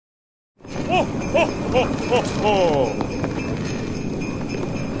ho, ho, ho, ho, ho.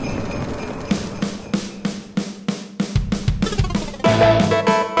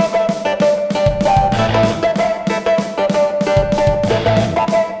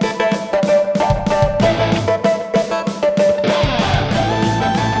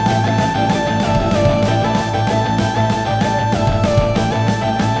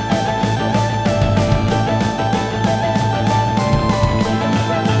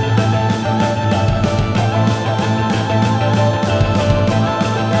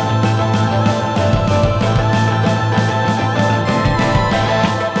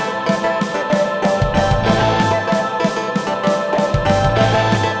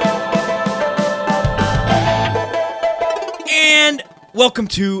 Welcome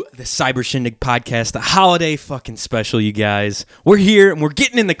to the Cyber Shindig podcast, the holiday fucking special, you guys. We're here and we're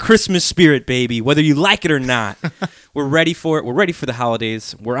getting in the Christmas spirit, baby, whether you like it or not. We're ready for it. We're ready for the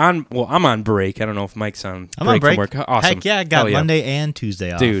holidays. I'm on break. I don't know if Mike's on break. I'm on break. From work. Awesome. Heck yeah, I got Monday and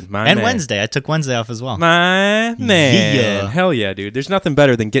Tuesday off. Dude, my and man. Wednesday. I took Wednesday off as well. My man. Yeah. Hell yeah, dude. There's nothing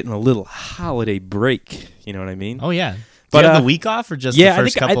better than getting a little holiday break. You know what I mean? Oh, yeah. But, do you have the week off or just the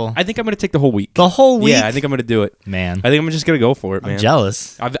first couple? I think I'm going to take the whole week. The whole week? Yeah, I think I'm going to do it. Man. I think I'm just going to go for it, man. I'm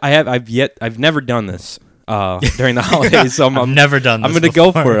jealous. I've never done this during the holidays, so I've never done this I'm going to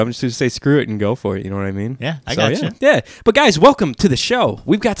go for it. I'm just going to say screw it and go for it. You know what I mean? Yeah, I got you. Yeah. But guys, welcome to the show.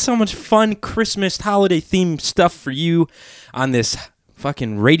 We've got so much fun Christmas holiday themed stuff for you on this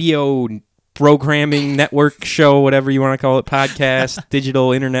fucking radio programming network show, whatever you want to call it, podcast,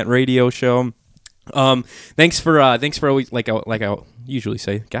 digital internet radio show. Thanks for always, like I usually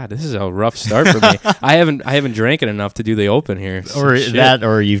say, God, this is a rough start for me. I haven't drank it enough to do the open here. Or Shit. that,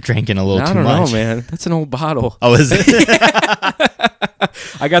 or you've drinking a little too much. I don't know, man. That's an old bottle. Oh, is it?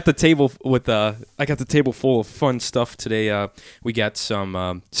 I got the table full of fun stuff today. We got some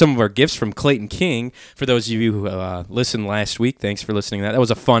of our gifts from Clayton King. For those of you who listened last week, thanks for listening. That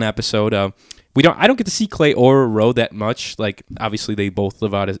was a fun episode. I don't get to see Clay or Ro that much. Like, obviously, they both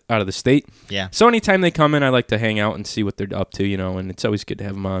live out of the state. Yeah. So anytime they come in, I like to hang out and see what they're up to, and it's always good to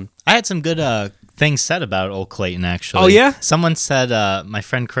have them on. I had some good things said about old Clayton, actually. Oh, yeah? Someone said my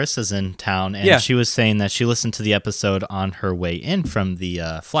friend Chris is in town, and she was saying that she listened to the episode on her way in from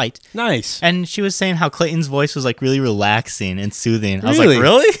the flight. What? And she was saying how Clayton's voice was like really relaxing and soothing. I was Really? like,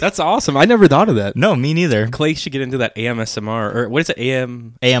 really? That's awesome. I never thought of that. No, me neither. Clay should get into that AMSMR, or what is it,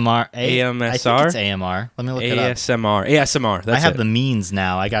 AMR. AMSR? I think it's AMR. Let me look it up. ASMR. That's I have it. the means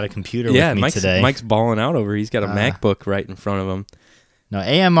now. I got a computer with me today. Mike's balling out over. He's got a MacBook right in front of him. No,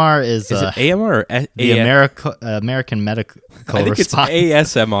 AMR is it AMR or the American Medical I think Response.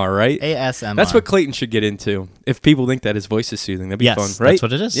 It's ASMR, right? ASMR. That's what Clayton should get into. If people think that his voice is soothing, that'd be fun, right? That's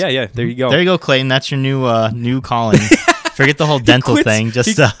what it is. Yeah. There you go. There you go, Clayton. That's your new calling. Forget the whole dental thing. Just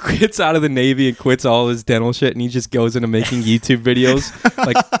he quits out of the Navy and quits all his dental shit, and he just goes into making YouTube videos.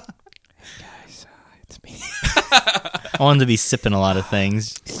 Like, hey guys, it's me. I want him to be sipping a lot of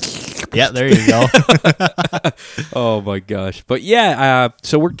things. Yeah, there you go. Oh my gosh. But yeah,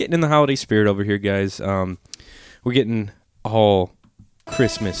 so we're getting in the holiday spirit over here, guys. We're getting all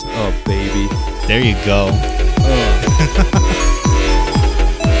Christmas up, baby. There you go.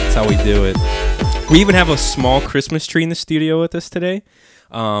 That's how we do it. We even have a small Christmas tree in the studio with us today.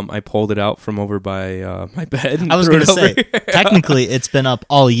 I pulled it out from over by my bed. I was going to say, technically, it's been up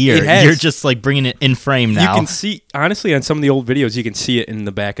all year. It has. You're just like bringing it in frame now. You can see, honestly, on some of the old videos, you can see it in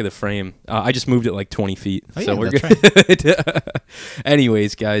the back of the frame. I just moved it like 20 feet. Oh, so yeah, we're that's good. Right.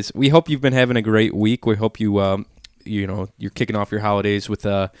 Anyways, guys, we hope you've been having a great week. We hope you're kicking off your holidays with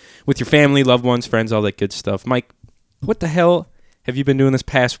your family, loved ones, friends, all that good stuff. Mike, what the hell have you been doing this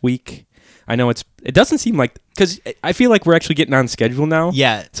past week? I know it doesn't seem like, because I feel like we're actually getting on schedule now.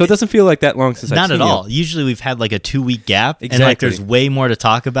 Yeah. So it doesn't feel like that long since I've seen Not at all. you. Usually we've had like a 2-week gap. Exactly. And like there's way more to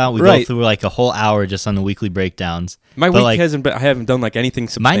talk about. We go through like a whole hour just on the weekly breakdowns. My week hasn't been, I haven't done like anything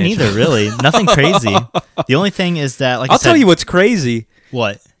substantial. Mine neither, really. Nothing crazy. The only thing is that, like I'll tell you what's crazy.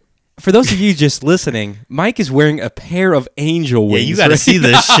 What? For those of you just listening, Mike is wearing a pair of angel wings. Yeah, you got to see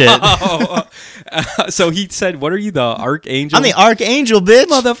this shit. So he said, what are you, the Archangel? I'm the Archangel, bitch.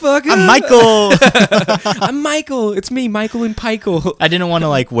 Motherfucker. I'm Michael. I'm Michael. It's me, Michael and Pikel. I didn't want to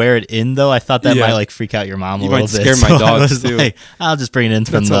like wear it in, though. I thought that might like freak out your mom a little bit. You might scare my dogs, too. Like, I'll just bring it in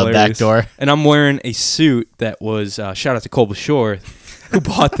from the back door. And I'm wearing a suit that was, shout out to Colby Shore. who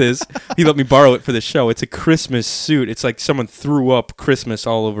bought this. He let me borrow it for the show. It's a Christmas suit. It's like someone threw up Christmas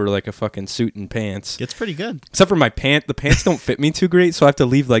all over like a fucking suit and pants. It's pretty good. Except for my pant. The pants don't fit me too great, so I have to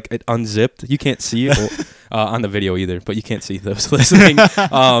leave like it unzipped. You can't see it on the video either, but you can't see those listening.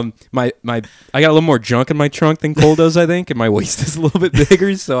 I got a little more junk in my trunk than Cole does, I think, and my waist is a little bit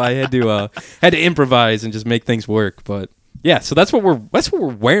bigger, so I had to improvise and just make things work. But yeah, so that's what we're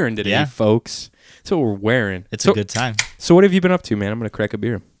wearing today, folks. That's what we're wearing. It's a good time. So what have you been up to, man? I'm gonna crack a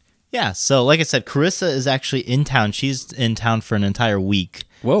beer. Yeah, so like I said, Carissa is actually in town. She's in town for an entire week.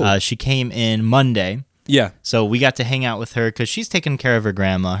 Whoa. She came in Monday. Yeah. So we got to hang out with her because she's taking care of her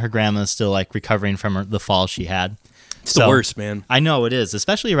grandma. Her grandma's still like recovering from the fall she had. It's the worst, man. I know it is,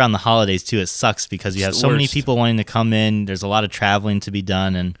 especially around the holidays too. It sucks because you have so many people wanting to come in. There's a lot of traveling to be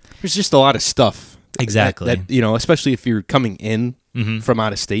done, and there's just a lot of stuff. Exactly. That especially if you're coming in from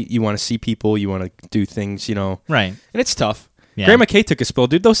out of state, you want to see people, you want to do things, Right. And it's tough. Yeah. Grandma Kate took a spill,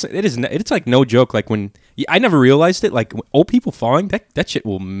 dude. It's like no joke. Like when I never realized it. Like old people falling, that shit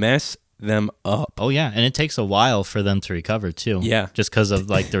will mess them up. Oh yeah, and it takes a while for them to recover too. Yeah, just because of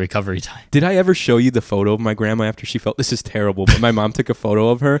like the recovery time. Did I ever show you the photo of my grandma after she fell? This is terrible, but my mom took a photo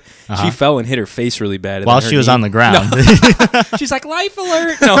of her. She fell and hit her face really bad while she was on the ground. No. She's like, life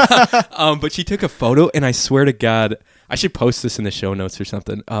alert. No, but she took a photo, and I swear to God, I should post this in the show notes or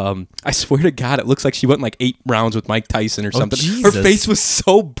something. I swear to God, it looks like she went like 8 rounds with Mike Tyson or something. Jesus. Her face was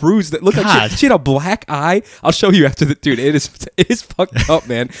so bruised. It looked like she had a black eye. I'll show you after the dude. It is fucked up,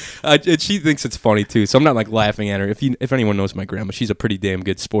 man. And she thinks it's funny too. So I'm not like laughing at her. If anyone knows my grandma, she's a pretty damn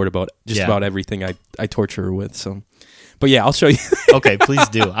good sport about about everything I torture her with. So, but yeah, I'll show you. Okay, please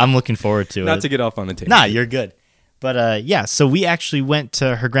do. I'm looking forward to it. Not to get off on a tangent. Nah, you're good. But yeah, so we actually went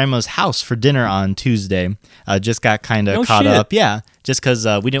to her grandma's house for dinner on Tuesday. Just got kind of caught up. Yeah, just because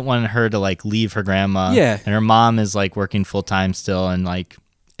we didn't want her to like leave her grandma. Yeah. And her mom is like working full time still, and like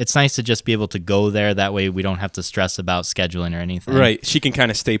it's nice to just be able to go there. That way we don't have to stress about scheduling or anything. Right. She can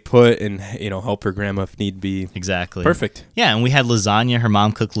kind of stay put and help her grandma if need be. Exactly. Perfect. Yeah, and we had lasagna. Her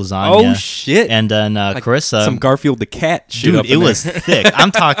mom cooked lasagna. Oh shit! And then like Carissa, some Garfield the cat shit. Dude, it was thick.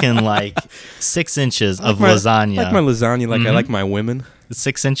 I'm talking like 6 inches of lasagna. Like my lasagna, like I like my women.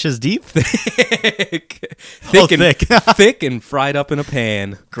 6 inches deep. Thick, thick and fried up in a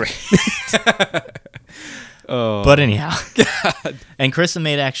pan. Great. Oh. But anyhow, and Carissa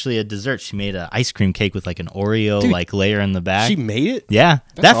made actually a dessert. She made an ice cream cake with like an Oreo like layer in the back. She made it? Yeah.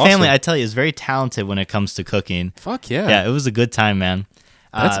 That's that family, awesome. I tell you, is very talented when it comes to cooking. Fuck yeah. Yeah, it was a good time, man.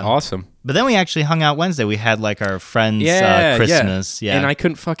 That's awesome. But then we actually hung out Wednesday. We had like our friend's Christmas. Yeah. And I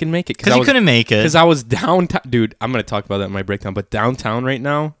couldn't fucking make it. Because you couldn't make it. Because I was downtown. Dude, I'm going to talk about that in my breakdown. But downtown right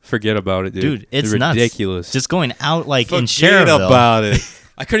now, forget about it, dude. Dude, it's nuts. Ridiculous. Just going out like in Forget Cherville. about it.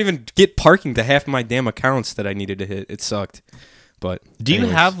 I couldn't even get parking to half my damn accounts that I needed to hit. It sucked. But do you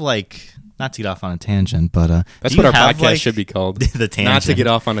have like, not to get off on a tangent, but that's what our podcast should be called. The tangent. Not to get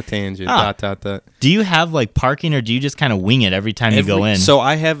off on a tangent. Do you have like parking, or do you just kind of wing it every time you go in? So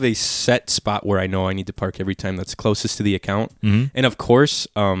I have a set spot where I know I need to park every time that's closest to the account. Mm-hmm. And of course,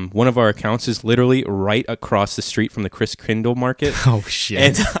 one of our accounts is literally right across the street from the Chris Kindle Market. Oh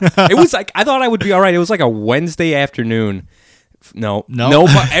shit. And it was like, I thought I would be all right. It was like a Wednesday afternoon. No,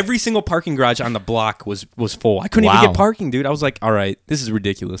 but every single parking garage on the block was full. I couldn't even get parking, dude. I was like, all right, this is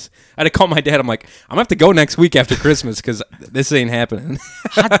ridiculous. I had to call my dad. I'm like, I'm going to have to go next week after Christmas because this ain't happening.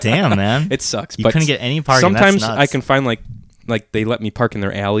 Hot damn, man. It sucks. You couldn't get any parking. Sometimes That's nuts. I can find like they let me park in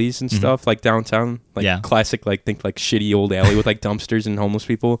their alleys and stuff, like downtown, like classic, like think like shitty old alley with like dumpsters and homeless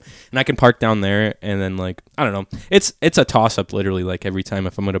people, and I can park down there. And then like I don't know, it's a toss up literally like every time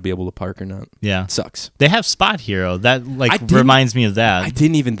if I'm gonna be able to park or not. Yeah, it sucks. They have Spot Hero that like reminds me of that. I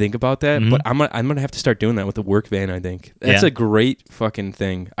didn't even think about that, but I'm gonna have to start doing that with the work van. I think that's a great fucking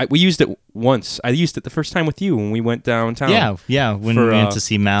thing. We used it once. I used it the first time with you when we went downtown. Yeah, when we went to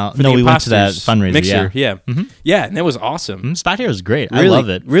see Mal. No, we went to that fundraiser. Mixer, yeah, and that was awesome. Spot Hero is great. Really, I love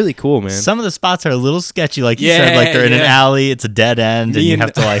it. Really cool, man. Some of the spots are a little sketchy, like you said, like they're in an alley. It's a dead end, and you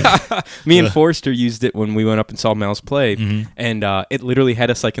have to like. Me and Forrester used it when we went up and saw Mal's play, and it literally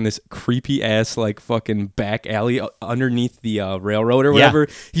had us like in this creepy ass like fucking back alley underneath the railroad or whatever.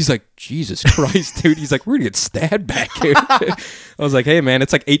 He's like, Jesus Christ, dude. He's like, we're gonna get stabbed back here. I was like, hey man,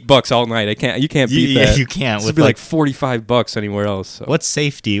 it's like $8 all night. You can't beat that. You can't. It would be like $45 anywhere else. So. What's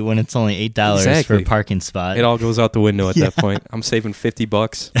safety when it's only $8 for a parking spot? It all goes out the window at that point. I'm saving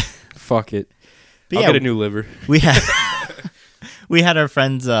 $50. Fuck it. I'll get a new liver. We had our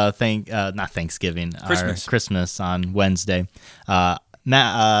friends not Thanksgiving, Christmas on Wednesday.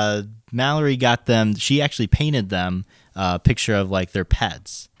 Mallory got them. She actually painted them a picture of like their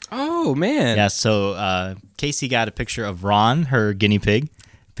pets. Oh man. Yeah, so Casey got a picture of Ron, her guinea pig,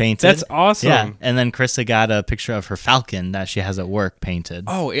 painted. That's awesome. Yeah, and then Carissa got a picture of her falcon that she has at work painted.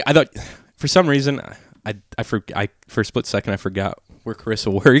 Oh, I thought for some reason I for a split second I forgot where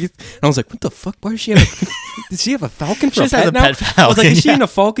Carissa worked, and I was like, "What the fuck? Why does she have? Did she have a falcon for She just a has pet a now?" pet falcon. I was like, "Is she yeah. in a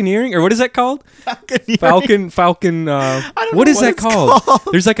falconeering or what is that called? Falcon. don't What know is what that it's called? called.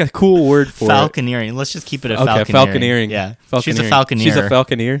 There's like a cool word for Falconeering. Let's just keep it a it. Okay, falconeering. falconeering. Yeah, Falconeering. she's a falconeer. She's a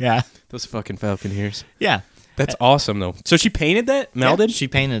falconeer. Yeah, Those fucking falconeers. yeah. That's awesome though. So she painted that? Mel Yeah, did? She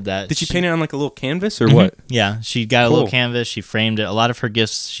painted that. Did she paint it on like a little canvas or what? Yeah, she got a Cool. little canvas. She framed it. A lot of her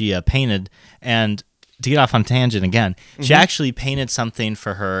gifts she painted. And to get off on tangent again, she actually painted something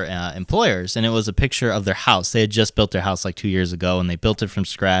for her employers, and it was a picture of their house. They had just built their house like 2 years ago, and they built it from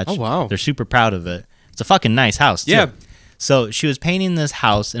scratch. Oh, wow. They're super proud of it. It's a fucking nice house, too. Yeah. So she was painting this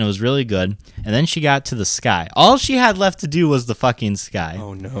house, and it was really good. And then she got to the sky. All she had left to do was the fucking sky.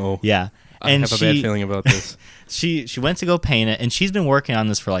 Oh no. Yeah. I And have a bad feeling about this. She went to go paint it, and she's been working on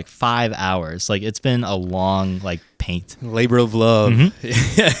this for like 5 hours. Like, it's been a long like paint. Labor of love.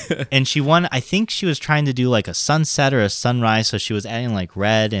 And I think she was trying to do like a sunset or a sunrise, so she was adding like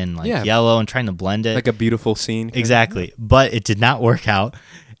red and like Yeah. yellow and trying to blend it. Like a beautiful scene. Exactly. But it did not work out.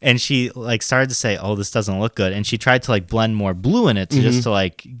 And she like started to say, "Oh, this doesn't look good." And she tried to like blend more blue in it to just to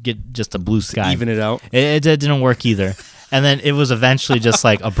like get just a blue sky. Even it out. It didn't work either. And then it was eventually just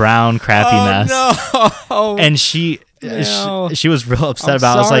like a brown, crappy mess. No. And she was real upset I'm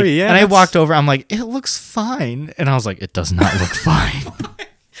about it. I was like, sorry, yeah, and I that's- walked over. I'm like, "It looks fine." And I was like, "It does not look fine."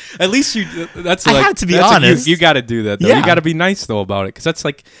 At least you. That's. I Like, have to be that's like honest. you got to do that though. Yeah. You got to be nice though about it, because that's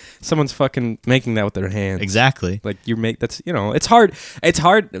like someone's fucking making that with their hands. Exactly. Like you make that's it's hard. It's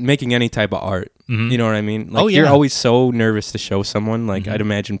hard making any type of art. You know what I mean? Like Oh, you're yeah. always so nervous to show someone. Like I'd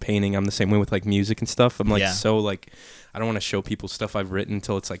imagine painting. I'm the same way with like music and stuff. I'm like Yeah. so like I don't want to show people stuff I've written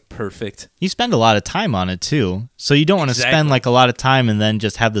until it's like perfect. You spend a lot of time on it too. So you don't want to Exactly. spend like a lot of time and then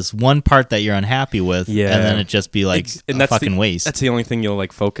just have this one part that you're unhappy with. Yeah. And then it just be like And a that's fucking the, waste. That's the only thing you'll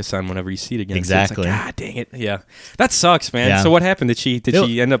like focus on whenever you see it again. Exactly. So it's like, God dang it. Yeah. That sucks, man. Yeah. So what happened? Did she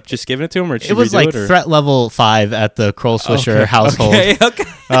end up just giving it to him, or did she It was redo like it, or? threat level 5 at the Kroll Swisher household. Okay.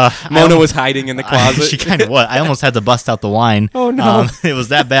 Mona was hiding in the closet. She kind of was. I almost had to bust out the wine. Oh, no. It was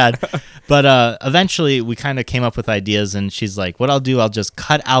that bad. But eventually we kind of came up with ideas, and she's like, "What I'll do, I'll just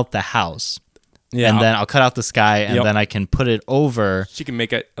cut out the house, and then I'll cut out the sky, and Yep. then I can put it over." She can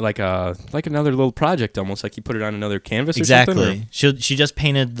make it like another little project, almost like you put it on another canvas. Or Exactly. something, She just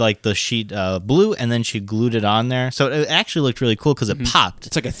painted like the sheet blue, and then she glued it on there, so it actually looked really cool because it popped.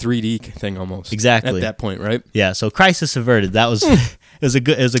 It's like a 3D thing almost. Exactly. At that point, right? Yeah. So crisis averted. That was it was a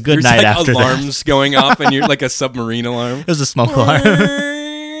good There's night like after that. alarms going off, and you're like a submarine alarm. It was a smoke alarm.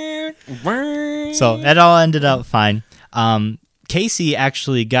 So that all ended up fine. Casey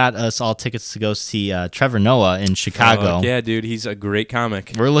actually got us all tickets to go see Trevor Noah in Chicago. Yeah, dude, he's a great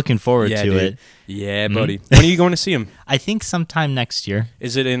comic. We're looking forward Yeah, to dude. it. Yeah, buddy. When are you going to see him? I think sometime next year.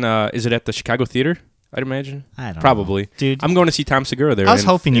 Is it in? Is it at the Chicago Theater? I'd imagine. I don't Probably, know. Dude. I'm going to see Tom Segura there. I was in-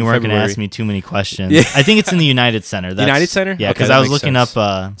 hoping you in weren't going to February. ask me too many questions. Yeah. I think it's in the United Center. United Center? Yeah, Okay, because that I was makes looking sense.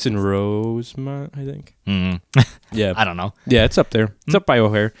 up. It's in Rosemont, I think. Yeah, I don't know. yeah, it's up there. It's up by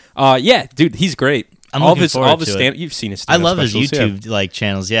O'Hare. Yeah, dude, he's great. I'm all looking of his forward to it. stand. You've seen his. I stand-up love his specials, YouTube like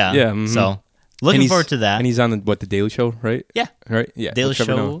channels. Yeah. Yeah, mhm. So And looking he's- forward to that. And he's on the Daily Show, right? Yeah. Right. Yeah. Daily with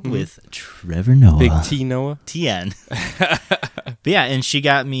Trevor Show Noah. Mhm. with Trevor Noah. Big T Noah. TN. But yeah, and she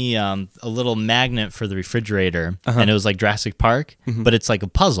got me a little magnet for the refrigerator, and it was like Jurassic Park, but it's like a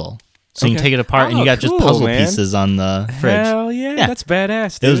puzzle. So you can Okay. take it apart, and you Oh, got just cool, puzzle man. pieces on the fridge. Hell yeah, Yeah. that's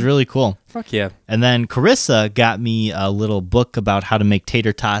badass. It Dude. was really cool. Fuck yeah. And then Carissa got me a little book about how to make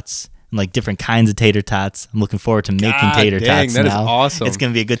tater tots and like different kinds of tater tots. I'm looking forward to making God tater dang, tots that is now. awesome. It's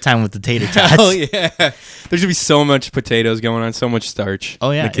gonna be a good time with the tater tots. Hell yeah. There's gonna be so much potatoes going on, so much starch. Oh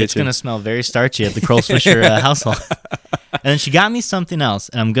yeah, in the it's kitchen. gonna smell very starchy at the Kroll Swisher household. And then she got me something else,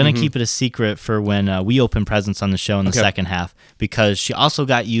 and I'm gonna keep it a secret for when we open presents on the show in the Okay. second half, because she also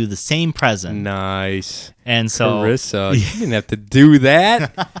got you the same present. Nice. And so Carissa, you didn't have to do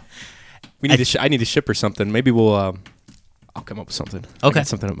that. We need I need to ship her something. Maybe we'll. I'll come up with something. I Okay. got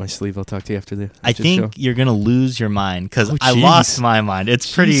something up my sleeve. I'll talk to you after the. I after the think show. you're gonna lose your mind because Oh, I jeez. lost my mind. It's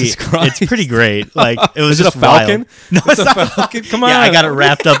pretty. Jesus Christ. It's pretty great. Like it was Is it just a falcon? wild. No, it's a not. falcon. Come on. Yeah, I got it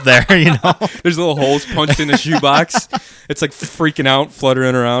wrapped up there. You know, There's little holes punched in the shoebox. It's like freaking out,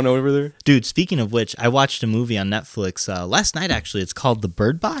 fluttering around over there. dude. Speaking of which, I watched a movie on Netflix last night. Actually, it's called The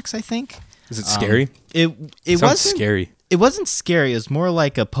Bird Box. I think Is it scary? it Sounds wasn't scary. It wasn't scary. It was more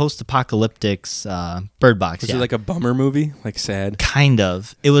like a post-apocalyptic Bird Box. Was yeah. it like a bummer movie? Like sad? Kind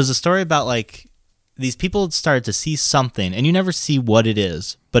of. It was a story about like these people started to see something, and you never see what it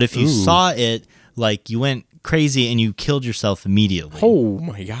is. But if you saw it, like, you went crazy and you killed yourself immediately. Oh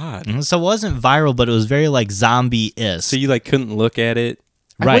my god! So it wasn't viral, but it was very like zombie-ish. So you like couldn't look at it.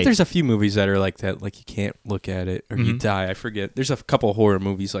 I Right. bet there's a few movies that are like that. Like you can't look at it or you die. I forget. There's a couple horror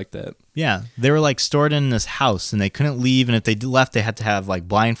movies like that. Yeah, they were like stored in this house, and they couldn't leave. And if they left, they had to have like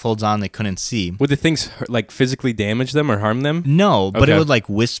blindfolds on. They couldn't see. Would the things like physically damage them or harm them? No, but Okay. it would like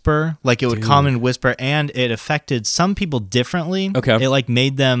whisper, like it would come and whisper, and it affected some people differently. Okay. It like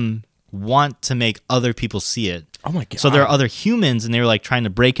made them want to make other people see it. Oh my god! So there are other humans, and they were like trying to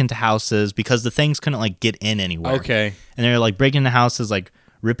break into houses because the things couldn't like get in anywhere. Okay. And they were like breaking into houses, like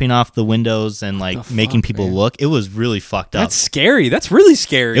ripping off the windows and like the making fuck, people man? look. It was really fucked up. That's scary. That's really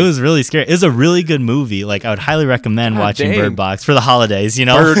scary. It was really scary. It was a really good movie. Like I would highly recommend God watching dang. Bird Box for the holidays. You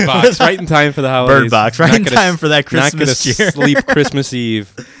know, Bird Box right in time for the holidays. Bird Box right Not in gonna time for that Christmas Not gonna cheer. sleep Christmas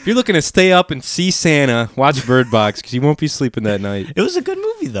Eve. If you're looking to stay up and see Santa, watch Bird Box because you won't be sleeping that night. It was a good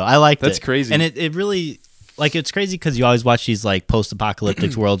movie though. I liked it. That's crazy. And it really like it's crazy because you always watch these like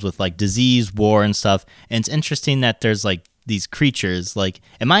post-apocalyptic worlds with like disease, war, and stuff. And it's interesting that there's like these creatures. Like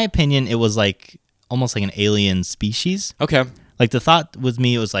in my opinion, it was like almost like an alien species. Okay. Like the thought with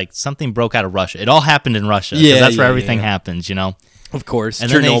me, it was like something broke out of Russia. It all happened in Russia. 'Cause Yeah, that's where yeah, everything yeah. happens. You know. Of course. And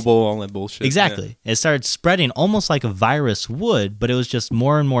then they- Chernobyl, all that bullshit. Exactly. It started spreading almost like a virus would, but it was just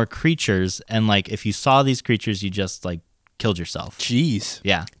more and more creatures. And like if you saw these creatures, you just like killed yourself. Jeez.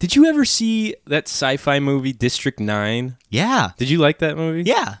 Yeah. Did you ever see that sci-fi movie District 9? Yeah. Did you like that movie?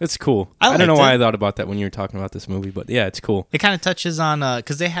 Yeah. It's cool. I I don't know liked why it. I thought about that when you were talking about this movie, but yeah, it's cool. It kind of touches on,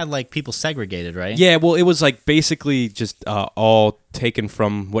 because they had like people segregated, right? Yeah, well, it was like basically just all taken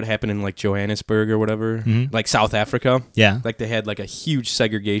from what happened in like Johannesburg or whatever, like South Africa. Yeah. Like they had like a huge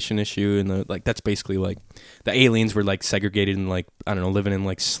segregation issue, and like that's basically like the aliens were like segregated and like I don't know, living in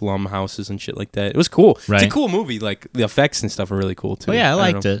like slum houses and shit like that. It was cool. Right. It's a cool movie. Like the effects and stuff are really cool too. Oh, yeah, I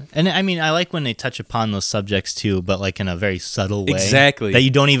liked don't know. it. And I mean, I like when they touch upon those subjects too, but like in a very subtle way. Exactly. That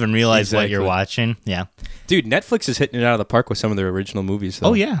you don't even realize what you're Exactly. watching. Yeah. Dude, Netflix is hitting it out of the park with some of their original movies. Though.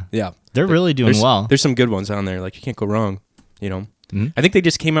 Oh, yeah. Yeah. They're really doing There's- well. There's some good ones on there. Like you can't go wrong. You know. Mhm. I think they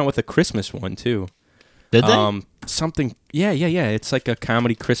just came out with a Christmas one too. Did they? Something. Yeah. It's like a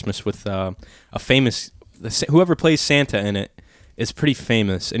comedy Christmas with a famous. Whoever plays Santa in it is pretty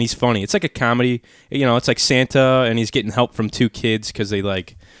famous, and he's funny. It's like a comedy. You know, it's like Santa, and he's getting help from two kids because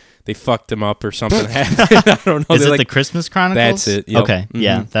they fucked him up or something happened. I don't know. Is They're it like, the Christmas Chronicles? That's it, yep. Okay.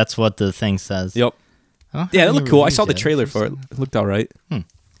 Yeah. Mhm. That's what the thing says. Yep. I don't have Yeah, it any looked cool. I reviews saw the yet. trailer for it. It looked all right. But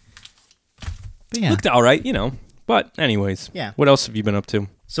yeah. Looked all right, you know. But anyways, Yeah. What else have you been up to?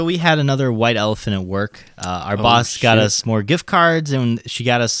 So we had another white elephant at work. Our Oh, boss got shit. us more gift cards, and she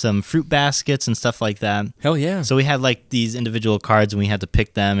got us some fruit baskets and stuff like that. Hell yeah. So we had like these individual cards, and we had to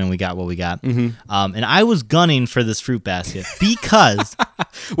pick them, and we got what we got. Mhm. And I was gunning for this fruit basket because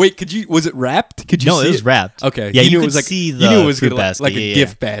Wait, was it wrapped? Could you no, see it was wrapped. Okay. yeah, you knew could it was like, see the you knew it was fruit gonna, basket, like a yeah,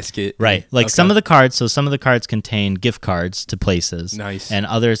 gift basket. Right. Like Okay. some of the cards, so some of the cards contain gift cards to places. Nice. And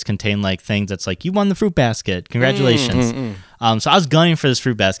others contain like things that's like, you won the fruit basket. Congratulations. So I was gunning for this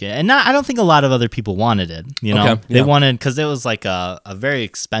fruit basket. And I don't think a lot of other people wanted it. You know, Okay, they yeah. wanted, because there was like a very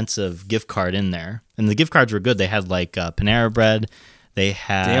expensive gift card in there. And the gift cards were good. They had like Panera Bread. They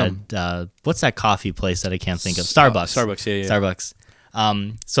had, what's that coffee place that I can't think of? Starbucks. Starbucks, yeah. Starbucks.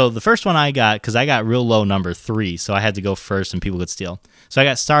 So the first one I got, because I got real low number 3, so I had to go first and people could steal. So I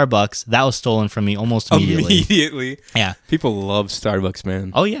got Starbucks. That was stolen from me almost immediately. Immediately. Yeah. People love Starbucks,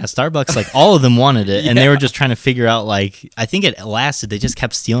 man. Oh, yeah. Starbucks, like all of them wanted it. And they Yeah. were just trying to figure out, like, I think it lasted. They just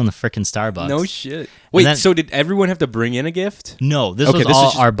kept stealing the frickin' Starbucks. No shit. Wait, then- so did everyone have to bring in a gift? No, this Okay, was this all,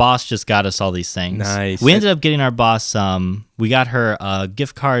 is just- our boss just got us all these things. Nice. We ended up getting our boss, we got her a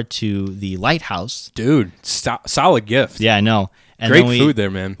gift card to the Lighthouse. Dude, solid gift. Yeah, I know. And Great then food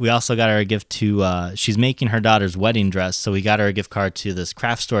there, man. We also got her a gift to, she's making her daughter's wedding dress, so we got her a gift card to this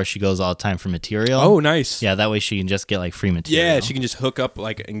craft store she goes all the time for material. Oh, nice. Yeah, that way she can just get like free material. Yeah, she can just hook up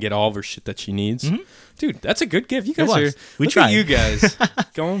like and get all of her shit that she needs. Dude, that's a good gift. You guys was. are. We look tried. at you guys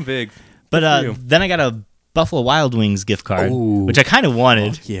going big. But Good for you. then I got a Buffalo Wild Wings gift card, Ooh. which I kind of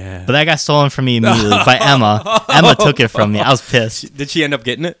wanted. Yeah. But that got stolen from me immediately by Emma. Emma took it from me. I was pissed. Did she end up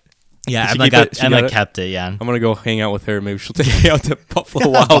getting it? Yeah, Did she Emma, keep it? She Emma got it? kept it, yeah. I'm gonna go hang out with her. Maybe she'll take me out to Buffalo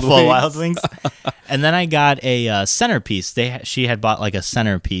Wild Buffalo Wings. Wild Wings. And then I got a centerpiece. She had bought like a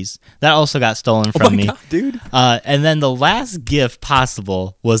centerpiece. That also got stolen from Oh my me. God, dude. And then the last gift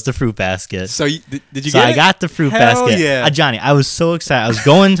possible was the fruit basket. So did you So get I it? got the fruit Hell basket. yeah. Johnny, I was so excited. I was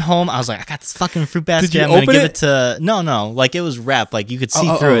going home. I was like, I got this fucking fruit basket. you I'm going to open give it? it to... No. Like, it was wrapped. Like, you could see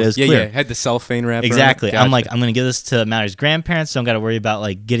Oh, through it. It was yeah, clear. yeah. Had the cellophane wrap. around it. Exactly. I'm Gotcha. like, I'm going to give this to Mallory's grandparents. Don't got to worry about,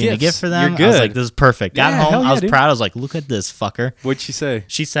 like, getting a gift Gifts. for them. You're I was good. like, this is perfect. Got Yeah, home. hell I yeah, was dude. proud. I was like, look at this fucker. What'd she say?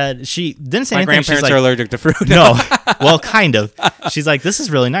 She said she didn't say My anything. She's grandparents like, are allergic to fruit. no. Well, kind of. She's like, this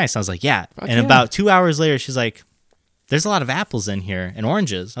is really nice. I was like, yeah. And yeah. about 2 hours later, she's like, there's a lot of apples in here and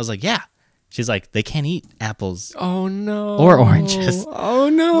oranges. I was like, yeah. She's like, they can't eat apples. Oh no. Or oranges. Oh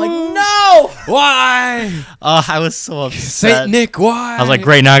no. I'm like, no. Why? Oh, I was so upset. Saint Nick, why? I was like,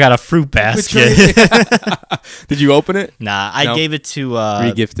 great, now I got a fruit basket. Did you open it? Nah, I No. gave it to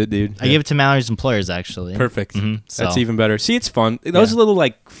Regifted, dude. I gave it to Mallory's employers actually. Perfect. So- That's even better. See, it's fun. Those Yeah. little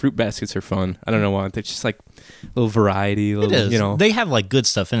like fruit baskets are fun. I don't know why. They're just like little variety. Little, It is. You know. They have like good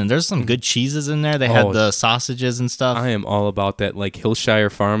stuff in it. There's some good cheeses in there. They Oh. had the sausages and stuff. I am all about that. Like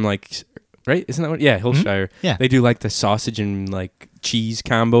Hillshire Farm, like right? Isn't that what? Yeah, Hillshire. Yeah. They do like the sausage and like cheese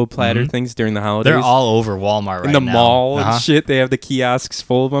combo platter things during the holidays. They're all over Walmart right in the now. mall Uh-huh. and shit. They have the kiosks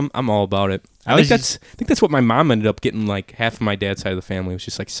full of them. I'm all about it. I think that's what my mom ended up getting. Like half of my dad's side of the family was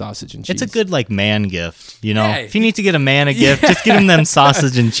just like sausage and cheese. It's a good like man gift, you know. Yeah. If you need to get a man a gift, just give him them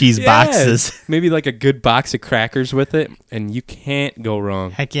sausage and cheese Yeah. boxes. Maybe like a good box of crackers with it, and you can't go wrong.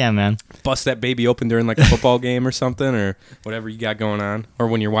 Heck yeah, man. Bust that baby open during like a football game or something, or whatever you got going on, or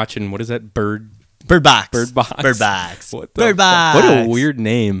when you're watching what is that Bird box. Bird box. Bird box. What the Bird fuck? box. What a weird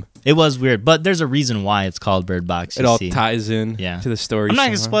name. It was weird, but there's a reason why it's called Bird Box. It all ties in to the story. I'm not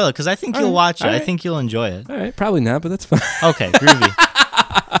gonna spoil it because I think you'll watch it. I Alright. think you'll enjoy it. All right, probably not, but that's fine. Okay,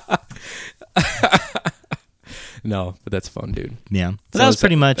 groovy. No, but that's fun, dude. Yeah, but So that was is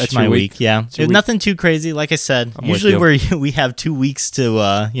pretty that- much that's my your week. week? Yeah, your week? nothing too crazy. Like I said, I'm with usually you. we have 2 weeks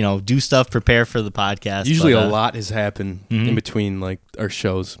to do stuff, prepare for the podcast. Usually but, a lot has happened in between like our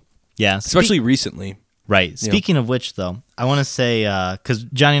shows, Yeah, especially recently. Right. Speaking of which, though, I want to say, because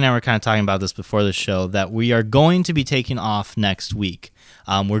Johnny and I were kind of talking about this before the show, that we are going to be taking off next week.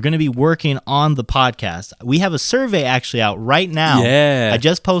 We're going to be working on the podcast. We have a survey actually out right now. Yeah. I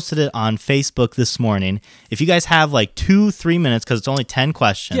just posted it on Facebook this morning. If you guys have like 2-3 minutes, because it's only 10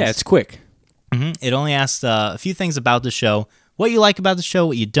 questions. Yeah, it's quick. It only asks a few things about the show, what you like about the show,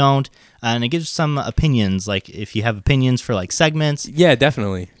 what you don't, and it gives some opinions, like if you have opinions for like segments. Yeah,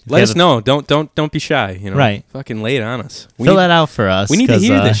 definitely. Let you us have know. Don't be shy. You know, Right. Fucking lay it on us. Fill that out for us. We need to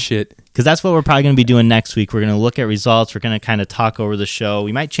hear this shit. Because that's what we're probably going to be doing next week. We're going to look at results. We're going to kind of talk over the show.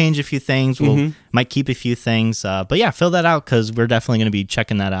 We might change a few things. We might keep a few things. But yeah, fill that out because we're definitely going to be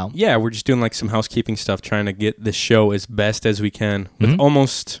checking that out. Yeah, we're just doing like some housekeeping stuff, trying to get the show as best as we can with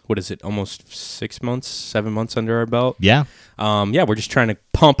almost 7 months under our belt. Yeah. Yeah, we're just trying to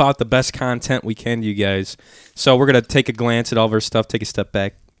pump out the best content we can to you guys. So we're gonna take a glance at all of our stuff, take a step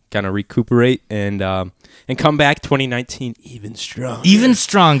back, kind of recuperate, and come back 2019 even stronger. Even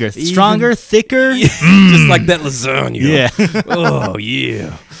stronger. Stronger, thicker. Just like that lasagna. Yeah. Oh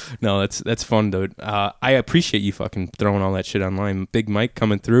yeah. No, that's fun, dude. I appreciate you fucking throwing all that shit online. Big Mike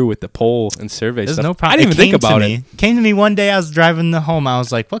coming through with the poll and survey There's stuff. no problem. I didn't even think about it. Came to me one day. I was driving home. I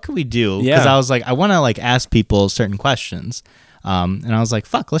was like, "What could we do?" Because Yeah. I was like, I want to like ask people certain questions, and I was like,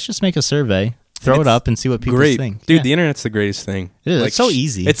 "Fuck, let's just make a survey, throw it It's up, and see what people Great, think." dude. Yeah. The internet's the greatest thing. It is. It's so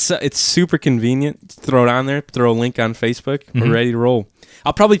easy. It's super convenient. Throw it on there. Throw a link on Facebook. Mm-hmm. We're ready to roll.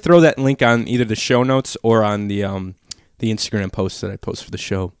 I'll probably throw that link on either the show notes or on the Instagram post that I post for the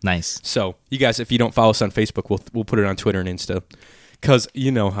show. Nice. So you guys, if you don't follow us on Facebook, we'll put it on Twitter and Insta, cause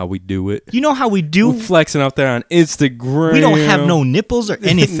you know how we do it. You know how we do. We're flexing out there on Instagram. We don't have no nipples or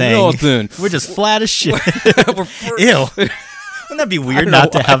anything. Nothing. We're just flat as shit. We're Ew. Wouldn't that be weird don't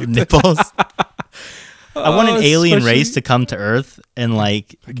not know to have nipples? I want an alien especially- race to come to Earth and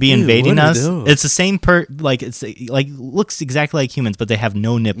like be ew, invading what are us. those? It's the same like it's like looks exactly like humans, but they have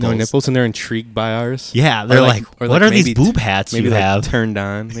no nipples. No nipples, and they're intrigued by ours. Yeah, they're Or like, or what are these maybe boob hats maybe you like have? turned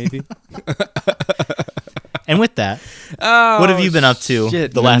on, maybe. And with that, Oh, what have you been up to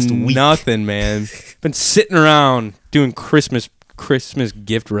shit, the last week? Nothing, man. Been sitting around doing Christmas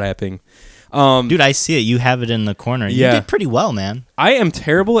gift wrapping. Dude, I see it. You have it in the corner. You Yeah. did pretty well, man. I am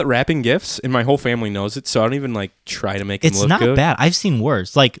terrible at wrapping gifts, and my whole family knows it, so I don't even like try to make them It's look not good. bad. I've seen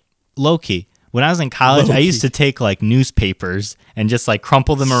worse. Like low key. When I was in college, I used to take like newspapers and just like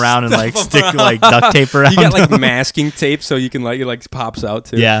crumple them around and like stick like duct tape around. You got like them. masking tape so you can like it like pops out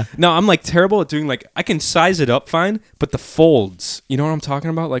too. Yeah. No, I'm like terrible at doing like I can size it up fine, but the folds, you know what I'm talking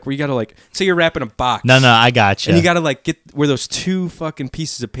about? Like where you gotta like say you're wrapping a box. No, I got And you gotta like get where those two fucking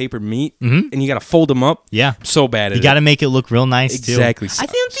pieces of paper meet, Mhm. and you gotta fold them up. Yeah. I'm so bad at You it. got to make it look real nice too. Exactly. I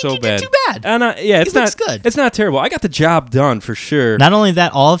don't think So you bad. did too bad. Yeah, it's It looks not good. It's not terrible. I got the job done for sure. Not only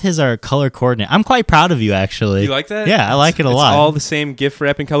that, all of his are color coordinated. I'm quite proud of you, actually. You like that? Yeah, I like it a It's lot. all the same gift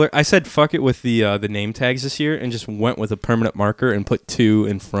wrapping color. I said fuck it with the name tags this year and just went with a permanent marker and put to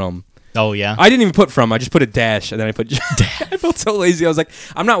and from. Oh yeah. I didn't even put from. I just put a dash, and then I put. I felt so lazy. I was like,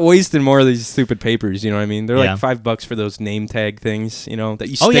 I'm not wasting more of these stupid papers. You know what I mean? They're Yeah. like $5 for those name tag things. You know that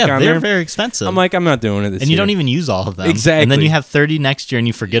you stick Oh yeah, on they're there. very expensive. I'm like, I'm not doing it this and year. you don't even use all of them. Exactly. And then you have 30 next year, and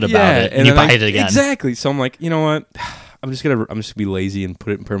you forget about it, and you then buy it again. Exactly. So I'm like, you know what? I'm just gonna be lazy and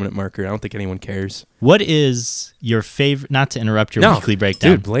put it in permanent marker. I don't think anyone cares. What is your favorite? Not to interrupt your No, weekly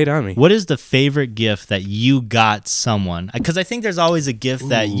breakdown, dude, lay it on me. What is the favorite gift that you got someone? Because I think there's always a gift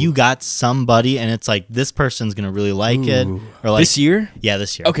that you got somebody, and it's like this person's gonna really like it, or like This year? Yeah,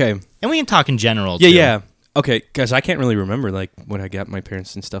 this year. Okay. And we can talk in general. Yeah, too. yeah. Okay, because I can't really remember like what I got my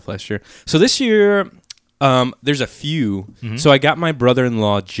parents and stuff last year. So this year, there's a few. So I got my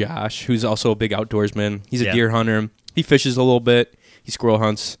brother-in-law Josh, who's also a big outdoorsman. He's a deer hunter. He fishes a little bit. He squirrel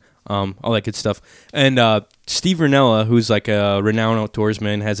hunts. All that good stuff. And Steve Ranella, who's like a renowned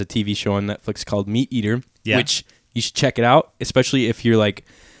outdoorsman, has a TV show on Netflix called Meat Eater, which you should check it out, especially if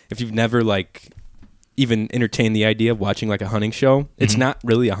you've never like even entertained the idea of watching like a hunting show. It's not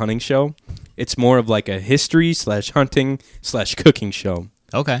really a hunting show. It's more of like a history/hunting/cooking show.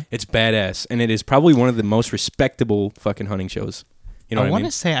 Okay. It's badass, and it is probably one of the most respectable fucking hunting shows. You know I what I want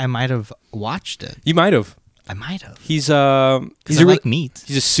mean? to say I might have watched it. You might have. I might have. He's Because I a like meat.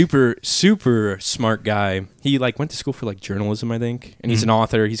 He's a super smart guy. He like went to school for like journalism, I think, and he's an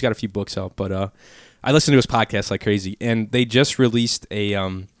author. He's got a few books out, but I listen to his podcast like crazy, and they just released a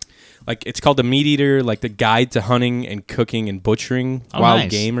like it's called The Meat Eater, like the guide to hunting and cooking and butchering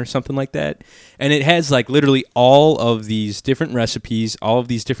wild game or something like that. And it has like literally all of these different recipes, all of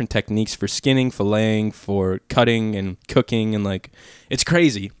these different techniques for skinning, filleting, for cutting and cooking, and like it's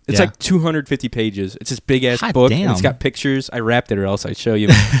crazy. It's like 250 pages. It's this big ass book, and it's got pictures. I wrapped it, or else I'd show you.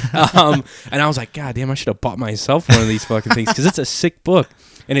 And I was like, God damn, I should have bought myself one of these fucking things because it's a sick book,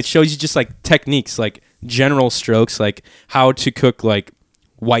 and it shows you just like techniques, like general strokes, like how to cook like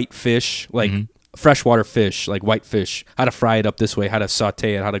white fish, like freshwater fish, like white fish, how to fry it up this way, how to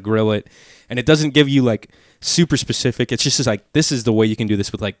saute it, how to grill it. And it doesn't give you like super specific. It's just like, this is the way you can do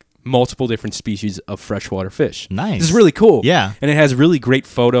this with like multiple different species of freshwater fish. Nice. This is really cool. Yeah. And it has really great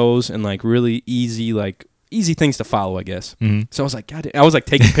photos and like really easy things to follow, I guess. So I was like, God, I was like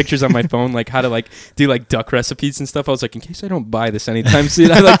taking pictures on my phone, like how to like do like duck recipes and stuff. I was like, in case I don't buy this anytime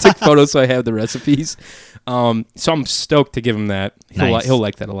soon, I like took photos so I have the recipes. So I'm stoked to give him that. He'll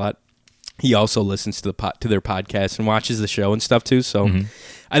like that a lot. He also listens to their podcast and watches the show and stuff too. So, and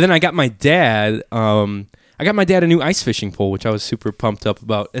then I got my dad. I got my dad a new ice fishing pole, which I was super pumped up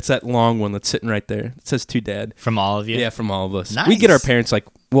about. It's that long one that's sitting right there. It says to Dad. From all of you? Yeah, from all of us. Nice. We get our parents, like,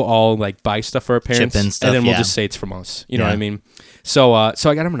 we'll all, like, buy stuff for our parents. Chip in stuff, and then we'll just say it's from us. You know what I mean? So I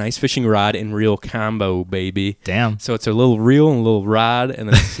got him an ice fishing rod and reel combo, baby. Damn. So it's a little reel and a little rod, and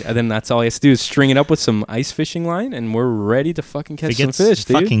then that's all he has to do is string it up with some ice fishing line, and we're ready to fucking catch some fish,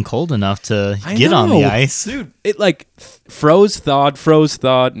 dude. Fucking cold enough to get on the ice. Dude, it like froze, thawed, froze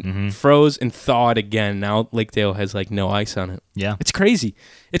and thawed again. Now Lakedale has like no ice on it. Yeah. It's crazy.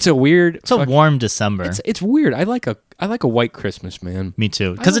 It's a weird. It's a warm December. It's weird. I like a white Christmas, man. Me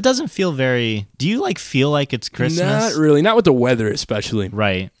too. Because it doesn't feel very. Do you like feel like it's Christmas? Not really. Not with the weather, especially.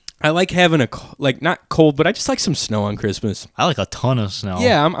 Right. I like having not cold, but I just like some snow on Christmas. I like a ton of snow.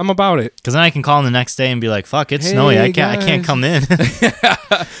 Yeah, I'm about it. Because then I can call in the next day and be like, "Fuck, it's snowy. I can't come in."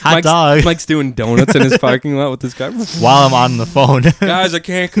 Hot dog. Mike's doing donuts in his parking lot with this guy. While I'm on the phone. Guys, I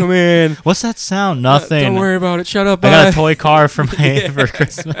can't come in. What's that sound? Nothing. Don't worry about it. Shut up. I got a toy car for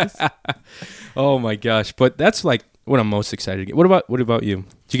Christmas. Oh my gosh! But that's like what I'm most excited to get. What about you?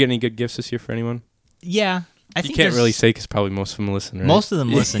 Did you get any good gifts this year for anyone? Yeah, I think think you can't really say because probably most of them listen. Right? Most of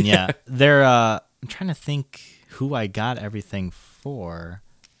them listen. Yeah, they're. I'm trying to think who I got everything for.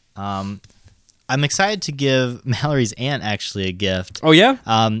 I'm excited to give Mallory's aunt actually a gift. Oh yeah.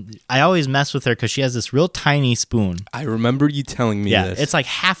 I always mess with her because she has this real tiny spoon. I remember you telling me this. It's like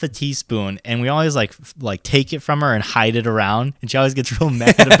half a teaspoon, and we always like take it from her and hide it around, and she always gets real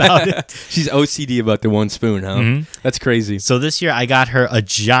mad about it. She's OCD about the one spoon, huh? That's crazy. So this year I got her a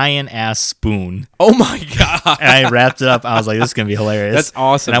giant ass spoon. Oh my god! And I wrapped it up. I was like, "This is gonna be hilarious." That's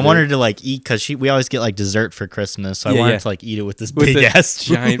awesome. And I wanted her to like eat because we always get like dessert for Christmas, so I wanted her to like eat it with this big ass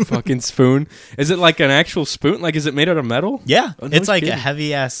giant fucking spoon. Is it like an actual spoon? Like, is it made out of metal? Yeah, oh, no it's like kidding. a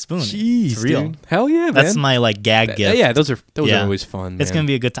heavy ass spoon. Jeez, it's real. Dude. Hell yeah, man. That's my like gag gift. Yeah, those are always fun. Man. It's gonna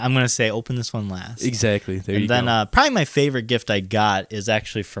be a good time. I'm gonna say open this one last. Exactly. There you go. And then probably my favorite gift I got is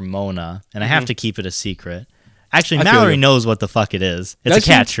actually for Mona, and I have to keep it a secret. Actually, I feel Mallory you. knows what the fuck it is. It's Does a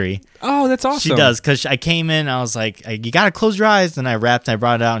cat she? tree. Oh, that's awesome. She does, because I came in, I was like, you got to close your eyes. And I rapped, and I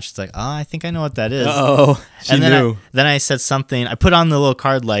brought it out, and she's like, I think I know what that is. Oh, she And knew. then I said something. I put on the little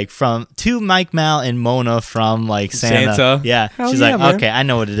card like to Mike, Mal, and Mona from like Santa. Yeah. Hell She's yeah, like, man. okay, I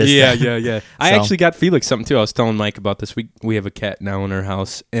know what it is. Yeah, then. yeah. I So- actually got Felix something too. I was telling Mike about this. We have a cat now in our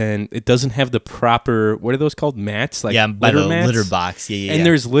house, and it doesn't have the proper, what are those called? Mats? Like Yeah, by litter the mats? litter box. Yeah. And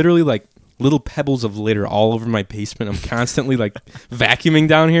there's literally like little pebbles of litter all over my basement. I'm constantly like vacuuming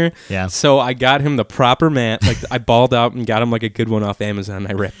down here. Yeah. So I got him the proper mat. Like I balled out and got him like a good one off Amazon.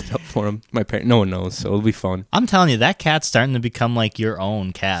 I wrapped it up for him. No one knows, so it'll be fun. I'm telling you, that cat's starting to become like your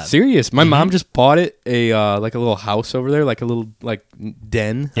own cat. Serious. My mom just bought it like a little house over there, like a little like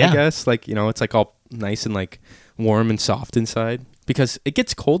den, Yeah. I guess. Like, it's like all nice and like warm and soft inside because it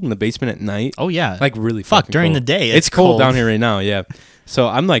gets cold in the basement at night. Oh yeah. Like really Fuck, fucking during cold. the day, It's it's cold cold. down here right now, yeah. So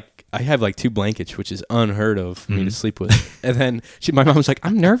I'm like I have like 2 blankets, which is unheard of for me to sleep with. And then my mom's like,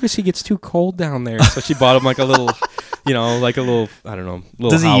 I'm nervous he gets too cold down there. So she bought him like a little, like a little, I don't know,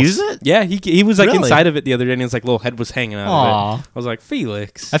 little Does he house. use it? Yeah, he was like Really? inside of it the other day and his like little head was hanging out of Aw. it. I was like,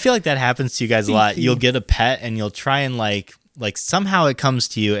 Felix. I feel like that happens to you guys a lot. Fifi. You'll get a pet and you'll try and like somehow it comes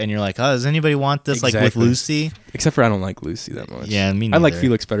to you and you're like, oh, does anybody want this? Like with Exactly. Lucy? Except for I don't like Lucy that much. Yeah, me I like neither.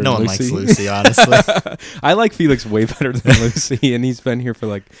 Felix better No than one Lucy. likes Lucy, honestly. I like Felix way better than Lucy, and he's been here for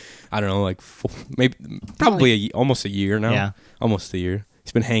like, I don't know, like probably almost a year now. Yeah. Almost a year.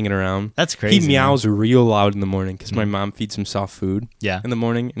 He's been hanging around. That's crazy. He meows real loud in the morning because my mom feeds him soft food Yeah. in the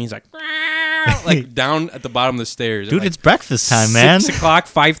morning, and he's like, like down at the bottom of the stairs. Dude, At, like, it's breakfast time, man. 6 o'clock,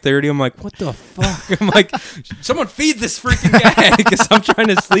 5:30. I'm like, what the fuck? I'm like, someone feed this freaking guy because I'm trying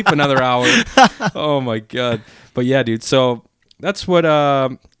to sleep another hour. Oh my god. But yeah, dude. So that's what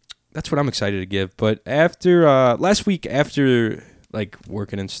I'm excited to give. But after last week, after like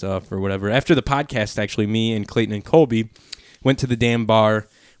working and stuff or whatever, after the podcast, actually, me and Clayton and Colby went to the damn bar.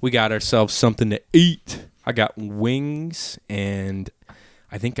 We got ourselves something to eat. I got wings and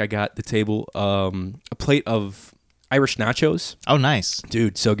I think I got the table a plate of Irish nachos. Oh, nice.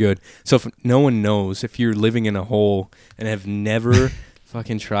 Dude, so good. So if no one knows, if you're living in a hole and have never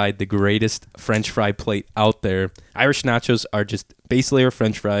fucking tried the greatest French fry plate out there, Irish nachos are just base layer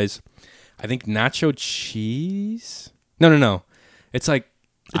French fries. I think nacho cheese. No. It's like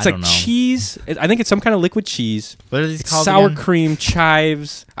I don't know. cheese. I think it's some kind of liquid cheese. What are these It's called sour again? cream,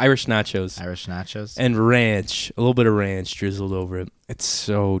 chives, Irish nachos. Irish nachos. And ranch, a little bit of ranch drizzled over it. It's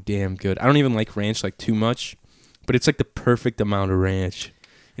so damn good. I don't even like ranch like too much, but it's like the perfect amount of ranch.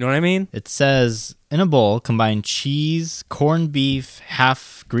 You know what I mean? It says, in a bowl, combine cheese, corned beef,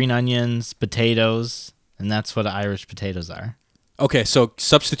 half green onions, potatoes, and that's what Irish potatoes are. Okay, so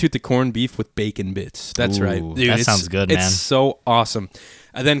substitute the corned beef with bacon bits. That's Ooh, right. that sounds good, man. It's so awesome.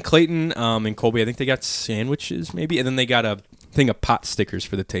 And then Clayton and Colby, I think they got sandwiches maybe, and then they got a thing of pot stickers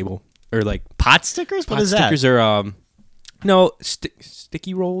for the table. Or like Pot stickers? What pot is that? stickers are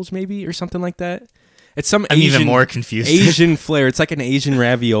sticky rolls maybe or something like that. It's some I'm Asian, even more confused. Asian flair. It's like an Asian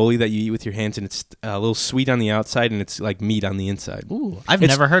ravioli that you eat with your hands, and it's a little sweet on the outside, and it's like meat on the inside. Ooh, I've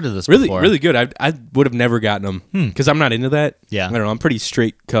It's never heard of this Really, before. really good. I would have never gotten them because I'm not into that. Yeah. I don't know. I'm pretty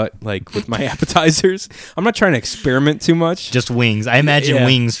straight cut, like with my appetizers. I'm not trying to experiment too much. Just wings. I imagine Yeah.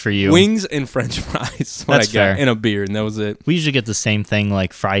 wings for you. Wings and French fries. What That's I got, fair. and a beer, and that was it. We usually get the same thing,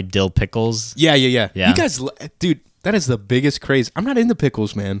 like fried dill pickles. Yeah. Yeah. You guys, dude, that is the biggest craze. I'm not into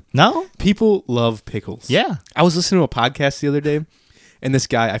pickles, man. No? People love pickles. Yeah. I was listening to a podcast the other day, and this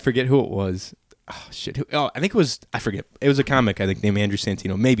guy, I forget who it was. Oh shit! I think it was. I forget. It was a comic, I think, named Andrew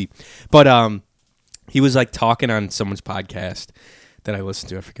Santino, maybe. But he was like talking on someone's podcast that I listened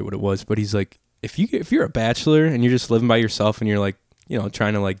to. I forget what it was, but he's like, if you're a bachelor and you're just living by yourself and you're like,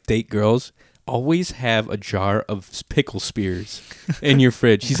 trying to like date girls, always have a jar of pickle spears in your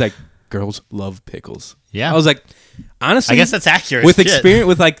fridge. He's like, girls love pickles. Yeah. I was like, honestly, I guess that's accurate. with Shit. experience,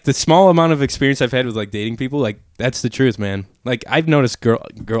 with like the small amount of experience I've had with like dating people, like that's the truth, man. Like I've noticed a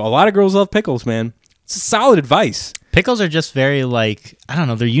lot of girls love pickles, man. It's solid advice. Pickles are just very like, I don't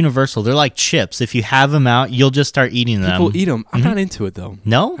know, they're universal. They're like chips. If you have them out, you'll just start eating them. People eat them. I'm not into it though.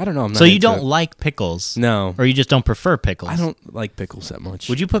 No? I don't know. I'm not so you into don't it. like pickles? No, Or you just don't prefer pickles? I don't like pickles that much.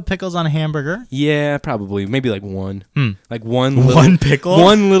 Would you put pickles on a hamburger? Yeah, probably. Maybe like one. Hmm. Like one little, One pickle?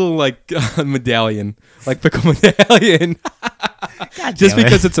 One little like medallion. Like pickle medallion. God Just damn it.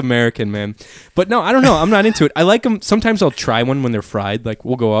 because it's American, man. But no, I don't know. I'm not into it. I like them. Sometimes I'll try one when they're fried. Like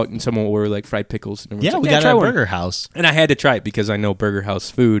we'll go out and someone will order like fried pickles. And Yeah, everyone's we like, got it try at one. Burger House. And I had to try it because I know Burger House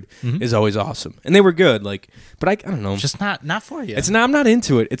food Mm-hmm. is always awesome, and they were good. Like, but I don't know. Just not for you. It's not. I'm not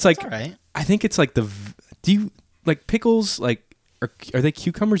into it. It's like all right. I think it's like do you like pickles? Like are they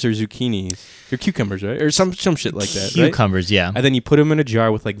cucumbers or zucchinis? They're cucumbers, right? Or some shit like that, right? Cucumbers, yeah. And then you put them in a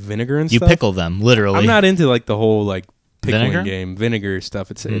jar with like vinegar and You stuff. pickle them, literally. I'm not into like the whole like pickling Vinegar? game, vinegar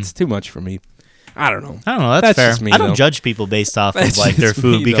stuff. It's too much for me. I don't know. I don't know. That's fair. just me, I don't though. judge people based off of That's like their just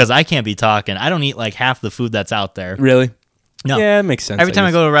food me, because though. I can't be talking. I don't eat like half the food that's out there. Really? No. Yeah, it makes sense. Every time I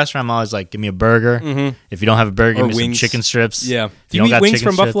guess. go to a restaurant, I'm always like, give me a burger. Mhm. If you don't have a burger, Or give me wings. some chicken strips. Yeah. If Do you don't eat got wings chicken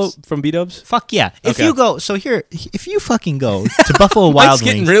from strips, Buffalo from B-Dubs? Fuck yeah. If Okay. you go, so here, if you fucking go to Buffalo Mike's Wild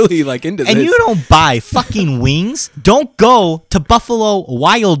getting Wings really like into and this. you don't buy fucking wings, don't go to Buffalo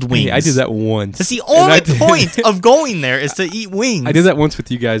Wild Wings. Hey, I did that once. That's the And I only did- point of going there is to eat wings. I did that once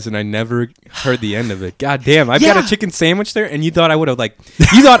with you guys, and I never heard the end of it. God damn! I've got Yeah. a chicken sandwich there, and you thought I would have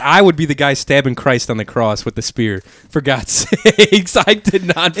you thought I would be the guy stabbing Christ on the cross with the spear. For God's sakes, I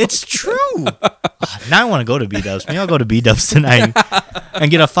did not. It's true. Now I want to go to B-Dubs. Maybe I'll go to B-Dubs tonight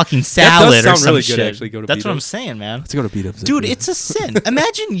and get a fucking salad or sound some really good, shit. actually, go to That's what I'm B-Dubs. saying, man. Let's go to B-Dubs. Dude, it's a sin.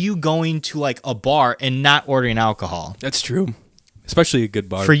 Imagine you going to like a bar and not ordering alcohol. That's true, especially a good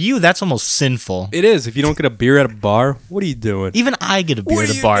bar. For you, that's almost sinful. It is. If you don't get a beer at a bar, what are you doing? Even I get a beer What at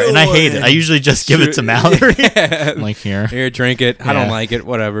are a you bar, and I hate it. doing? I usually just give it to Mallory. I'm like, here. Here, drink it. I don't Yeah. like it.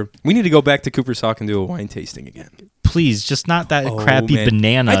 Whatever. We need to go back to Cooper's Hawk and do a wine tasting again. Please, just not that Oh, crappy man.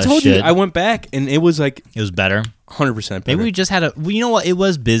 banana I told shit. you I went back and it was like It was better. 100% better. Maybe we just had a. Well, you know what? It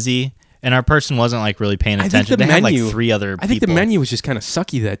was busy, and our person wasn't like really paying I think attention. the They had menu- like 3 other people. I think the menu was just kind of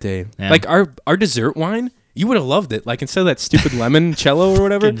sucky that day. Yeah. Like our dessert wine, you would have loved it. Like instead of that stupid lemon cello or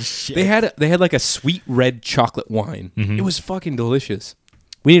whatever, Fucking shit. they had like a sweet red chocolate wine. Mhm. It was fucking delicious.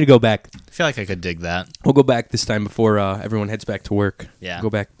 We need to go back. I feel like I could dig that. We'll go back this time before everyone heads back to work. Yeah. Go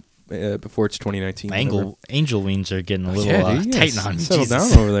back before it's 2019. whatever. Angel wings are getting a little Yeah, dude, tight on me. Settle Jesus.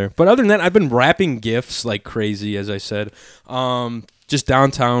 down over there. But other than that, I've been wrapping gifts like crazy, as I said. Just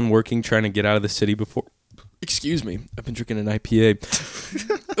downtown working, trying to get out of the city before. Excuse me. I've been drinking an IPA.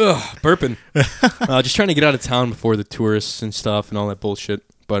 Ugh, burping. Just trying to get out of town before the tourists and stuff and all that bullshit.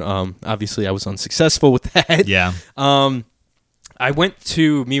 But obviously, I was unsuccessful with that. Yeah. I went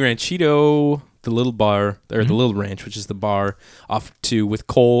to Mi Ranchito, the little bar, or the little ranch, which is the bar, off to with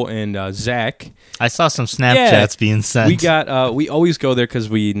Cole and Zach. I saw some Snapchats being sent. We got we always go there because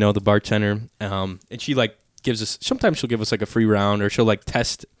we know the bartender, and she like gives us. Sometimes she'll give us like a free round, or she'll like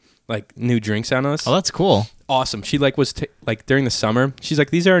test like new drinks on us. Oh, that's cool. Awesome. She like was like during the summer. She's like,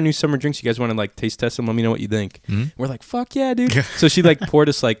 these are our new summer drinks. You guys want to like taste test them? Let me know what you think. Mhm. We're like, fuck yeah, dude. So she like poured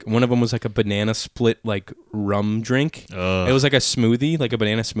us like one of them was like a banana split like rum drink. Ugh. It was like a smoothie, like a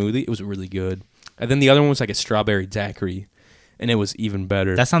banana smoothie. It was really good. And then the other one was like a strawberry daiquiri, and it was even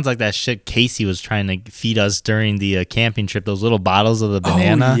better. That sounds like that shit Casey was trying to feed us during the camping trip. Those little bottles of the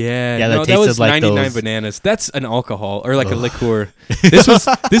banana. Oh, yeah. Yeah, No, that tasted was like 99 those. bananas. That's an alcohol or like a liqueur.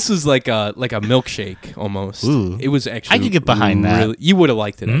 This was like a milkshake almost. Ooh. It was actually I could get behind that. really, you would have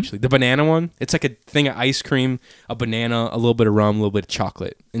liked it Mhm. actually. The banana one, it's like a thing of ice cream, a banana, a little bit of rum, a little bit of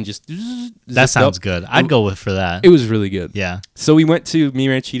chocolate, and just That zipped sounds up. good. I'd go for that. It was really good. Yeah. So we went to Mi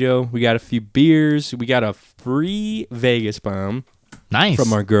Ranchito. We got a few beers. We got a free Vegas bomb Nice.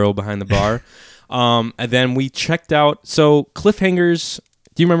 from our girl behind the bar. And then we checked out. So Cliffhangers.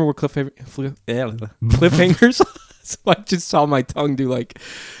 Do you remember where Cliffhangers? So I just saw my tongue do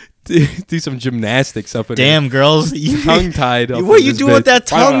some gymnastics up in Damn, girls. tongue tied. What you doing with that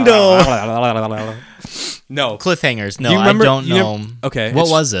tongue, though? No. Cliffhangers. No, Do you remember- I don't you know. Okay. What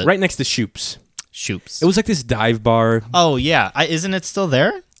it's was it? Right next to Shoop's. Shoops. It was like this dive bar. Oh, yeah. Isn't it still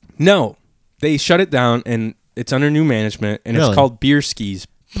there? No, they shut it down and it's under new management and Really? it's called Beer Skis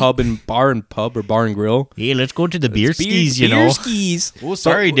Bar and Pub or Bar and Grill. Hey, let's go to the beer It's skis, you beer know. skis. Oh,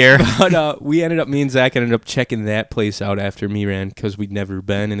 sorry, dear. But me and Zach ended up checking that place out after Miran because we'd never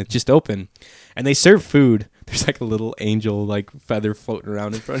been, and it just opened. And they serve food. There's like a little angel like feather floating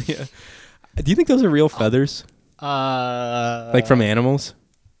around in front of you. Do you think those are real feathers, like from animals?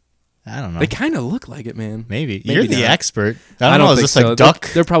 I don't know. They kind of look like it, man. Maybe. Maybe You're the not. expert. I don't know. Is think this so. a duck?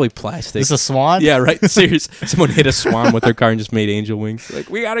 They're probably plastic. Is this a swan? Yeah, right. Serious. Someone hit a swan with their car and just made angel wings. Like,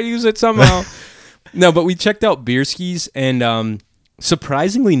 we got to use it somehow. No, but we checked out Beer Skis and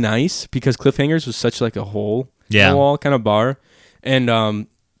surprisingly nice because Cliffhangers was such like a hole in the wall kind of bar. And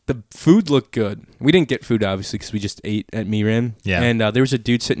the food looked good. We didn't get food, obviously, because we just ate at Miran. Yeah. And there was a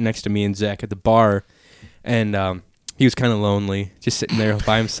dude sitting next to me and Zach at the bar. And he was kind of lonely, just sitting there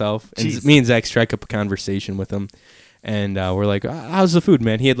by himself. And Jeez. me and Zach strike up a conversation with him. And we're like, how's the food,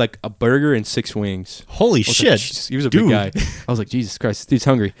 man? He had like a burger and 6 wings. Holy I was like, shit. Jesus, he was a Dude. big guy. I was like, Jesus Christ, this dude's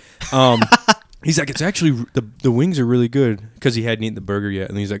hungry. He's like, it's actually, the wings are really good because he hadn't eaten the burger yet.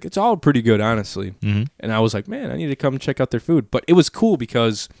 And he's like, it's all pretty good, honestly. Mhm. And I was like, man, I need to come check out their food. But it was cool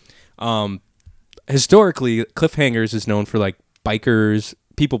because historically, Cliffhangers is known for like bikers,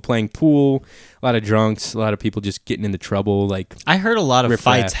 people playing pool, a lot of drunks, a lot of people just getting into trouble. Like, I heard a lot of riff-raff.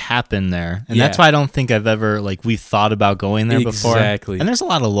 fights happen there, and Yeah. that's why I don't think I've ever we've thought about going there before. Exactly. And there's a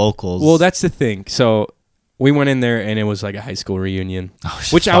lot of locals. well, that's the thing. So we went in there and it was like a high school reunion, Oh,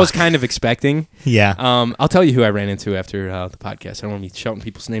 which I was fuck. kind of expecting. Yeah. I'll tell you who I ran into after the podcast. I don't want to be shouting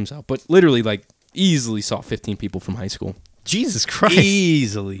people's names out, but literally, like, easily saw 15 people from high school. Jesus Christ.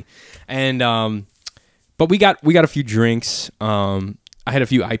 Easily. And but we got a few drinks. I had a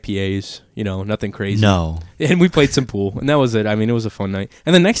few IPAs, nothing crazy. No. And we played some pool, and that was it. I mean, it was a fun night.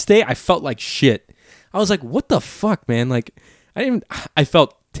 And the next day, I felt like shit. I was like, "What the fuck, man?" Like, I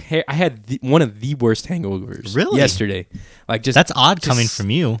felt I had one of the worst hangovers. Really? Yesterday, like just That's odd coming from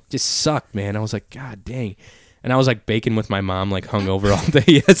you. just sucked, man. I was like, God dang. And I was like baking with my mom, like hungover all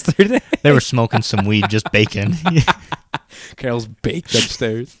day yesterday. They were smoking some weed, just bacon. Carol's baked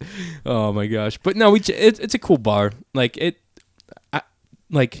upstairs. Oh my gosh! But no, it's a cool bar. Like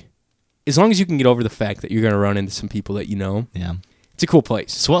as long as you can get over the fact that you're gonna run into some people that you know, Yeah. it's a cool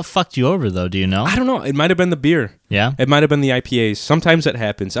place. So what fucked you over, though? Do you know? I don't know. It might have been the beer. Yeah. It might have been the IPAs. Sometimes that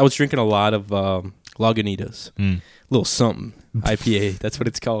happens. I was drinking a lot of Lagunitas. Little something. IPA. That's what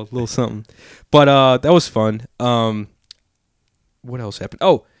it's called. Little something. But that was fun. What else happened?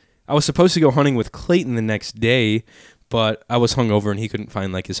 Oh, I was supposed to go hunting with Clayton the next day, but I was hungover and he couldn't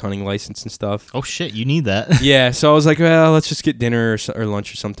find like his hunting license and stuff. Oh, shit. You need that. Yeah, so I was like, well, let's just get dinner or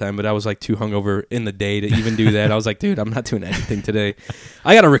lunch or sometime. But I was like too hungover in the day to even do that. I was like, dude, I'm not doing anything today.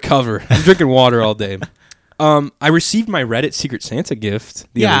 I got to recover. I'm drinking water all day. I received my Reddit Secret Santa gift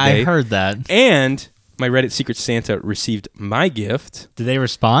the Yeah, other day. I heard that. And my Reddit Secret Santa received my gift. Did they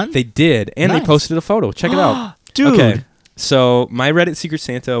respond? They did. And they Nice. posted a photo. Check it out. Dude. Okay. So my Reddit Secret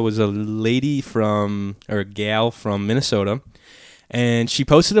Santa was a lady or a gal from Minnesota. And she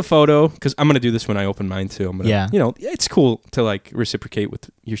posted a photo, because I'm going to do this when I open mine too. I'm gonna, Yeah. it's cool to like reciprocate with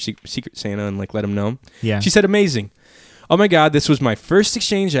your Secret Santa and like let him know. Yeah. She said, amazing. Oh my God, this was my first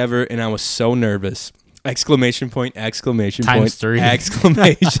exchange ever and I was so nervous. Exclamation point, exclamation Times point, 3.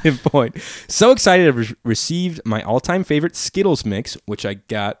 exclamation point. So excited I received my all-time favorite Skittles mix, which I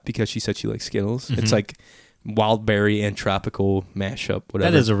got because she said she likes Skittles. Mm-hmm. It's like wild berry and tropical mashup,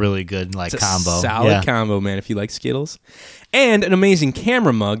 whatever. That is a really good It's combo. a solid Yeah. combo, man, if you like Skittles. And an amazing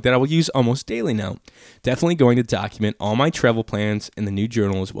camera mug that I will use almost daily now. Definitely going to document all my travel plans in the new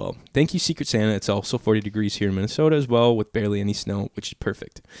journal as well. Thank you, Secret Santa. It's also 40 degrees here in Minnesota as well with barely any snow, which is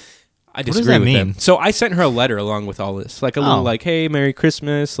perfect. I does disagree that with mean? them. So I sent her a letter along with all this. Like a little like, hey, Merry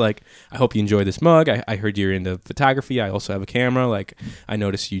Christmas. Like, I hope you enjoy this mug. I heard you're into photography. I also have a camera. Like, I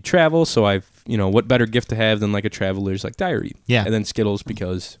noticed you travel. So what better gift to have than like a traveler's like diary? Yeah. And then Skittles,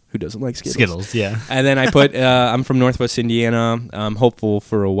 because who doesn't like Skittles? Skittles, yeah. And then I put, I'm from Northwest Indiana. I'm hopeful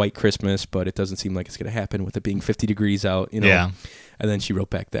for a white Christmas, but it doesn't seem like it's going to happen with it being 50 degrees out, Yeah. And then she wrote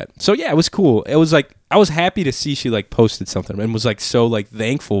back that. So yeah, it was cool. It was like, I was happy to see she like posted something and was like so like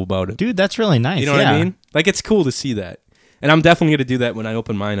thankful about it. Dude, that's really nice. You know what I mean? Like, it's cool to see that. And I'm definitely going to do that when I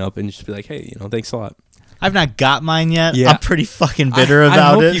open mine up and just be like, hey, thanks a lot. I've not got mine yet. Yeah. I'm pretty fucking bitter I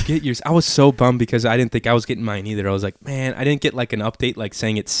about hope it. you get yours. I was so bummed because I didn't think I was getting mine either. I was like, man, I didn't get like an update like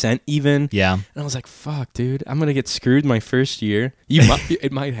saying it's sent even. Yeah. And I was like, fuck, dude, I'm going to get screwed my first year.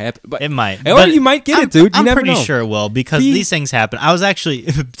 It might happen. But It might. Or But you might get it, dude. You I'm never pretty know. sure it will, because these things happen. I was actually,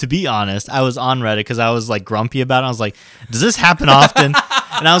 to be honest, I was on Reddit because I was like grumpy about it. I was like, does this happen often?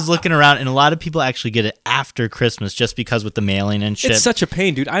 And I was looking around, and a lot of people actually get it after Christmas just because with the mailing and shit. It's such a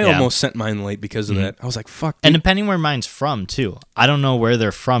pain, dude. I Yeah. almost sent mine late because of that. I was like, fuck, dude. And depending where mine's from, too. I don't know where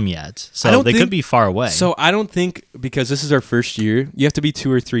they're from yet. I So don't they think- could be far away. So I don't think, because this is our first year, you have to be 2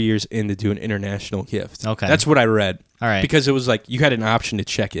 or 3 years in to do an international gift. Okay. That's what I read. All right. Because it was like you had an option to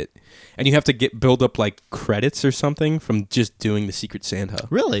check it. And you have to build up like credits or something from just doing the Secret Santa.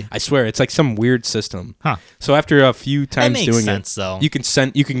 Really? I swear, it's like some weird system. Huh. So after a few times makes doing sense, it, though. you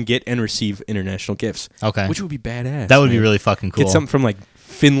can get and receive international gifts. Okay. Which would be badass. That would be man. really fucking cool. Get something from like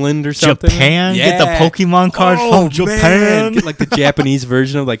Finland or something. Japan? Yeah. Get the Pokemon cards Oh, from Japan? man. Get like the Japanese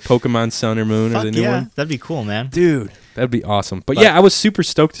version of like Pokemon Sun or Moon or Fuck the new yeah. one. That'd be cool, man. Dude, that'd be awesome. But But- yeah, I was super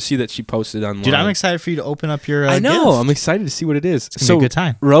stoked to see that she posted online. Dude, I'm excited for you to open up your I know. gift. I'm excited to see what it is. It's gonna be a good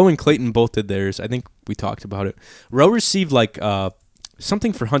time. Ro and Clayton both did theirs. I think we talked about it. Ro received like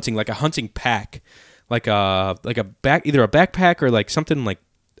something for hunting, like a hunting pack, like a either a backpack or like something like,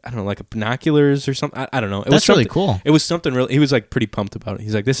 I don't know, like a binoculars or something. I don't know. It was That's really something- cool. It was something really. He was like pretty pumped about it.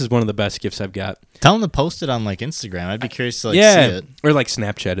 He's like, "This is one of the best gifts I've got." Tell them to post it on like Instagram. I'd be curious to like Yeah, see it. or like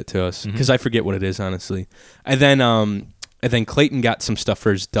Snapchat it to us because I forget what it is honestly. And then And then Clayton got some stuff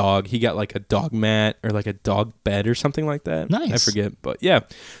for his dog. He got like a dog mat or like a dog bed or something like that. Nice. I forget, but yeah.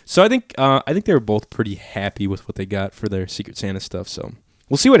 So I think they were both pretty happy with what they got for their Secret Santa stuff. So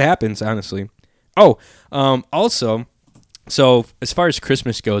we'll see what happens, honestly. Oh, also, so as far as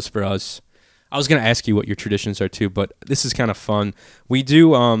Christmas goes for us, I was gonna ask you what your traditions are too, but this is kind of fun. We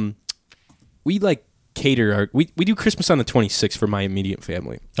do we like cater we do Christmas on the 26th for my immediate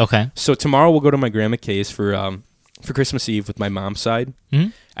family. Okay. So tomorrow we'll go to my Grandma Kay's for Christmas Eve with my mom's side,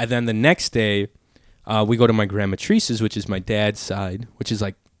 and then the next day we go to my Grandma Teresa's, which is my dad's side, which is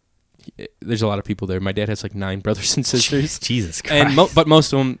like there's a lot of people there. My dad has like 9 brothers and sisters. Jesus Christ. And but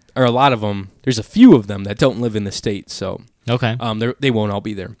most of them, or a lot of them, there's a few of them that don't live in the States, so Okay. they won't all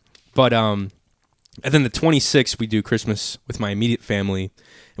be there. But and then the 26th we do Christmas with my immediate family,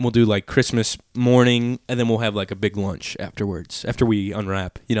 and we'll do like Christmas morning, and then we'll have like a big lunch afterwards after we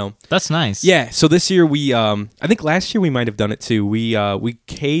unwrap. You know. That's nice. Yeah. So this year we, I think last year we might have done it too. We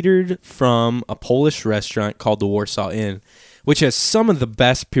catered from a Polish restaurant called the Warsaw Inn, which has some of the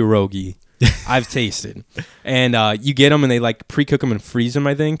best pierogi I've tasted. And you get them and they like pre-cook them and freeze them,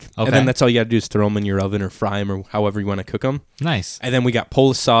 I think. Okay. And then that's all you got to do is throw them in your oven or fry them or however you want to cook them. Nice. And then we got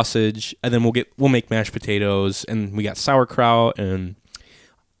Polish sausage, and then we'll make mashed potatoes, and we got sauerkraut, and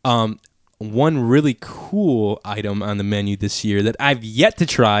one really cool item on the menu this year that I've yet to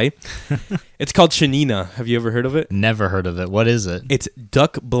try. It's called chanina. Have you ever heard of it? Never heard of it. What is it? It's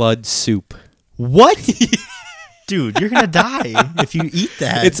duck blood soup. What? Dude, you're gonna die if you eat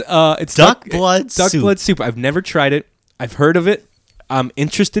that. It's duck blood duck soup. blood soup. I've never tried it. I've heard of it. I'm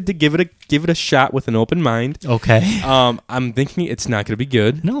interested to give it a shot with an open mind. Okay. I'm thinking it's not gonna be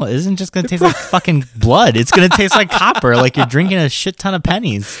good. No, it isn't just gonna taste like fucking blood. It's gonna taste like copper, like you're drinking a shit ton of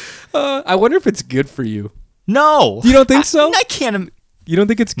pennies. I wonder if it's good for you. No. You don't think so? I can't. You don't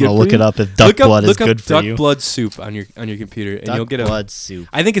think it's good? I'll for look you? it up if duck blood is good for duck you. Duck blood soup on your computer, and Duck you'll get blood soup.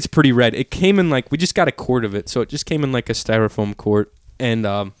 I think it's pretty red. It came in like we just got a quart of it, so it just came in like a styrofoam quart, and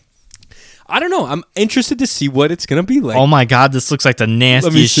I don't know. I'm interested to see what it's gonna be like. Oh my god, this looks like the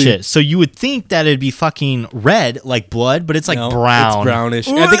nastiest see. shit. So you would think that it'd be fucking red like blood, but it's like No, brown. It's brownish.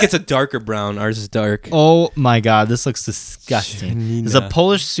 I think it's a darker brown. Ours is dark. Oh my god, this looks disgusting. Janina. It's a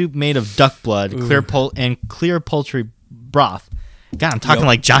Polish soup made of duck blood, clear poultry broth. God, I'm talking Yo.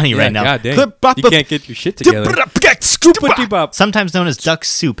 like Johnny Yeah, right now. God dang. You can't get your shit together. Sometimes known as duck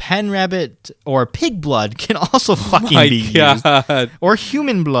soup, hen rabbit or pig blood can also fucking My be used. God. Or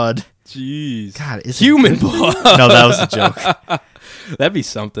human blood. Jeez. God, is Human it blood. No, that was a joke. That'd be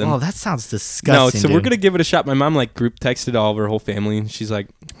something. Oh, that sounds No, disgusting. so we're dude. gonna give it a shot. My mom like group texted all of her whole family, and she's like,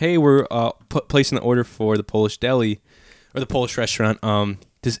 "Hey, we're placing the order for the Polish deli or the Polish restaurant.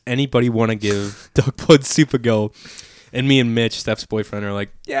 Does anybody want to give duck blood soup a go?" And me and Mitch, Steph's boyfriend, are like,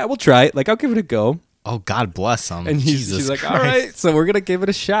 "Yeah, we'll try it. Like, I'll give it a go." Oh, God bless him. And Jesus she's like, Christ. "All right, so we're gonna give it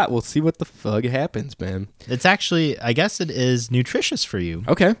a shot. We'll see what the fuck happens, man." It's actually, I guess it is nutritious for you.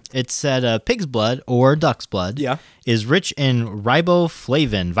 Okay. It said pig's blood or duck's blood Yeah. is rich in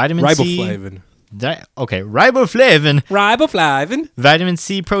riboflavin, vitamin C. Riboflavin. Riboflavin, Riboflavin. vitamin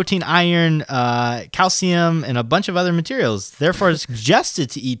C, protein, iron, calcium, and a bunch of other materials. Therefore, it's suggested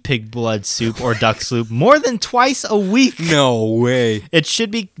to eat pig blood soup or duck soup more than twice a week. No way. It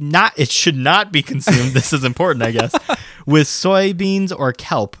should not be consumed. This is important, I guess. With soybeans or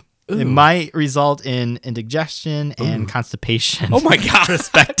kelp. It might result in indigestion and constipation. Oh my God.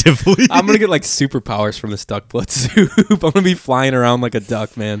 Respectively. I'm gonna get like superpowers from this duck blood soup. I'm gonna be flying around like a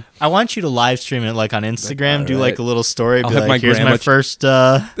duck, man. I want you to live stream it like on Instagram. Do like a little story. Be I'll have my like, here's my grandma- first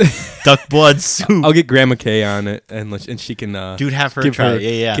duck blood soup. I'll get Grandma Kay on it, and she can Dude, have her give try her it.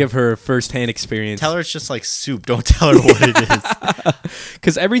 Yeah. give her firsthand experience. Tell her it's just like soup. Don't tell her what it is.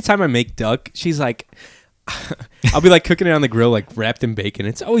 Because every time I make duck, she's like, I'll be like cooking it on the grill, like wrapped in bacon.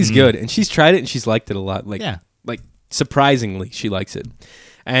 It's always good, and she's tried it and she's liked it a lot. Like, Yeah. like surprisingly, she likes it.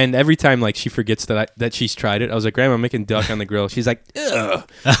 And every time like she forgets that she's tried it, I was like, "Grandma, I'm making duck on the grill." She's like, "Ugh."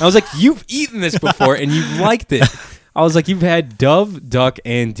 I was like, "You've eaten this before and you've liked it." I was like, "You've had dove, duck,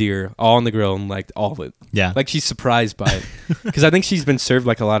 and deer all on the grill and liked all of it." Yeah. Like she's surprised by it because I think she's been served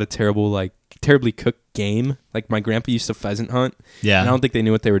like a lot of terribly cooked game. Like my grandpa used to pheasant hunt. Yeah. And I don't think they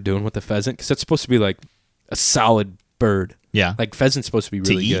knew what they were doing with the pheasant because that's supposed to be like a solid bird. Yeah. Like pheasant's supposed to be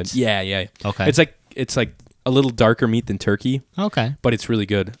really eat? good. Yeah. Okay. It's like a little darker meat than turkey, Okay. but it's really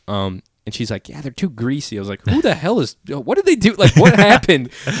good. And she's like, "Yeah, they're too greasy." I was like, "Who the hell is? What did they do? Like, what happened?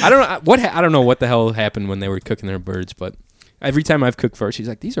 I don't know I don't know what the hell happened when they were cooking their birds, but." Every time I've cooked for her, she's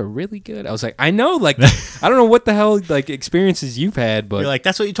like, "These are really good." I was like, "I know, like, I don't know what the hell like experiences you've had, but You're like,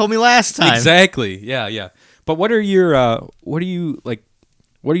 that's what you told me last time. exactly, yeah." But what are you like?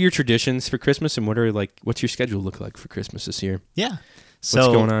 What are your traditions for Christmas, and what's your schedule look like for Christmas this year? Yeah. What's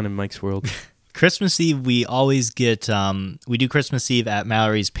going on in Mike's world? Christmas Eve, we always get, we do Christmas Eve at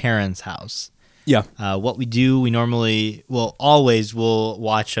Mallory's parents' house. Yeah. What we do, we normally, always will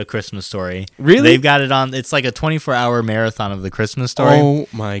watch A Christmas Story. Really? They've got it on, it's like a 24-hour marathon of The Christmas Story. Oh,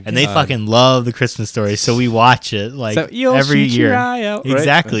 my God. And they fucking love The Christmas Story, so we watch it like So you'll every shoot year. your eye out, right?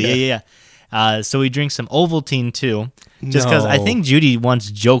 Exactly, Okay. yeah. So we drink some Ovaltine, too. Just because I No. think Judy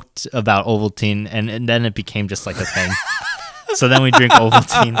once joked about Ovaltine, and then it became just like a thing. So then we drink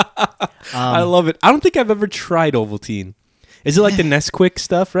Ovaltine. I love it. I don't think I've ever tried Ovaltine. Is it like the Nesquik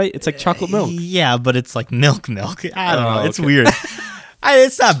stuff, right? It's like chocolate milk. Yeah, but it's like milk. I don't know. It's okay. weird.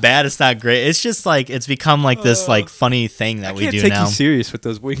 It's not bad. It's not great. It's just like it's become like this like funny thing that I we can't do take now. you serious with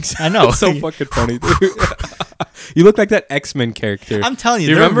those wings. I know. It's so fucking funny, dude. You look like that X-Men character. I'm telling you,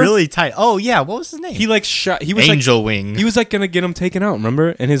 Do you they're remember? really tight. Oh yeah, what was his name? He like shot. He was Angel Wing. He was like gonna get him taken out.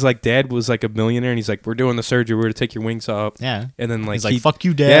 Remember? And his like dad was like a millionaire, and he's like, "We're doing the surgery. We're gonna take your wings off." Yeah. And then like He's like, "Fuck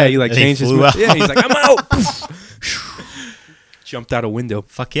you, Dad." Yeah, he like And he changed his. flew out. Yeah, he's like, "I'm out." Jumped out a window.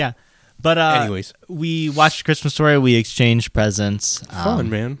 Fuck yeah. But Anyways. we watched Christmas Story. We exchanged presents. Fun,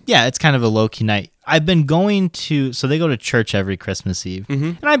 man. Yeah, it's kind of a low key night. I've been going to, so they go to church every Christmas Eve, Mm-hmm.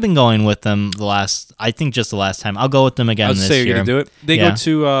 and I've been going with them just the last time. I'll go with them again I was this say year. you're gonna do it. They Yeah. go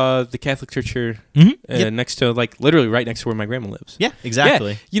to the Catholic church here, Yep. next to like literally right next to where my grandma lives. Yeah,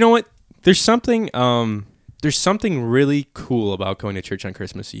 exactly. Yeah. You know what? There's something really cool about going to church on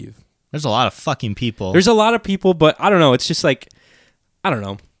Christmas Eve. There's a lot of fucking people. There's a lot of people, but I don't know. It's just like, I don't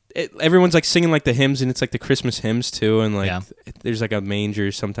know. Everyone's like singing like the hymns, and it's like the Christmas hymns too, and like there's like a manger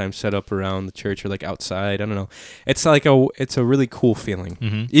sometimes set up around the church or like outside. I don't know. It's like it's a really cool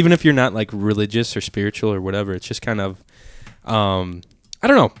feeling, even if you're not like religious or spiritual or whatever. It's just kind of, I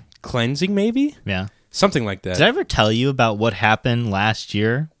don't know, cleansing maybe, Yeah. something like that. Did I ever tell you about what happened last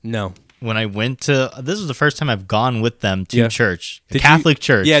year No. when I went to? This was the first time I've gone with them to Yeah. church, Did Catholic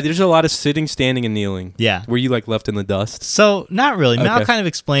church. Yeah, there's a lot of sitting, standing, and kneeling. Yeah. Were you like left in the dust? So not really. Mal Okay. kind of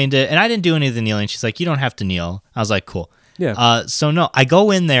explained it, and I didn't do any of the kneeling. She's like, "You don't have to kneel." I was like, "Cool." Yeah. So no, I go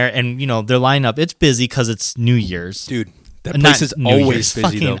in there, and they're lined up. It's busy because it's New Year's. Dude, that Not place is New always Year's, busy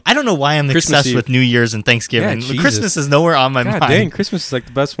fucking, though. I don't know why I'm Christmas obsessed Eve. with New Year's and Thanksgiving. Yeah, Jesus. Christmas is nowhere on my God mind. dang, Christmas is like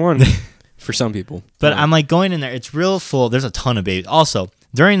the best one for some people. But Yeah. I'm like going in there. It's real full. There's a ton of babies. Also,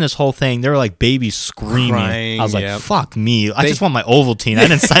 during this whole thing, there were like babies screaming. Crying, I was like, yeah. fuck me. I just want my Ovaltine. I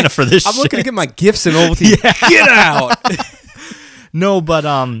didn't sign up for this I'm shit. looking to get my gifts in Ovaltine. Get out. No, but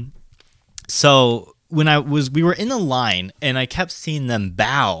so when we were in the line and I kept seeing them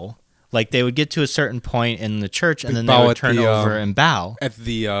bow. Like they would get to a certain point in the church and then they bow would at turn the, over and bow. At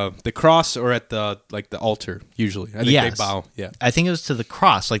the cross or at the altar usually. I think Yes. they bow. Yeah. I think it was to the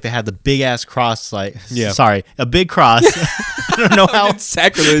cross. Like they had the big ass cross. Like Yeah. sorry, a big cross. I don't know how. It's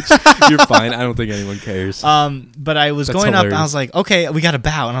sacrilege. You're fine. I don't think anyone cares. But I was That's going up and I hilarious. was like, okay, we got to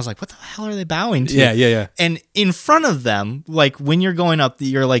bow. And I was like, what the hell are they bowing to? Yeah. And in front of them, like when you're going up,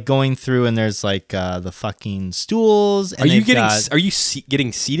 you're like going through and there's like the fucking stools. And Are you they've got-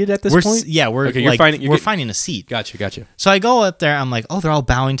 getting seated at this we're point? yeah, we're Okay, you're like, finding- you're we're getting- finding a seat. Gotcha. So I go up there. I'm like, oh, they're all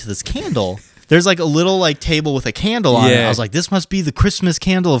bowing to this candle. There's like a little like table with a candle on it. Yeah. I was like, this must be the Christmas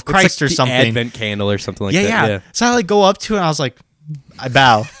candle of Christ it's like or the something. Advent candle or something like yeah. that. So I like go up to it and I was like, I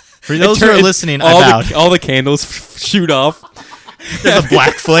bow. For those who It are turn- listening, I all bowed. all the candles shoot off. There's a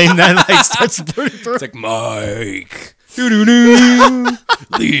black flame that like starts burning through. It's like Mike. Doo-doo-doo.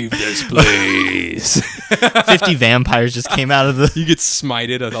 Leave this place. 50 vampires just came out of the. You get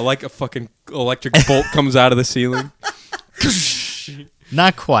smited. Like a fucking electric bolt comes out of the ceiling.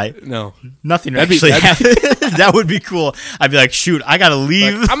 Not quite. No. Nothing That'd be- actually happened. That would be cool. I'd be like, shoot, I gotta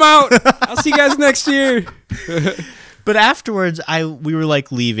leave. Like, I'm out. I'll see you guys next year. But afterwards, we were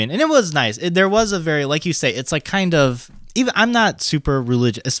like leaving, and it was nice. There was a very, like you say, it's like kind of even. I'm not super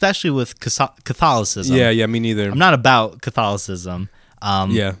religious, especially with Catholicism. Yeah, me neither. I'm not about Catholicism.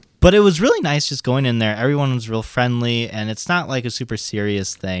 Yeah. But it was really nice just going in there. Everyone was real friendly, and it's not like a super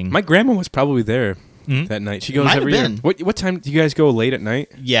serious thing. My grandma was probably there that night. She goes Might have every year. been. What time do you guys go late at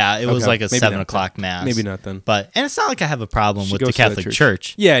night? Yeah, it was Okay, like a maybe 7 not o'clock mass. Maybe not then. And it's not like I have a problem She with the goes to that Catholic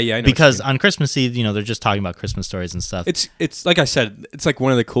Church. Yeah, I know. what you Because mean. on Christmas Eve, they're just talking about Christmas stories and stuff. It's like I said, it's like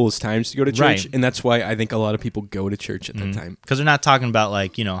one of the coolest times to go to church, Right. and that's why I think a lot of people go to church at that time. Because they're not talking about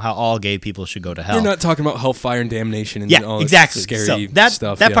like how all gay people should go to hell. They're not talking about hellfire and damnation and yeah, all exactly. that scary So that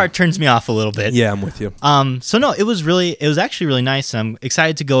stuff. that yeah. part turns me off a little bit. Yeah, I'm with you. So no, it was actually really nice. And I'm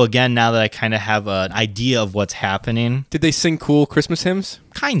excited to go again now that I kind of have an idea of what's happening. Did they sing cool Christmas hymns?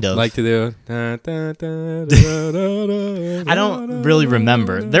 Kind of. Like to do. I don't really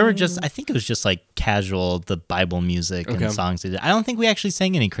remember. There were I think it was just like casual, the Bible music Okay. and songs they did. I don't think we actually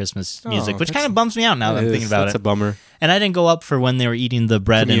sang any Christmas music, which that's- kind of bums me out now that I'm thinking about That's it. a bummer. And I didn't go up for when they were eating the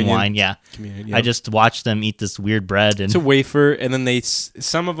bread Communion. and wine. Yeah. Communion, I yeah. just watched them eat this weird bread. And It's a wafer, and then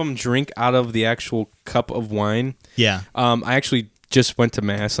some of them drink out of the actual cup of wine. yeah. I actually just went to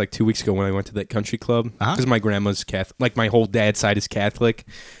mass like 2 weeks ago when I went to that country club because my grandma's Catholic. Like my whole dad's side is Catholic,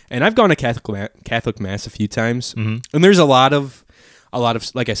 and I've gone to Catholic mass a few times. And there's a lot of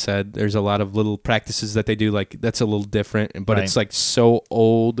like I said, there's a lot of little practices that they do like that's a little different, but Right. it's like so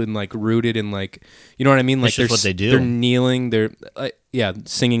old and like rooted in like you know what I mean. Like It's just what they do. They're kneeling. They're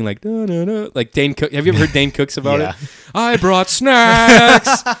singing like da, da, da. Like Dane Cook. Have you ever heard Dane Cooks about Yeah. it? I brought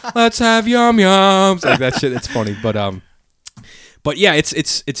snacks. Let's have yum yums. Like that shit. It's funny, but yeah,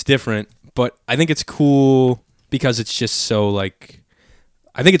 it's different. But I think it's cool because it's just so like.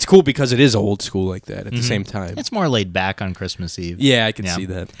 I think it's cool because it is old school like that at the same time. It's more laid back on Christmas Eve. Yeah, I can Yeah. see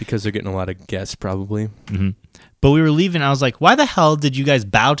that because they're getting a lot of guests probably. But we were leaving. I was like, why the hell did you guys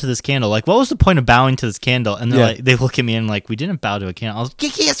bow to this candle? Like, what was the point of bowing to this candle? And they're Yeah. like, they look at me and like, we didn't bow to a candle. I was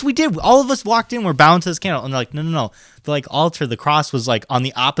like, yes, we did. All of us walked in. We're bowing to this candle. And they're like, no. The like altar, the cross was like on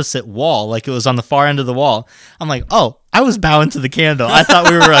the opposite wall. Like it was on the far end of the wall. I'm like, oh, I was bowing to the candle. I thought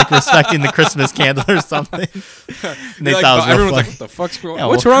we were like respecting the Christmas candle or something. And they Like, thought it was real everyone's funny. like, "What the fuck's going? Yeah,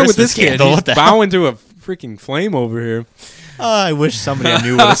 What's well, wrong with Christmas this kid? candle, He's what the hell?" bowing to a freaking flame over here." I wish somebody I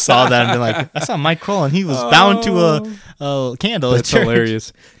knew would have saw that and been like, I saw Mike Kroll and he was bound to a candle. That's at church.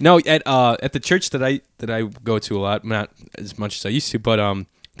 hilarious. No, at the church that I go to a lot, not as much as I used to, but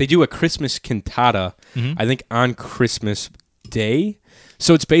they do a Christmas cantata. I think on Christmas Day.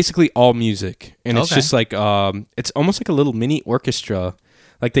 So it's basically all music, and it's Okay. just like it's almost like a little mini orchestra.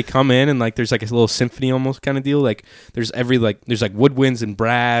 Like they come in and like there's like a little symphony almost kind of deal. Like there's there's like woodwinds and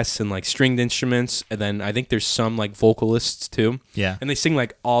brass and like stringed instruments, and then I think there's some like vocalists too. Yeah. And they sing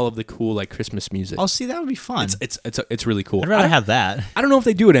like all of the cool like Christmas music. Oh, see, that would be fun. It's really cool. I'd rather have that. I don't know if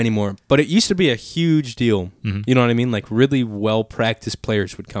they do it anymore, but it used to be a huge deal. You know what I mean? Like really well practiced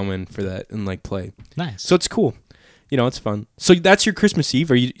players would come in for that and like play. Nice. So it's cool. You know, it's fun. So that's your Christmas Eve.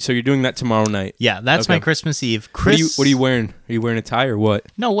 So you're doing that tomorrow night? Yeah, that's Okay. my Christmas Eve. What are you wearing? Are you wearing a tie or what?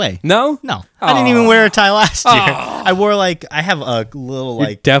 No way. No. No. I didn't even wear a tie last year. I wore I have a little You're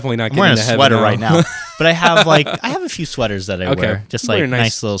like definitely not I'm getting wearing a into heaven sweater now. right now. But I have a few sweaters that I Okay. wear. Just Wear like a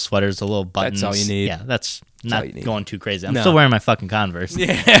nice little sweaters, a little buttons. all you need. Yeah, that's all not you need. going too crazy. I'm No. still wearing my fucking Converse.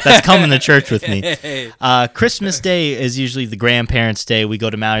 That's coming to church with me. Christmas Day is usually the grandparents' day. We go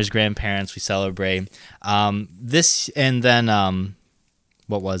to Mallory's grandparents. We celebrate.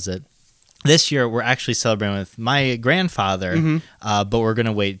 What was it? This year, we're actually celebrating with my grandfather, but we're going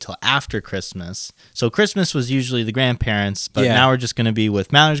to wait till after Christmas. So Christmas was usually the grandparents, but Yeah. now we're just going to be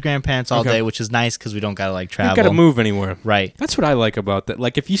with Mallory's grandparents all Okay. day, which is nice because we don't got to like You travel. got to move anywhere. Right. That's what I like about that.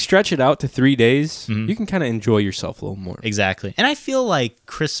 Like if you stretch it out to 3 days, you can kind of enjoy yourself a little more. Exactly. And I feel like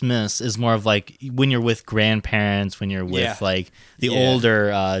Christmas is more of like when you're with grandparents, when you're with Yeah. like the Yeah.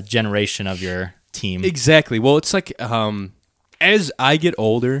 older generation of your team. Exactly. Well, it's like as I get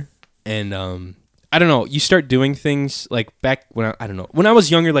older and I don't know, you start doing things like back when I don't know. When I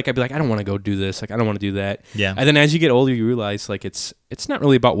was younger, like I'd be like, I don't want to go do this, like I don't want to do that. Yeah. And then as you get older, you realize like it's not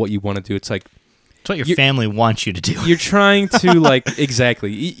really about what you want to do. It's like It's what your You're- family wants you to do. you're trying to like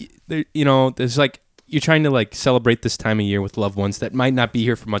exactly. You know, there's like you're trying to like celebrate this time of year with loved ones that might not be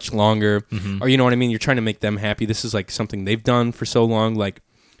here for much longer, or you know what I mean. You're trying to make them happy. This is like something they've done for so long, Like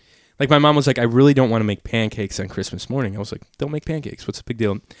my mom was like, I really don't want to make pancakes on Christmas morning. I was like, don't make pancakes. What's the big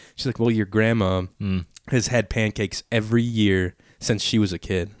deal? She's like, well, your grandma has had pancakes every year since she was a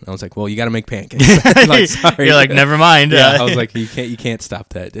kid. I was like, well, you got to make pancakes. I'm like, sorry. You're like, never mind. Yeah, I was like, you can't stop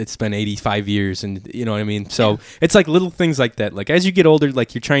that. It's been 85 years, and you know what I mean. So it's like little things like that. Like as you get older,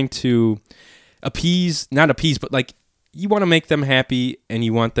 like you're trying to not appease, but like you want to make them happy, and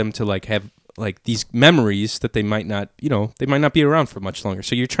you want them to like have like these memories that they might not, they might not be around for much longer.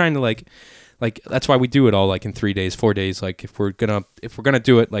 So you're trying to like that's why we do it all like in 3 days, 4 days. Like if we're gonna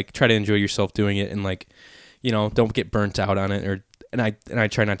do it, like try to enjoy yourself doing it, and like don't get burnt out on it, or and I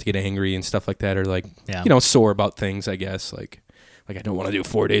try not to get angry and stuff like that, or like sore about things. I guess like I don't want to do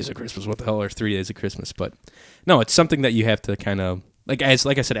 4 days of Christmas. What the hell, or 3 days of Christmas? But no, it's something that you have to kind of like I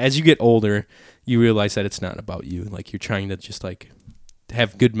said, as you get older, you realize that it's not about you. Like you're trying to just like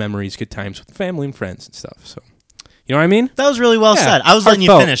have good memories, good times with family and friends and stuff. So, you know what I mean? That was really well Yeah, said. I was letting you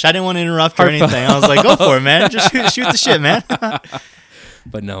heartfelt. finish. I didn't want to interrupt or Heartfelt. anything. I was like, go for it, man. Just shoot the shit, man.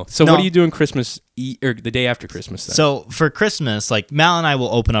 But no. So No. what are you doing Christmas or the day after Christmas then? So for Christmas, like Mal and I will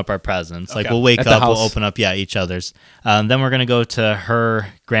open up our presents. Like Okay. we'll wake At the up, we'll house. open up, each other's. Then we're gonna go to her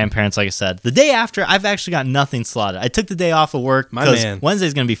grandparents. Like I said, the day after, I've actually got nothing slotted. I took the day off of work My because man.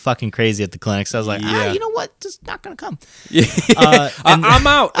 Wednesday's gonna be fucking crazy at the clinic. So I was like, Yeah. you know what? Just not gonna come. Yeah. and- I'm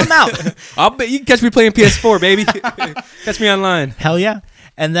out. I'm out. I'll bet you can catch me playing PS4, baby. Catch me online. Hell yeah.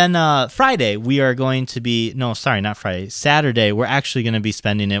 And then Friday, we are going to be, no, sorry, not Friday. Saturday, we're actually going to be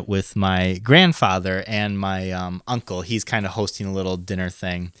spending it with my grandfather and my uncle. He's kind of hosting a little dinner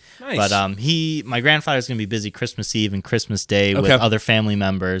thing. Nice. But my grandfather's going to be busy Christmas Eve and Christmas Day with Okay. other family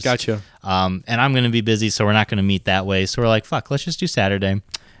members. Gotcha. And I'm going to be busy, so we're not going to meet that way. So we're like, fuck, let's just do Saturday.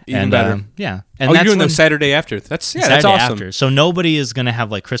 Even and, better. Yeah. Oh, And you're that's doing when- the Saturday after. That's Saturday that's awesome. after. So nobody is going to have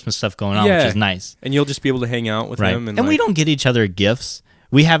like Christmas stuff going on, Yeah. which is nice. And you'll just be able to hang out with Right. them. And we like, don't get each other gifts.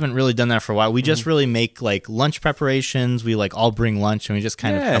 We haven't really done that for a while. We Mm-hmm. just really make like lunch preparations. We like all bring lunch and we just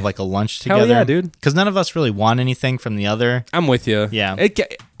kind of Yeah. have like a lunch Hell together. yeah, dude. Because none of us really want anything from the other. I'm with you. Yeah.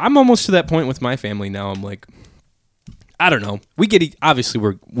 I'm almost to that point with my family now. I'm like, I don't know. We get obviously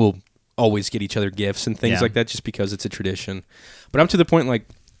we'll always get each other gifts and things Yeah. like that just because it's a tradition. But I'm to the point like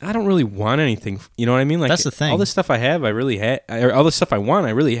I don't really want anything. You know what I mean? Like That's the thing. All the stuff I have, I really have. Or all the stuff I want,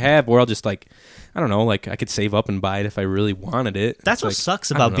 I really have. Or I'll just like, I don't know. Like I could save up and buy it if I really wanted it. That's It's what like,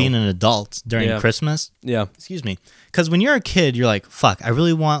 sucks I don't about being know. an adult during Yeah. Christmas. Yeah. Excuse me. Because when you're a kid, you're like, fuck, I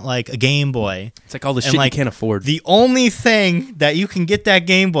really want like a Game Boy. It's like all the And, shit like, you can't afford. The only thing that you can get that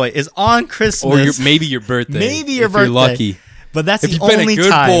Game Boy is on Christmas. Or maybe your birthday. Maybe your if birthday. You're lucky. But that's If the you've been only a good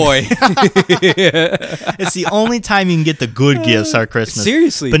time. boy. It's the only time you can get the good gifts are Christmas.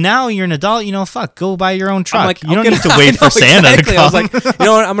 Seriously. But now you're an adult, fuck, go buy your own truck. I'm like, you don't I'm need gonna- to wait I for know, Santa exactly. to come. I was like, you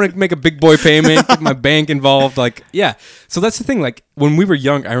know what? I'm gonna make a big boy payment, get my bank involved. Like, yeah. So that's the thing. Like when we were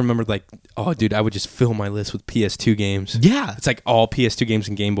young, I remember like, oh, dude, I would just fill my list with PS2 games. yeah, It's like all PS2 games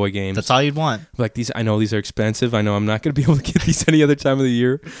and Game Boy games. that's all you'd want. Like these, I know these are expensive. I know I'm not gonna be able to get these any other time of the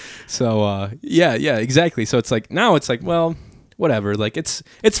year. So yeah, exactly. So it's like now it's like, well, whatever. Like it's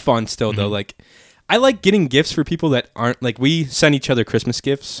fun still though. Like I like getting gifts for people that aren't like we send each other Christmas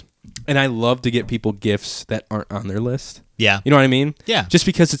gifts, and I love to get people gifts that aren't on their list. Yeah. You know what I mean? Yeah. Just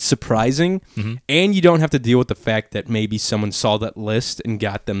because it's surprising, and you don't have to deal with the fact that maybe someone saw that list and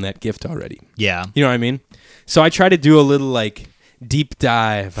got them that gift already. Yeah. You know what I mean? So I try to do a little like deep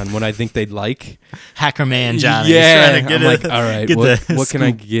dive on what I think they'd like. Hacker man Johnny. Yeah, Trying to get I'm like, all right, get what the can I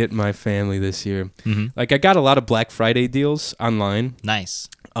scoop. get my family this year? Mhm. Like I got a lot of Black Friday deals online. Nice.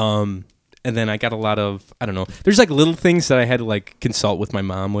 And then I got a lot of, I don't know, there's like little things that I had to like consult with my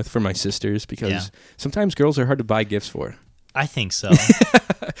mom with for my sisters because Yeah. sometimes girls are hard to buy gifts for. I think so.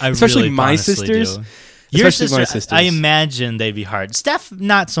 I Especially really my honestly sisters. do. Your Especially my sister, sisters. I imagine they'd be hard. Steph,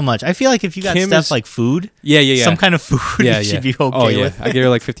 not so much. I feel like if you got Kim Steph is- like food, Yeah. some kind of food, she'd be okay Oh yeah, with. I get her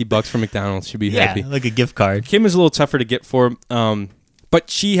like $50 from McDonald's. She'd be Yeah, happy. like a gift card. Kim is a little tougher to get for, but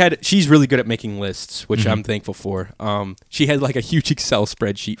she's really good at making lists, which Mm-hmm. I'm thankful for. She had like a huge Excel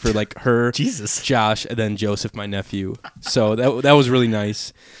spreadsheet for like her, Jesus. Josh, and then Joseph, my nephew. So that was really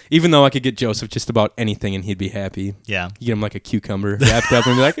nice. Even though I could get Joseph just about anything and he'd be happy. Yeah. You get him like a cucumber wrapped up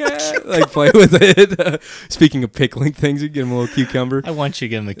and be like, like play with it. Speaking of pickling things, you get him a little cucumber. I want you to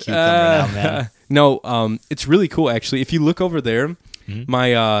give him a cucumber now, man. No, it's really cool actually. If you look over there, Mm-hmm.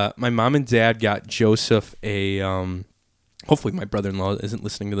 my mom and dad got Joseph a hopefully my brother-in-law isn't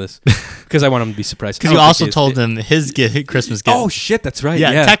listening to this because I want him to be surprised. Because I you don't also think he is. told him his Christmas gift. Oh shit, that's right.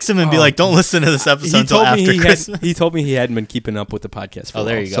 yeah, Yeah, text him and be Oh. like, don't listen to this episode He until told me after he Christmas. he told me he hadn't been keeping up with the podcast. For Oh, a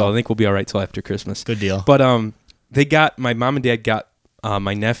there while, you go. So I think we'll be all right till after Christmas. Good deal. But they got my mom and dad got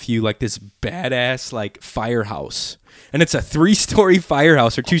my nephew like this badass like firehouse, and it's a 3-story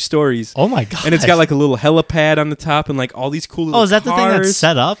firehouse or 2 stories. Oh my god. And it's got like a little helipad on the top and like all these cool little Oh, is that the thing that's cars.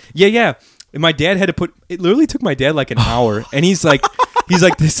 set up? Yeah. And my dad had to put it literally took my dad like an hour and he's like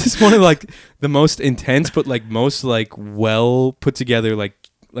this is one of like the most intense but like most like well put together like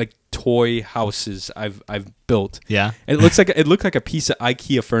toy houses I've built. Yeah. It looked like a piece of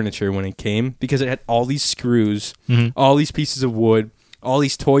IKEA furniture when it came because it had all these screws, Mhm. all these pieces of wood, all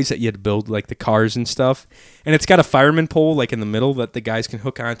these toys that you had to build like the cars and stuff. And it's got a fireman pole like in the middle that the guys can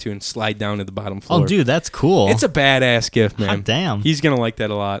hook onto and slide down to the bottom floor. Oh, dude, that's cool. It's a badass gift, man. Hot damn. He's gonna like that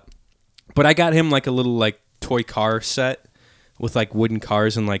a lot. But I got him like a little like toy car set with like wooden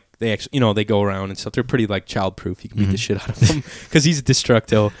cars and like they actually they go around and stuff. They're pretty like child proof. You can beat the shit out of them because he's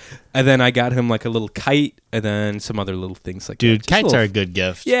destructo. And then I got him like a little kite and then some other little things like Dude, that. Just kites little- are a good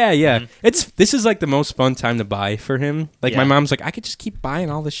gift. Yeah. This is like the most fun time to buy for him. Like my Yeah. mom's like I could just keep buying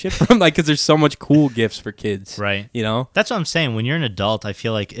all this shit from like because there's so much cool gifts for kids. Right. You know. That's what I'm saying. When you're an adult, I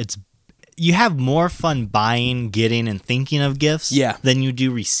feel like you have more fun buying, getting, and thinking of gifts than you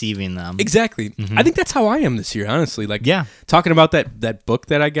do receiving them. Exactly. I think that's how I am this year, honestly. Like, talking about that book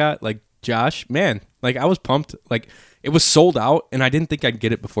that I got, like, Josh, man, like, I was pumped. Like, it was sold out, and I didn't think I'd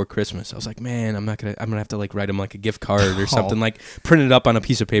get it before Christmas. I was like, man, I'm gonna have to like write him like a gift card or something, like print it up on a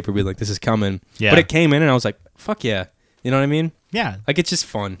piece of paper, be like, this is coming. Yeah. But it came in, and I was like, fuck yeah, you know what I mean? Yeah. Like, it's just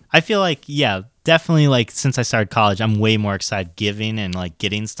fun. I feel like definitely like since I started college, I'm way more excited giving and like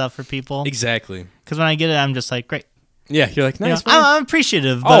getting stuff for people. Exactly. Because when I get it, I'm just like, great. Yeah, you're like, nice. You know, I'm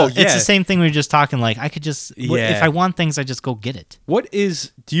appreciative, but it's the same thing we were just talking. Like, I could just, if I want things, I just go get it.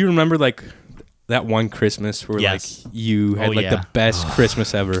 Do you remember like that one Christmas where like you had the best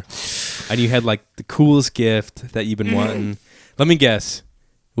Christmas ever, and you had like the coolest gift that you've been wanting? Let me guess.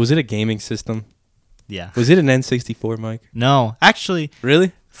 Was it a gaming system? Yeah. Was it an N64, Mike? No, actually.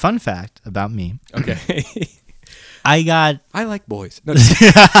 Really? Fun fact about me. Okay. I like boys. No, the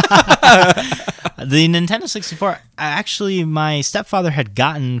Nintendo 64. Actually, my stepfather had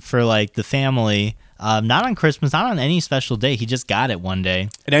gotten for like the family. Not on Christmas, not on any special day. He just got it one day.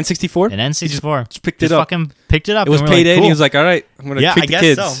 An N64? An N64. Just picked it up. Fucking picked it up. It was payday, and he was like, all right, I'm going to treat the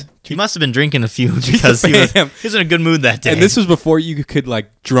kids. So. He must have been drinking a few because he was in a good mood that day. And this was before you could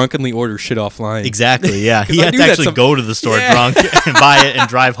like drunkenly order shit offline. Exactly, yeah. He had to actually go to the store drunk and buy it and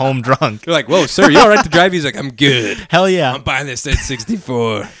drive home drunk. You're like, whoa, sir, you all right to drive? He's like, I'm good. Hell yeah. I'm buying this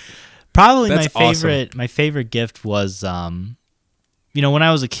N64. Probably my favorite gift was... when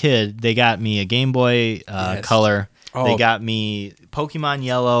I was a kid, they got me a Game Boy Color. Oh. They got me Pokemon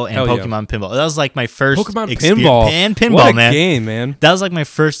Yellow and Pokemon Pinball. That was like my first Pokemon Pinball. And Pinball, what a game, man. That was like my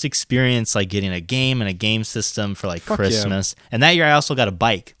first experience, like getting a game and a game system for like Christmas. Yeah. And that year I also got a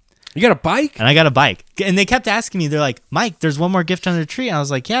bike. You got a bike? And I got a bike. And they kept asking me, they're like, Mike, there's one more gift under the tree. And I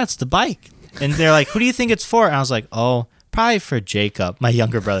was like, yeah, it's the bike. And they're like, who do you think it's for? And I was like, oh, probably for Jacob, my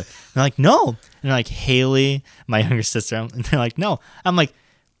younger brother. And they're like, no. And they're like, Haley, my younger sister. And they're like, no. I'm like,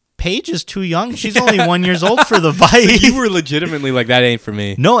 Paige is too young. She's only 1 year old for the bike. You were legitimately like, that ain't for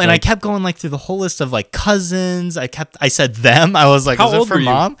me. No, and I kept going like through the whole list of like cousins. I said them. I was like, how is old it for were you?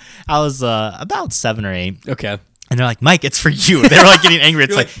 Mom? I was about 7 or 8. Okay. And they're like, Mike, it's for you. They were like getting angry.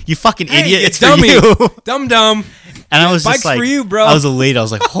 It's like, you fucking idiot. It's dummy. for you. Dumb. And I was Bike's just like, for you, bro. I was elate. I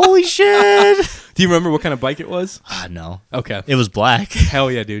was like, holy shit. Do you remember what kind of bike it was? No. Okay. It was black. Hell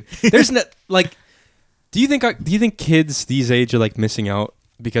yeah, dude. There's no like. Do you think kids these age are like missing out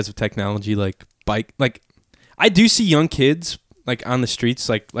because of technology? Like bike. Like, I do see young kids like on the streets,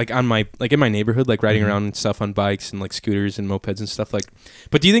 like on my in my neighborhood, like riding around and stuff on bikes and like scooters and mopeds and stuff. Like,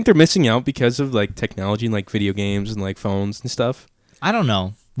 but do you think they're missing out because of like technology and like video games and like phones and stuff? I don't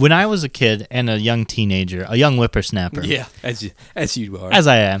know. When I was a kid and a young teenager, a young whippersnapper. Yeah, as you are. As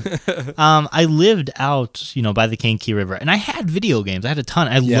I am. I lived out, by the Kankakee River, and I had video games. I had a ton.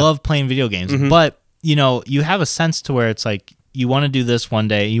 I love playing video games. Mm-hmm. But, you have a sense to where it's like, you want to do this one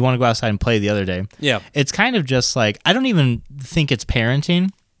day, you want to go outside and play the other day. Yeah. It's kind of just like, I don't even think it's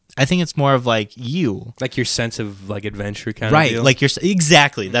parenting. I think it's more of like you. Like your sense of like adventure kind of deal? Right, like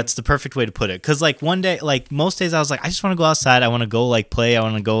exactly. That's the perfect way to put it. Because like one day, like most days I was like, I just want to go outside. I want to go like play. I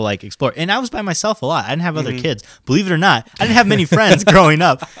want to go like explore. And I was by myself a lot. I didn't have other kids. Believe it or not, I didn't have many friends growing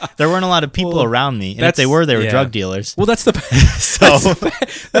up. There weren't a lot of people around me. And if they were drug dealers. Well, that's the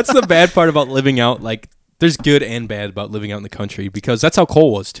that's the bad part about living out. Like, there's good and bad about living out in the country, because that's how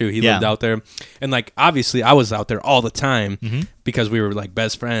Cole was too. He lived out there, and like obviously I was out there all the time because we were like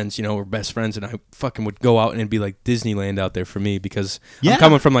best friends. We're best friends, and I fucking would go out and it'd be like Disneyland out there for me, because I'm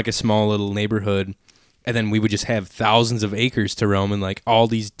coming from like a small little neighborhood, and then we would just have thousands of acres to roam and like all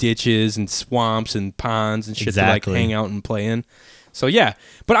these ditches and swamps and ponds and shit to like hang out and play in. So yeah,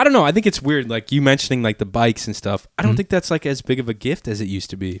 but I don't know. I think it's weird, like you mentioning like the bikes and stuff. I don't think that's like as big of a gift as it used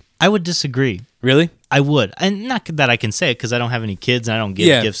to be. I would disagree. Really? I would. And not that I can say it because I don't have any kids and I don't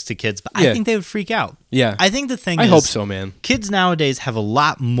give gifts to kids, but I think they would freak out. Yeah. I think the thing is... I hope so, man. Kids nowadays have a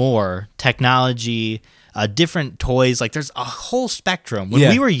lot more technology, different toys. Like there's a whole spectrum. When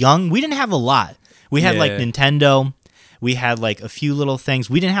we were young, we didn't have a lot. We had like Nintendo. We had like a few little things.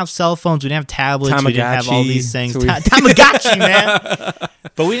 We didn't have cell phones. We didn't have tablets. Tamagotchi. We didn't have all these things. Tamagotchi, man.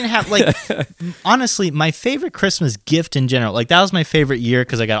 But we didn't have like, honestly, my favorite Christmas gift in general, like that was my favorite year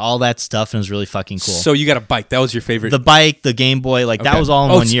because I got all that stuff and it was really fucking cool. So you got a bike. That was your favorite? The bike, the Game Boy, like that was all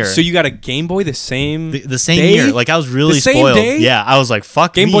in 1 year. So you got a Game Boy the same the same day? year. Like I was really the same spoiled. Day? Yeah, I was like,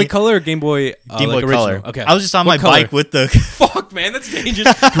 fuck Game me. Boy Color or Game Boy Game Boy like Color. Original? Okay. I was just on what my color? bike with the... Fuck, man, that's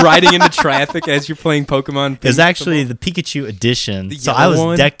dangerous. Riding into traffic as you're playing Pokemon. It was actually the Pikachu edition. The so I was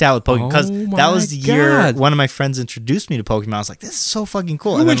one? decked out with Pokemon because Oh that was the year God. one of my friends introduced me to Pokemon. I was like, this is so fucking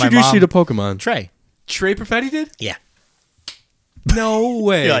cool. Who And then my introduced mom, you to Pokemon? Trey. Trey Perfetti did? Yeah. No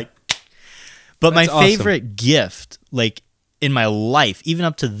way. You're like, But That's my awesome. favorite gift, like in my life, even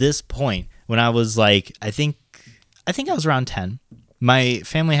up to this point, when I was like, I think I was around 10. My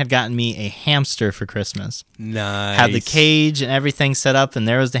family had gotten me a hamster for Christmas. Nice. Had the cage and everything set up, and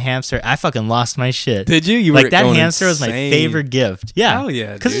there was the hamster. I fucking lost my shit. Did you? You like were that going hamster was my insane. favorite gift. Yeah. Hell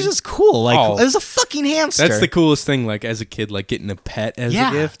yeah, Because it's dude. just cool. Like Oh. it was a fucking hamster. That's the coolest thing. Like as a kid, like getting a pet as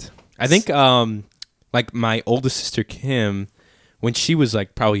Yeah. a gift. I think, like my oldest sister Kim, when she was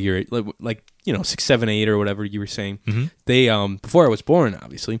like probably your like 6, 7, 8 or whatever you were saying. Mm-hmm. They before I was born,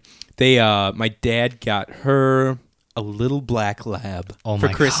 obviously, they my dad got her a little black lab Oh for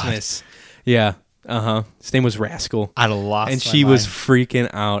my Christmas. Yeah. His name was Rascal. I'd have lost. And my she was mind. freaking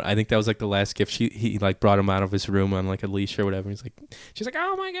out. I think that was like the last gift. He like brought him out of his room on like a leash or whatever. She's like,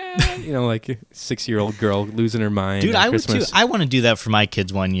 oh my god, like a 6-year-old girl losing her mind. Dude, on I would too. Christmas. I want to do that for my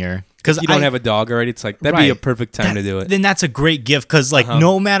kids one year. Because You don't have a dog already. It's like that'd be a Right. perfect time to do it. Then that's a great gift because, like,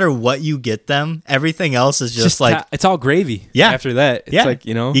 no matter what you get them, everything else is just like, it's all gravy. Yeah. After that, it's yeah, like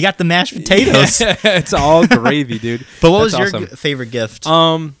you got the mashed potatoes. it's all gravy, dude. But what was That's your awesome. favorite gift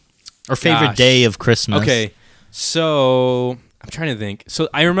Or or favorite gosh. day of Christmas? Okay, so I'm trying to think. So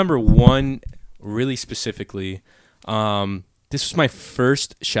I remember one really specifically. This was my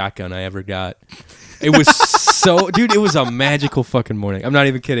first shotgun I ever got. It was dude, it was a magical fucking morning. I'm not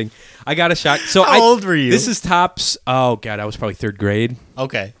even kidding. I got a shot. So How old were you? This is tops. Oh god, I was probably third grade.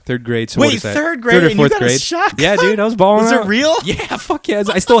 Okay. Third grade. So Wait, what is that? third grade Third or and you fourth got a grade. shotgun? Yeah, dude, I was balling Was it out. real? Yeah, fuck yeah.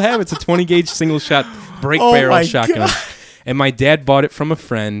 I still have it. It's a 20 gauge single shot break Oh barrel my shotgun. God. And my dad bought it from a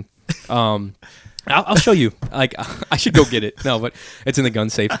friend. I'll show you. Like I should go get it. No, but it's in the gun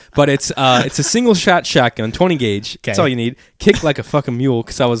safe. But it's a single shot shotgun, 20 gauge. That's Okay. all you need. Kick like a fucking mule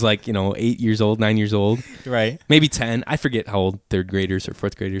because I was like 8 years old, 9 years old, Right. maybe 10. I forget how old third graders or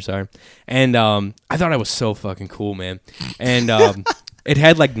fourth graders are. And I thought I was so fucking cool, man. And it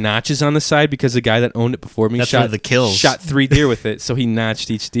had like notches on the side because the guy that owned it before me That's where the kills. shot 3 deer with it. So he notched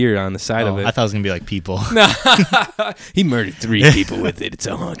each deer on the side of Oh, it. I thought it was going to be like people. He murdered 3 people with it. It's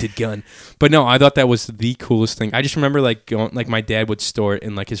a haunted gun. But no, I thought that was the coolest thing. I just remember like going, like my dad would store it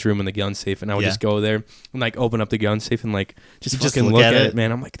in like his room in the gun safe, and I would Yeah. just go there and like open up the gun safe and like just Just fucking look look at at it. it,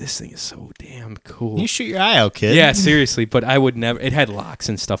 man. I'm like, this thing is so damn cool. You shoot your eye out, kid. Yeah, seriously. But I would never. It had locks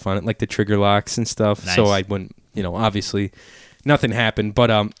and stuff on it, like the trigger locks and stuff. So Nice. I wouldn't. Obviously, nothing happened. But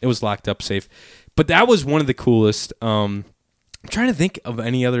it was locked up safe. But that was one of the coolest. I'm trying to think of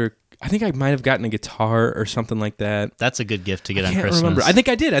any other. I think I might have gotten a guitar or something like that. That's a good gift to get I on can't Christmas. remember. I think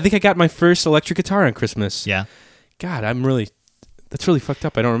I did. I think I got my first electric guitar on Christmas. Yeah. God, that's really fucked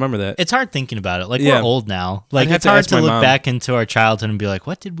up. I don't remember that. It's hard thinking about it. Like, Yeah. we're old now. Like, have it's to hard ask to my look mom. back into our childhood and be like,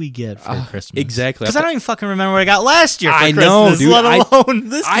 what did we get for Christmas? Exactly. Because I don't even fucking remember what I got last year for I Christmas, know, dude. let alone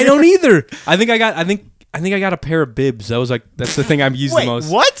this year. I don't either. I think I got a pair of bibs. That was like that's the thing I've used Wait, the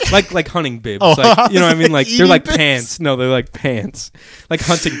most. what? Like hunting bibs. Oh, Like, you know what I mean? Like they're eating like bibs? pants. No, they're like pants. Like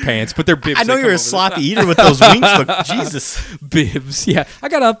hunting pants, but they're bibs. I know that you're come a over the sloppy top. eater with those wings, but Jesus. Bibs. Yeah, I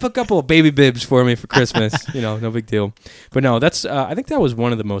got a couple of baby bibs for me for Christmas. No big deal. But no, that's I think that was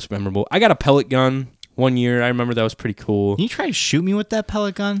one of the most memorable. I got a pellet gun one year. I remember that was pretty cool. You tried to shoot me with that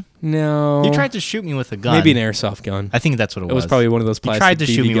pellet gun? No, You tried to shoot me with a gun. maybe an airsoft gun. I think that's what it It was probably one of those You plastic tried to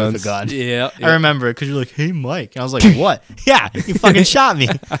shoot BB me guns. with a gun. Yeah, I remember it because you're like, hey, Mike. And I was like, what? Yeah, you fucking shot me.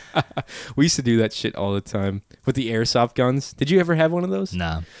 We used to do that shit all the time with the airsoft guns. Did you ever have one of those?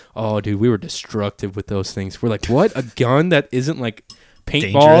 No. Oh, dude, we were destructive with those things. We're like, what? A gun that isn't like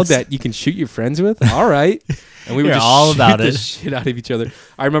paintball Dangerous. that you can shoot your friends with? All right. And we were You're just all about shoot the it. shit out of each other.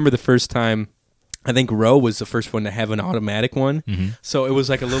 I remember the first time. I think Roe was the first one to have an automatic one. Mm-hmm. So it was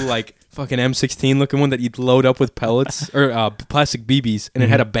like a little like fucking M16 looking one that you'd load up with pellets or plastic BBs, and it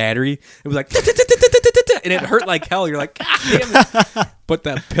had a battery. It was like and it hurt like hell. You're like, God damn it. But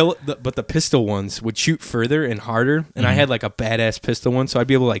the pistol ones would shoot further and harder, and I had like a badass pistol one, so I'd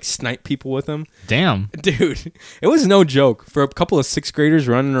be able to like snipe people with them. Damn. Dude, it was no joke for a couple of 6th graders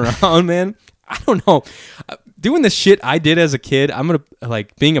running around, man. I don't know. Doing the shit I did as a kid, I'm going to,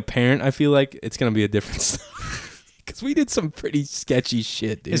 like, being a parent, I feel like it's going to be a different story. Because we did some pretty sketchy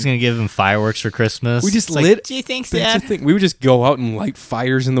shit, dude. He's going to give him fireworks for Christmas. We just It's like, lit. do you think, That's the Dad? thing. We would just go out and light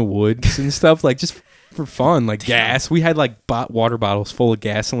fires in the woods and stuff, like, just for fun, like gas. We had, like, water bottles full of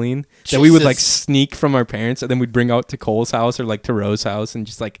gasoline that we would, like, Jesus. sneak from our parents, and then we'd bring out to Cole's house or, like, to Rose's house and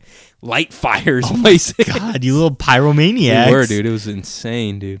just, like, light fires, basically. God, you little pyromaniacs. We were, dude. It was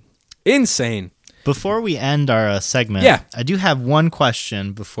insane, dude. Insane. Before we end our segment, Yeah. I do have one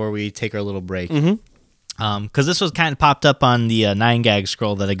question before we take our little break. Mm-hmm. Because this was kind of popped up on the 9gag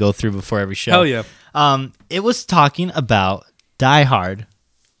scroll that I go through before every show. Hell yeah. It was talking about Die Hard.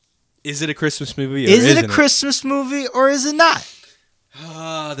 Is it a Christmas movie? Or Is it a isn't Christmas movie or is it not?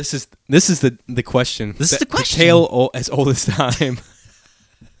 This is the question. This is the question. Tale as old as time.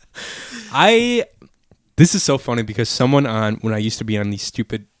 This is so funny because someone when I used to be on these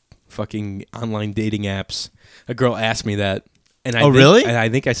stupid fucking online dating apps, a girl asked me that, and really? And I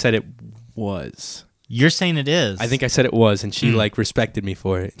think I said it was. You're saying it is. I think I said it was, and she like respected me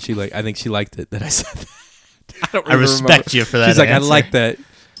for it. I think she liked it that I said that. I respect you for that. She's like, answer. I like that.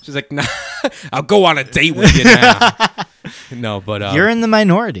 She's like, nah, I'll go on a date with you now. No, but you're in the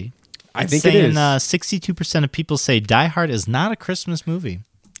minority. I think it is. 62% of people say Die Hard is not a Christmas movie,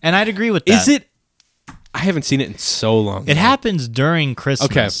 and I'd agree with that. Is it? I haven't seen it in so long. It happens during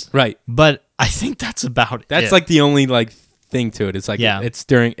Christmas. Okay, right. But I think that's about That's it. like the only like thing to it. It's like Yeah. it's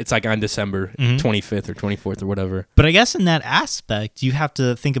like on December 25th or 24th or whatever. But I guess in that aspect, you have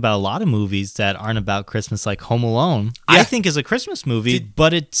to think about a lot of movies that aren't about Christmas, like Home Alone. Yeah. I think is a Christmas movie,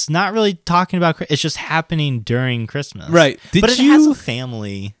 but it's not really talking about. It's just happening during Christmas, Right. But it has a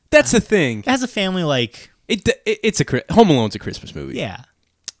family. That's the thing. It has a family like It's Home Alone's a Christmas movie. yeah.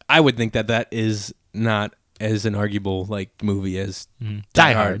 I would think that is not as an arguable like movie as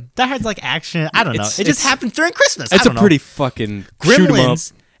Die Hard. Die Hard's like action. I don't know. It just happens during Christmas. It's I don't a pretty fucking shoot 'em up.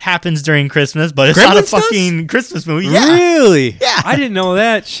 Gremlins happens during Christmas, but it's not a Gremlins does? fucking Christmas movie. Yeah. Really? Yeah. I didn't know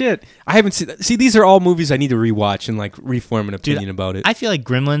that. Shit. I haven't seen. See, these are all movies I need to rewatch and like reform an opinion about it. I feel like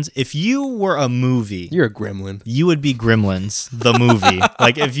Gremlins, if you were a movie, You're a gremlin. you would be Gremlins, the movie.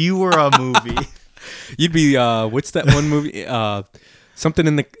 Like if you were a movie. You'd be what's that one movie? Something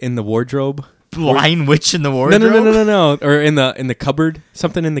in the wardrobe. Blind Witch in the Wardrobe? No. Or in the cupboard.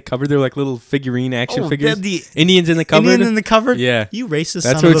 Something in the cupboard. They're like little figurine action figures. the Indians in the cupboard. Indian in the cupboard? Yeah. You racist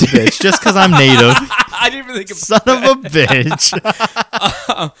That's son of a what it- bitch. Just because I'm native. I didn't even think of Son of a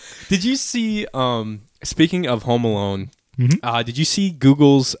bitch. Did you see? Speaking of Home Alone, did you see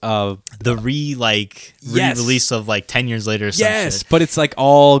Google's? The re-release of like 10 years later or some shit. But it's like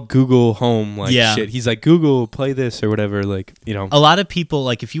all Google Home like Yeah. shit. He's like, Google, play this or whatever. Like, you know. A lot of people,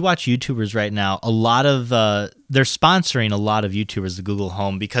 like if you watch YouTubers right now, a lot of they're sponsoring a lot of YouTubers to Google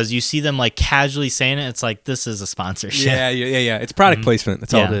Home because you see them like casually saying it. It's like, this is a sponsorship. Yeah. It's product placement.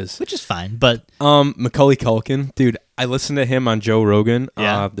 That's all it is. Which is fine. But Macaulay Culkin, dude, I listened to him on Joe Rogan,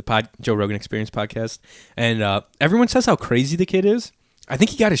 Yeah. Joe Rogan Experience podcast, and everyone says how crazy the kid is. I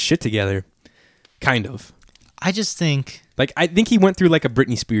think he got his shit together, kind of. I just think Like, I think he went through like a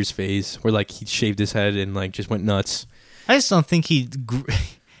Britney Spears phase where like he shaved his head and like just went nuts. I just don't think he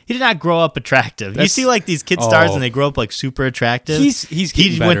did not grow up attractive. You That's- see like these kid stars Oh. and they grow up like super attractive. He's he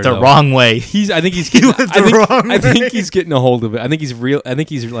getting went better, the though. wrong way. I think he's getting. went the wrong I think way. he's getting a hold of it. I think he's real. I think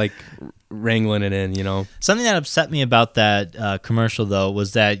he's like wrangling it in. You know. Something that upset me about that commercial though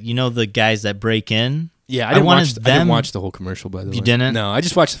was that the guys that break in. Yeah, I wanted I didn't them- watch the whole commercial. By the way, You didn't? No, I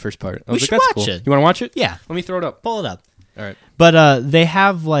just watched the first part. I was should like, that's watch cool. it. You want to watch it? Yeah. Let me throw it up. Pull it up. All right. But they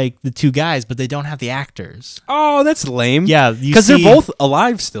have like the two guys, but they don't have the actors. Oh, that's lame. Yeah, you because they're see- both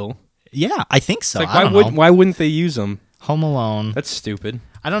alive still. Yeah, I think so. It's like, I don't know. why wouldn't they use them? Home Alone. That's stupid.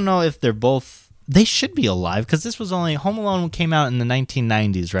 I don't know if they're both. They should be alive because this was only Home Alone came out in the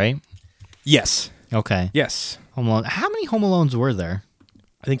 1990s, right? Yes. Okay. Yes. Home Alone. How many Home Alones were there?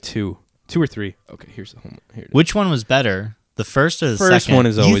 I think two or three. Okay, here's the home. Here. Which one was better? The first or the First second? one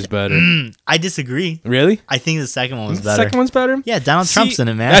is always better. I disagree. Really? I think the second one was The better. second one's better? Yeah, Donald See, Trump's in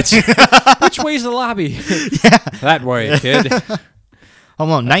it, man. That's which way's the lobby? That way, kid. Home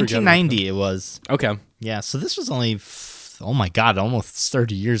Alone. I forgot about 1990 it was. Okay. Yeah, so this was only, oh my God, almost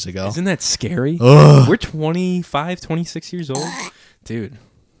 30 years ago. Isn't that scary? Ugh. We're 25, 26 years old. Dude,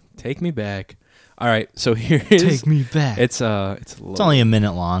 take me back. All right, so here is Take me back. It's It's only a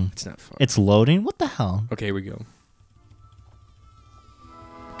minute long. It's not fun. It's loading. What the hell? Okay, here we go.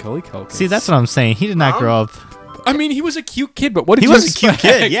 Macaulay Culkin. See, that's what I'm saying. He did not grow up. I mean, he was a cute kid, but what did He you was a cute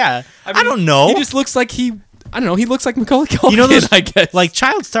expect? kid. Yeah. I I don't know. He just looks like I don't know. He looks like Macaulay Culkin. You know those, I guess. like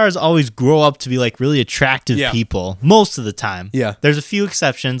child stars always grow up to be like really attractive Yeah. people most of the time. Yeah. There's a few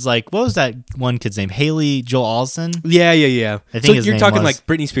exceptions. Like what was that one kid's name? Haley Joel Olsen. Yeah. I think so his you're name talking was- like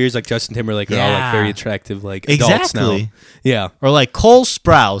Britney Spears, like Justin Timberlake, are all like Yeah. very attractive, like adults now. Exactly. Yeah. Or like Cole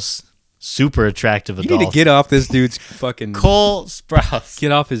Sprouse, super attractive You adult. need to get off this dude's fucking. Cole Sprouse.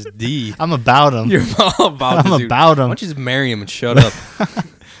 Get off his D. I'm about him. You're all about I'm this dude. about him. Why don't you just marry him and shut up?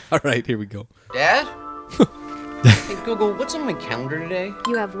 All right, here we go. Dad? Hey, Google, what's on my calendar today?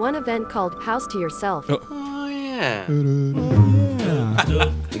 You have one event called House to Yourself. Oh, yeah.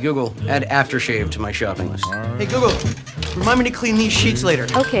 Hey, Google, add aftershave to my shopping list. Hey, Google, remind me to clean these sheets later.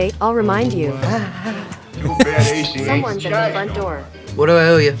 Okay, I'll remind you. Someone's at the front door. What do I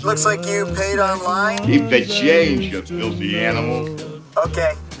owe you? Looks like you paid online. Keep the change, you filthy animal.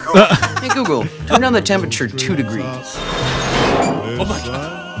 Okay, cool. Hey, Google, turn down the temperature 2 degrees. Oh my God.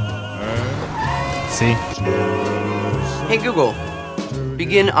 See? Hey Google,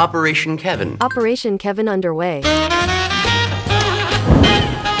 begin Operation Kevin. Operation Kevin underway.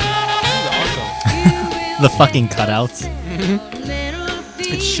 The fucking cutouts.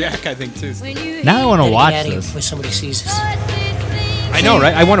 It's Shaq, I think, too. Now I want to watch Get out of here this. before somebody sees us. I know,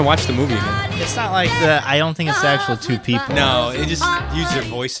 right? I want to watch the movie again. It's not like I don't think it's the actual two people. No, it just used their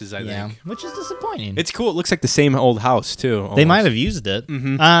voices, I Yeah, think. which is disappointing. It's cool. It looks like the same old house, too. They almost. might have used it.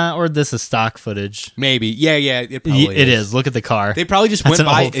 Or this is stock footage. Maybe. Yeah, it probably It is. Look at the car. They probably just That's went an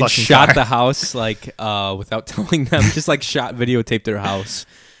by old and fucking shot car. the house, like, without telling them. Just, like, videotaped their house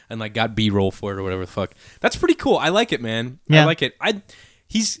and, like, got B-roll for it or whatever the fuck. That's pretty cool. I like it, man. Yeah. I like it.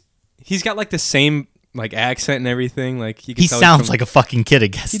 He's got, like, the same, like, accent and everything. Like, you can He tell sounds like a fucking kid, I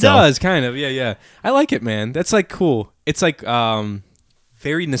guess. He still. does, kind of. Yeah. I like it, man. That's, like, cool. It's, like,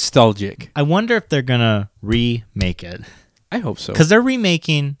 very nostalgic. I wonder if they're gonna remake it I hope so. because they're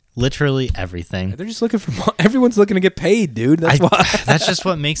remaking literally everything. They're just looking for everyone's looking to get paid, dude. That's why. That's just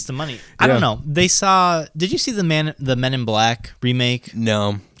what makes the money. I don't know. They saw. Did you see the Men in Black remake?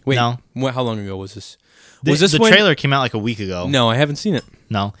 No. Wait. No. How long ago was this? Was this the when- trailer came out like a week ago? No, I haven't seen it.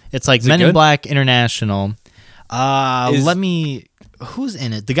 No, it's like Is it Men in good? Black International. Is- Let me. Who's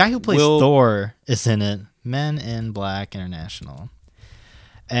in it? The guy who plays Will- Thor is in it. Men in Black International.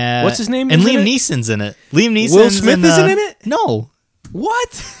 What's his name And is in Liam it? Neeson's in it. Liam Neeson. Will Smith isn't in it? No,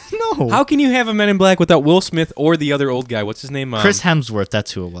 What? no. How can you have a Men in Black without Will Smith or the other old guy? What's his name? Chris Hemsworth.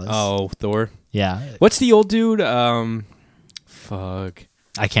 That's who it was. Oh, Thor. yeah. What's the old dude? Fuck.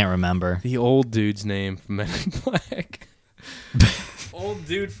 I can't remember. The old dude's name from Men in Black. Old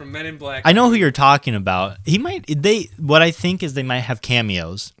dude from Men in Black. I know who you're talking about. He might. What I think is they might have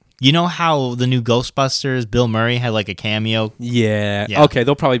cameos. You know how the new Ghostbusters, Bill Murray had like a cameo, Yeah. Yeah. Okay,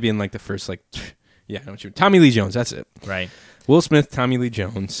 they'll probably be in like the first like. Yeah, I know what you. Tommy Lee Jones. That's it. right? Will Smith, Tommy Lee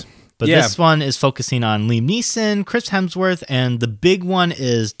Jones. But yeah. this one is focusing on Liam Neeson, Chris Hemsworth, and the big one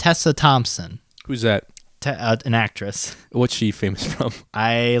is Tessa Thompson, Who's that? an actress. What's she famous from?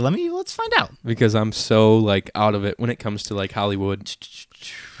 Let's find out. Because I'm so like out of it when it comes to like Hollywood.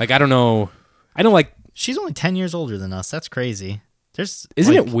 Like I don't know. I don't like. She's only 10 years older than us. That's crazy.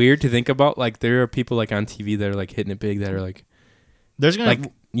 Isn't it weird to think about? Like there are people like on TV that are like hitting it big that are like There's gonna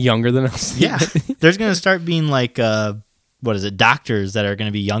younger than us. yeah. There's gonna start being like doctors that are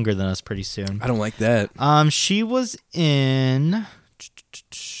gonna be younger than us pretty soon. I don't like that. She was in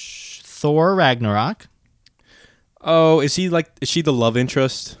Thor Ragnarok. Oh, is she the love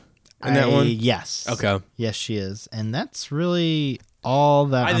interest in that one? Yes. Okay. Yes, she is, and that's really all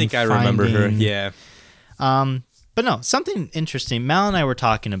that I think I'm I remember her. finding. Yeah. But no, something interesting. Mal and I were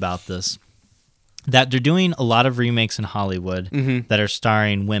talking about this, that they're doing a lot of remakes in Hollywood that are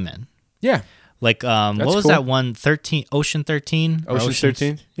starring women. Yeah. Like, what was cool. that one? Ocean 13? Or Ocean's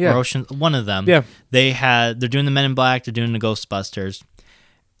 13? Yeah. Or one of them. Yeah. They're doing the Men in Black, they're doing the Ghostbusters.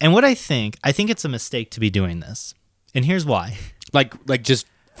 And what I think it's a mistake to be doing this. And here's why. Like just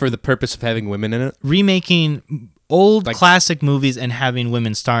for the purpose of having women in it. Remaking old Like- classic movies and having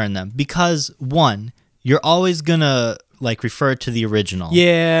women star in them. Because, one, you're always going to like refer to the original.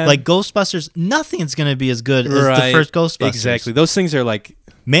 Yeah. Like Ghostbusters, nothing's going to be as good as the Right. first Ghostbusters. Exactly. Those things are like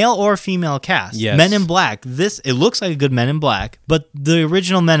Male or female cast. Yes. Men in Black. It looks like a good Men in Black, but the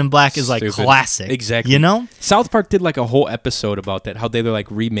original Men in Black is like Stupid. classic. Exactly. You know? South Park did like a whole episode about that. How they were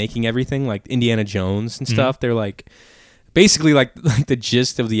like remaking everything, like Indiana Jones and stuff. They're like basically like the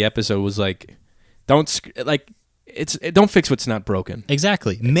gist of the episode was like don't fix what's not broken.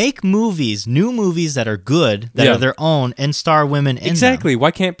 Exactly. Make movies, new movies that are good, that Yeah. are their own, and star women in them. Exactly.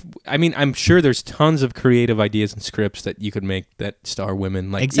 Why can't I'm sure there's tons of creative ideas and scripts that you could make that star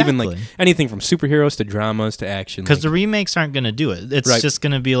women. Like even like Exactly. anything from superheroes to dramas to action. Because like, the remakes aren't going to do it. It's Right. just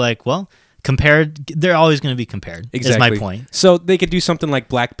going to be like, well, compared. They're always going to be compared. exactly. Is my point. So they could do something like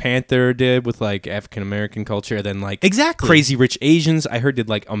Black Panther did with like African American culture, then like Exactly. Crazy Rich Asians. I heard did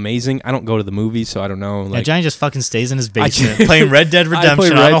like amazing. I don't go to the movies, so I don't know. And Like Johnny just fucking stays in his I basement just- playing Red Dead I Redemption play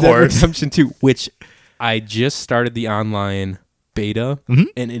on Red a Dead horse. Redemption 2, which I just started the online beta,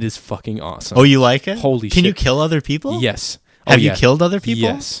 and it is fucking awesome. Oh, you like it? Holy Can you shit. kill other people? Yes. Have Oh, you yeah. killed other people?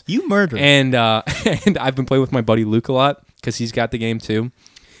 Yes. You murdered. And and I've been playing with my buddy Luke a lot because he's got the game too.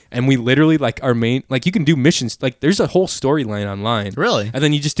 And we literally like our main like you can do missions like there's a whole storyline online. Really? And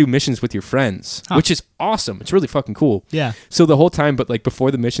then you just do missions with your friends, which is awesome. It's really fucking cool. Yeah. So the whole time, but like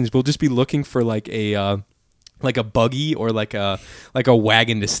before the missions, we'll just be looking for like a buggy or like a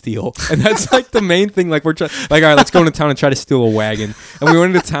wagon to steal, and that's like the main thing. Like we're trying, like all right, let's go into town and try to steal a wagon. And we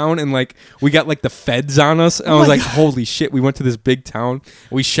went into town and like we got like the feds on us, and I was like, holy shit! We went to this big town.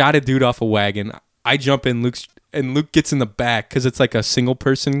 We shot a dude off a wagon. I jump in. Luke's and Luke gets in the back because it's like a single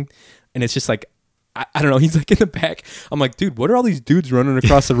person, and it's just like, I don't know. He's like in the back. I'm like, dude, what are all these dudes running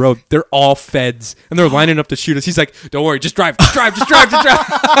across the road? They're all feds, and they're lining up to shoot us. He's like, don't worry, just drive. And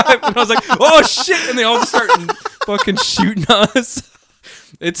I was like, oh shit! And they all just start fucking shooting us.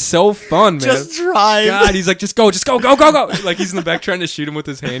 It's so fun, man. Just drive. God, he's like, just go. Like he's in the back trying to shoot him with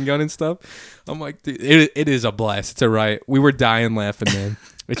his handgun and stuff. I'm like, dude, it is a blast. It's a riot. We were dying laughing, man.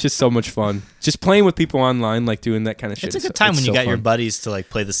 It's just so much fun. Just playing with people online, like doing that kind of shit. It's a good time when you got your buddies to like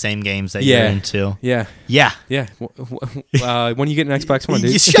play the same games that you're into. Yeah. When you get an Xbox One,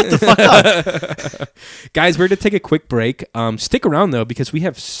 dude. You shut the fuck up. Guys, we're going to take a quick break. Stick around, though, because we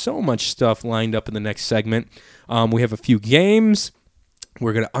have so much stuff lined up in the next segment. We have a few games.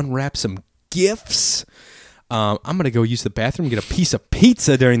 We're going to unwrap some gifts. I'm going to go use the bathroom, get a piece of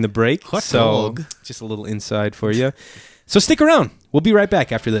pizza during the break. So just a little inside for you. So stick around. We'll be right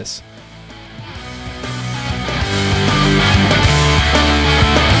back after this.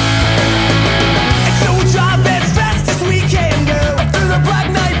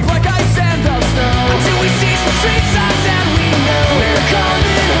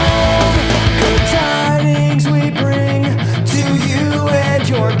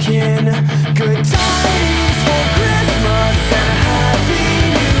 Good tidings for Christmas and a Happy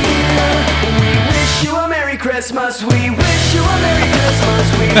New Year. We wish you a Merry Christmas. We wish you a Merry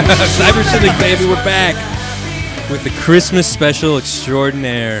Christmas. Cyber Civic, baby, we're back with the Christmas special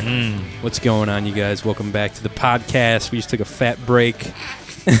extraordinaire. What's going on, you guys? Welcome back to the podcast. We just took a fat break.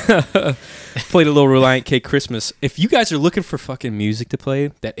 Played a little Relient K Christmas. If you guys are looking for fucking music to play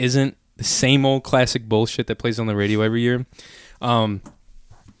that isn't the same old classic bullshit that plays on the radio every year,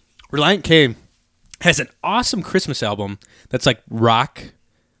 Relient K has an awesome Christmas album that's like rock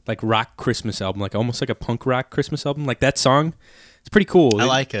Christmas album, like almost like a punk rock Christmas album. Like that song, it's pretty cool. I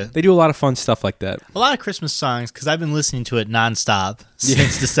like it. They do a lot of fun stuff like that. A lot of Christmas songs, because I've been listening to it nonstop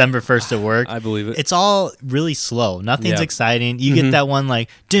since December 1st at work. I believe it. It's all really slow. Nothing's exciting. You get that one like,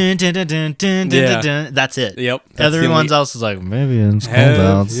 dun, dun, dun, dun, dun, dun, dun. That's it. Yep. Everyone's else is like, maybe it's cold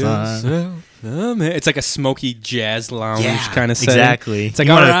outside. It's like a smoky jazz lounge kind of setting. Exactly. It's like,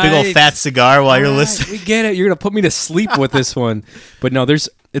 you want a big old fat cigar while you're listening. We get it. You're gonna put me to sleep with this one. But no,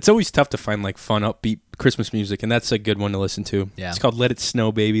 it's always tough to find like fun, upbeat Christmas music, and that's a good one to listen to. Yeah. It's called "Let It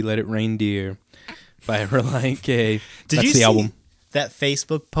Snow, Baby, Let It Rain, Dear" by Relient K. Did you see album. That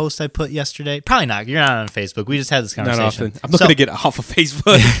Facebook post I put yesterday? Probably not. You're not on Facebook. We just had this conversation. Not often. I'm looking to get off of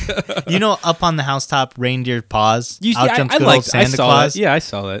Facebook. You know, up on the housetop, reindeer paws. Out jumps good old Santa Claus. Yeah, I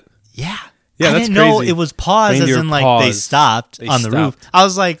saw that. Yeah. Yeah, I didn't know it was pause, reindeer as in like paws. they stopped on the roof. I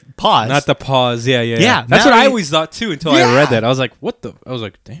was like, pause. Not the pause. Yeah. Yeah, That's what I always thought too until I read that. I was like, what the? I was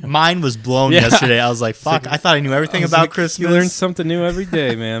like, damn. Mine was blown yesterday. I was like, fuck. I thought I knew everything about Christmas. You learn something new every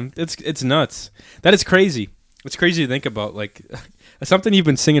day, man. It's nuts. That is crazy. It's crazy to think about, like something you've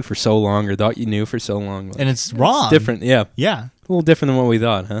been singing for so long or thought you knew for so long. Like, and it's wrong. It's different. Yeah. Yeah. A little different than what we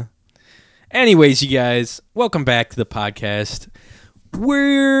thought, huh? Anyways, you guys, welcome back to the podcast.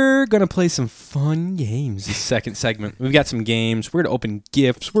 We're going to play some fun games this second segment. We've got some games. We're going to open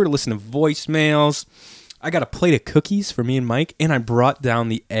gifts. We're going to listen to voicemails. I got a plate of cookies for me and Mike, and I brought down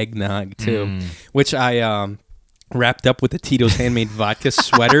the eggnog, too, which I wrapped up with a Tito's Handmade Vodka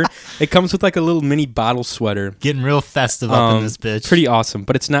sweater. It comes with like a little mini bottle sweater. Getting real festive up in this bitch. Pretty awesome,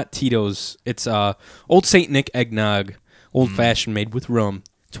 but it's not Tito's. It's Old St. Nick eggnog, old-fashioned, made with rum.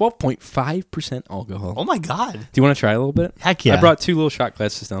 12.5% alcohol. Oh my God. Do you want to try a little bit? Heck yeah. I brought 2 little shot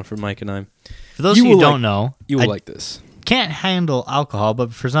glasses down for Mike and I. For those of you who don't know, you will like this. Can't handle alcohol,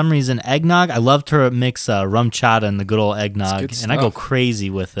 but for some reason, eggnog, I love to mix rum chata and the good old eggnog, and I go crazy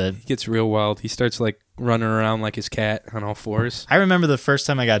with it. He gets real wild. He starts like running around like his cat on all fours. I remember the first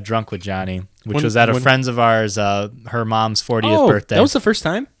time I got drunk with Johnny, which was at a friend's of ours, her mom's 40th birthday. That was the first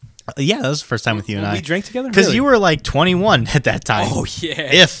time? Yeah, that was the first time with you and I. We drank together? Because you were like 21 at that time. Oh, yeah.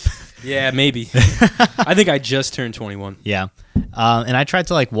 If. Yeah, maybe. I think I just turned 21. Yeah. And I tried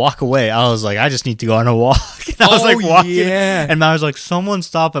to like walk away. I was like, I just need to go on a walk. And I was like walking. Yeah. And I was like, someone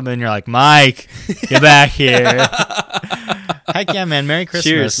stop him. And you're like, Mike, get back here. Heck yeah, man. Merry Christmas.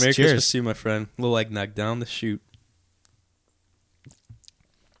 Cheers. Merry Christmas to you, my friend. A little eggnog down the chute.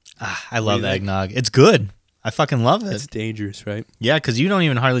 I love eggnog. It's good. I fucking love it. It's dangerous, right? Yeah, because you don't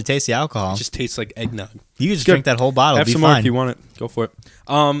even hardly taste the alcohol. It just tastes like eggnog. You can just drink that whole bottle. Have be some fine. more if you want it. Go for it.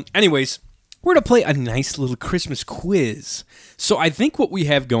 Anyways, we're going to play a nice little Christmas quiz. So I think what we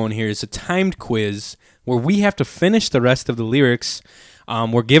have going here is a timed quiz where we have to finish the rest of the lyrics.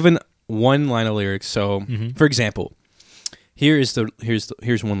 We're given one line of lyrics. So, for example, here's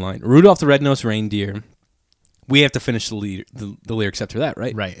one line. Rudolph the Red-Nosed Reindeer we have to finish the lyrics after that,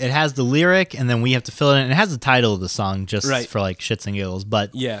 right? Right. It has the lyric, and then we have to fill it in. It has the title of the song just Right. for like shits and giggles, but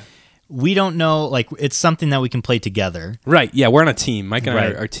Yeah. we don't know. Like, it's something that we can play together. Right. Yeah, we're on a team. Mike and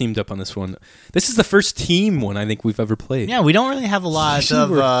Right. I are teamed up on this one. This is the first team one I think we've ever played. Yeah, we don't really have a lot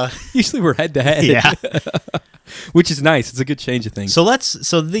Usually of. Usually we're head to head. Yeah. Which is nice. It's a good change of things. So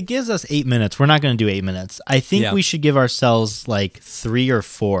that gives us 8 minutes. We're not going to do 8 minutes. I think Yeah. we should give ourselves like 3 or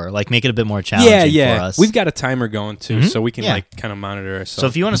 4, like make it a bit more challenging for us. We've got a timer going too, so we can Yeah. like kind of monitor ourselves. So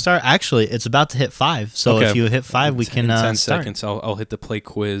if you want to start, actually, it's about to hit 5. So Okay. if you hit 5, we can in 10 start. seconds, I'll hit the play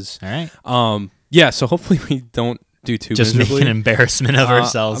quiz. All right. Yeah. So hopefully we don't do too Just make miserably. an embarrassment of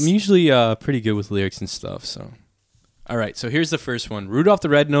ourselves. I'm usually pretty good with lyrics and stuff. So, all right. So here's the first one: Rudolph the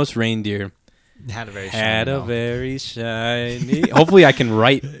Red-Nosed Reindeer Had a very had shiny a nose. very shiny. Hopefully, I can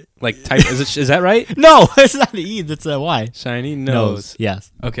write like type. Is that right? No, it's not an E. That's a Y. Shiny nose.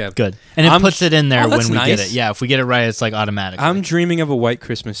 Yes. Okay. Good. And it I'm puts it in there oh, when that's we get nice. it. Yeah, if we get it right, it's like automatic. I'm dreaming of a white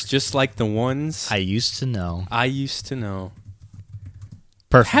Christmas, just like the ones I used to know. I used to know.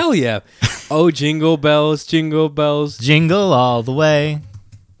 Perfect. Hell yeah! Oh, jingle bells, jingle bells. Jingle all the way.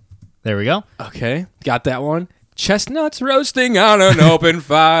 There we go. Okay, got that one. Chestnuts roasting on an open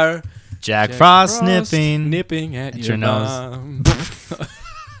fire. Jack Frost nipping. nipping at your your nose. mom.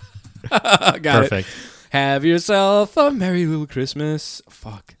 Got Perfect. it. Have yourself a merry little Christmas.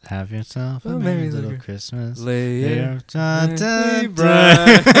 Fuck. Have yourself a A merry merry little little Christmas. Lay There- it da, da, da.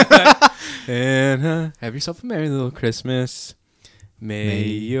 bright. And have yourself a merry little Christmas. May May-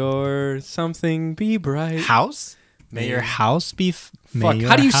 your something be bright. House? May your house be... Fuck.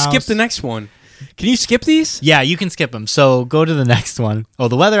 How do you skip the next one? Can you skip these? Yeah, you can skip them. So go to the next one. Oh,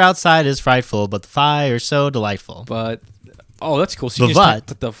 the weather outside is frightful, but the fire so delightful. But that's cool. So you but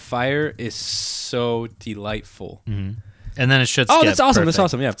the fire is so delightful. And then it should skip. Oh, that's awesome. That's Perfect.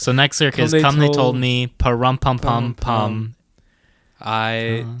 awesome. Yeah. So next lyric is, come they told me, pa-rum pum pum pum.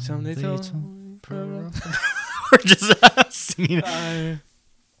 Some they told We're just singing.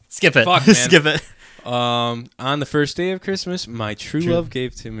 Skip it. Fuck, man. Skip it. on the first day of Christmas, my true love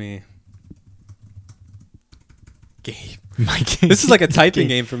gave to me. This is like a typing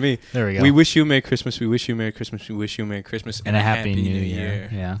game for me. There we go. We wish you a Merry Christmas. We wish you a Merry Christmas. We wish you a Merry Christmas And a happy new year.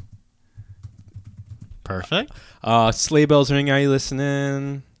 Yeah. Perfect. Sleigh bells ring. Are you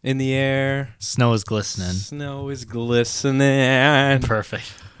listening? In the air, Snow is glistening. snow is glistening.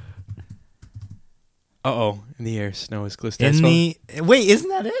 Perfect. In the air, snow is glistening. In the wait, isn't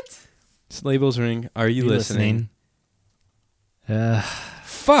that it? Sleigh bells ring. Are you listening?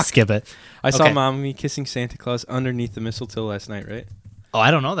 Fuck. Skip it. I saw Okay. Mommy kissing Santa Claus underneath the mistletoe last night, right? Oh, I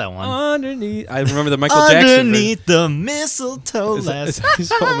don't know that one. Underneath. I remember the Michael Jackson. Underneath the mistletoe Is last that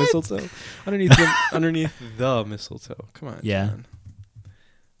his whole mistletoe? Underneath the mistletoe. Come on. Yeah. John.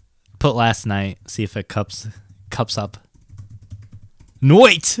 Put last night. See if it cups up.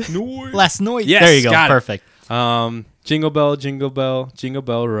 Noit. Last night. Yes, there you go. got it. Perfect. Jingle bell, jingle bell, jingle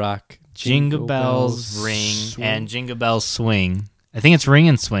bell rock. Jingle bells ring swing. and jingle bells swing. I think it's ring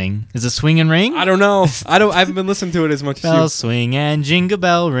and swing. Is it swing and ring? I don't know. I haven't been listening to it as much as Bells swing and jingle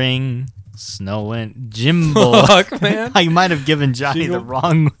bell ring. Snow and Jimbo. Fuck, man. I might have given Johnny Jingle- the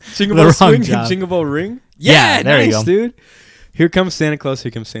wrong. you. Jingle the bell wrong swing job. and jingle bell ring. Yeah, there nice, you go. dude. Here comes Santa Claus.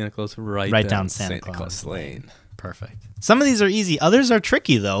 Here comes Santa Claus. Right down Santa Claus Lane. Perfect. Some of these are easy. Others are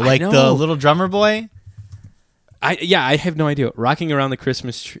tricky though. Like the know. little drummer boy. I have no idea. Rocking around the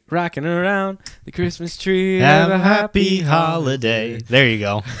Christmas tree. Rocking around the Christmas tree. Have a happy holiday. There you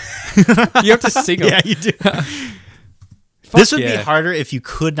go. You have to sing them. Yeah, you do. This would be harder if you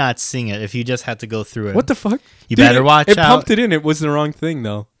could not sing it. If you just had to go through it. What the fuck? You better watch it out. pumped it in. It was the wrong thing,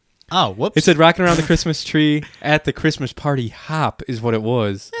 though. Oh, whoops. It said rocking around the Christmas tree at the Christmas party hop is what it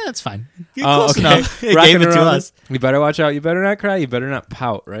was. Yeah, that's fine. Oh, Close okay. enough. It Rocking gave it to around us. You better watch out. You better not cry. You better not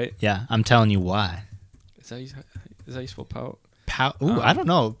pout, right? Yeah, I'm telling you why. Is that you spell pout? Pout. Ooh, I don't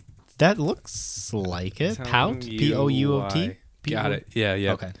know. That looks like it. Telling Pout. you P-O-U-O-T. why. Got it. Yeah.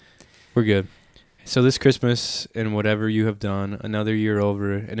 Okay. We're good. So this Christmas and whatever you have done, another year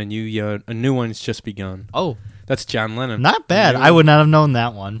over, and a new one's just begun. Oh, That's John Lennon. not bad. New I would not have known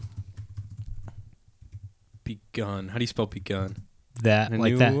that one. begun. How do you spell begun? That A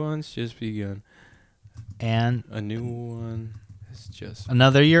like new that. one's just begun. And A new one has just.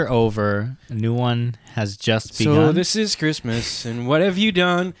 another year over. A new one has just begun. So this is Christmas, and what have you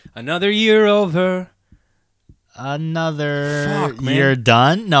done? Another year over. Another Fuck, man. year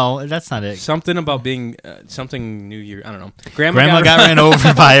done? No, that's not it. Something about being something New Year. I don't know. Grandma got ran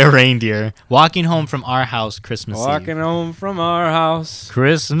over by a reindeer. Walking home from our house Christmas Walking Eve. home from our house.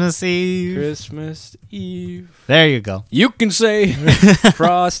 Christmas Eve. Christmas Eve. There you go. You can say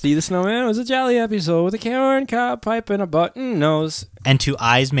Frosty the Snowman was a jolly episode with a corn cob pipe and a button nose. And 2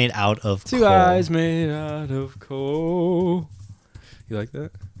 eyes made out of Two coal. eyes made out of coal. You like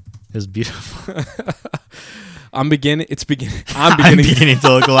that? It was beautiful. I'm beginning I'm to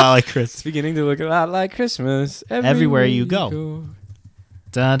look a lot like It's Chris. beginning to look a lot like Christmas Everywhere you go.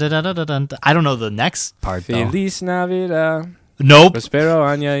 Dun, dun, dun, dun, dun, dun. I don't know the next part though. Feliz Navidad. Nope. Prospero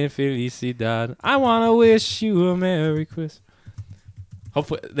año y felicidad. I want to wish you a Merry Christmas.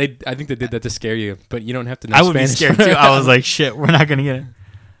 Hopefully, I think they did that to scare you, but you don't have to know I would Spanish. be scared too. I was like, shit, we're not gonna get it.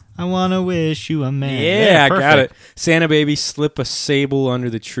 I wanna wish you a man. Yeah, I got it. perfect. Santa baby, slip a sable under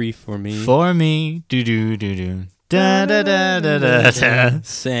the tree for me. For me, do do do do. Da da da da da da.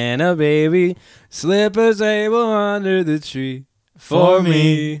 Santa baby, slip a sable under the tree for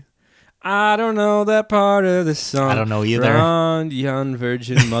me. I don't know that part of the song. I don't know either. Round young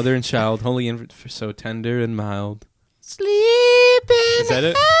virgin, mother and child, holy infant, for so tender and mild. Sleep in Is that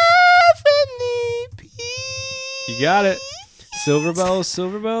it? heavenly peace. You got it. Silver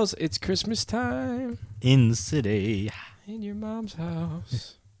bells, it's Christmas time In the city. in your mom's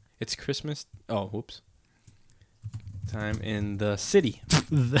house. It's Christmas. Oh, whoops. Time in the city.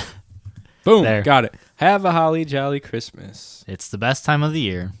 Boom, There. got it. Have a holly jolly Christmas. It's the best time of the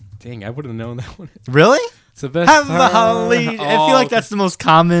year. Dang, I would have known that one. Really? It's the best. Have a time. holly. I feel like that's the most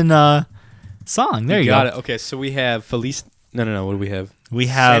common song. There you got go. it. Okay, so we have Feliz. No. What do we have? We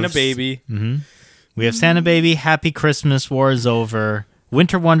have Santa baby. Mm-hmm. We have Santa Baby, Happy Christmas, War is Over,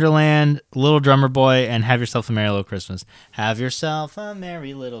 Winter Wonderland, Little Drummer Boy, and Have Yourself a Merry Little Christmas. Have yourself a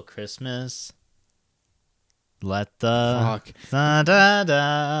merry little Christmas. Let the Fuck. da da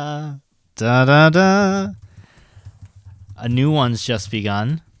da da da da. A new one's just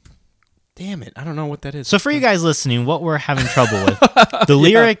begun. Damn it! I don't know what that is. So for you guys listening, what we're having trouble with, the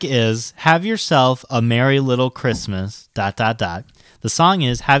lyric is "Have yourself a merry little Christmas." ... The song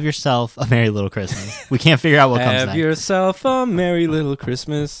is "Have yourself a merry little Christmas." We can't figure out what comes Have next. yourself a merry little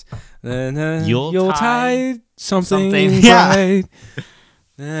Christmas. Then Yuletide something Yeah. bright.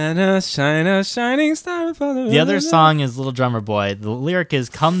 And shine a shining star upon The other song is Little Drummer Boy. The lyric is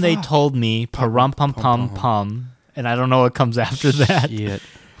 "Come they told me, parum pum pum pum," and I don't know what comes after that. Shit.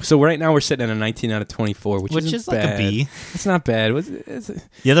 So right now we're sitting at a 19 out of 24, which Which isn't is like a bad. B. It's not bad.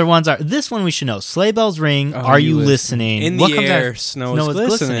 The other ones are this one we should know. Sleigh bells ring. Are you listening? In What the comes air, after- snow is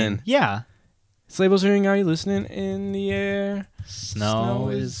glistening. Yeah. Sleigh bells ring. Are you listening? In the air, Snow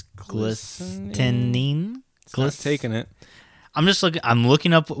is glistening. It's not taking it. I'm just looking. I'm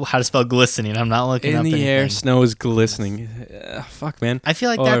looking up how to spell glistening. I'm not looking In up the anything. air, snow is glistening. Fuck, man. I feel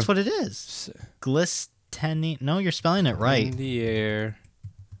like Or- that's what it is. Glistening. No, you're spelling it right. In the air.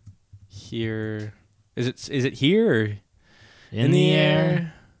 Here. Is it here or In the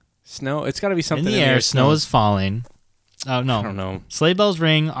air. Snow. It's got to be something In the air. Snow is falling. Oh no. I don't know. Sleigh bells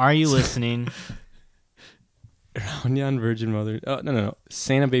ring. Are you listening? Round yon virgin mother. Oh no.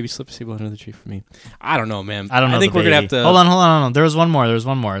 Santa baby slip a sable under the tree for me. I don't know, man. I don't know. I think the we're gonna baby. have to Hold on. There was one more.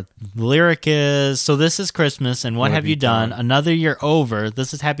 The lyric is, so this is Christmas, and what have you done? Another year over.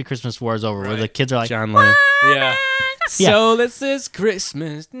 This is Happy Christmas, War is over. Where the kids are like, John Lennon. Yeah. Yeah. So this is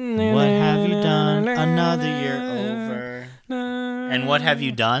Christmas. what have you done? Another year over. And what have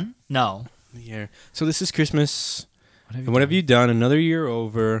you done? No. Yeah. So this is Christmas. And what have you done? Another year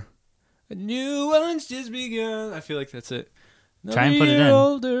over. A new one's just begun. I feel like that's it. Try and put it Another year in.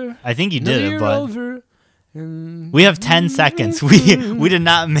 Older, I think you another did it, year but over, and we have 10 seconds. We did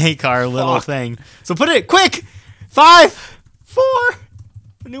not make our little Fuck. thing. So put it quick. 5, 4.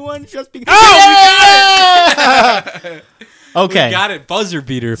 A new one just begun. Okay. We got it. Buzzer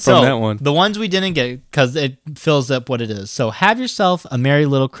beater from So that one. the ones we didn't get because it fills up what it is. So have yourself a merry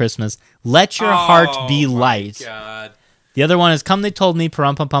little Christmas. Let your heart be light. God. The other one is come they told me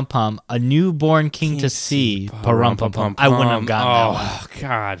parum pum pum pum. A newborn king to see parum pum pum. I wouldn't have gotten that one. Oh,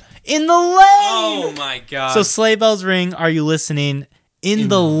 God. In the lane. Oh, my God. So sleigh bells ring. Are you listening? In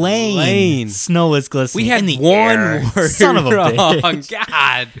the lane. lane. Snow is glistening. we had in the one air. word Son of a wrong. bitch.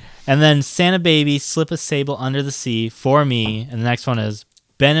 God. And then Santa baby slip a sable under the sea for me. And the next one is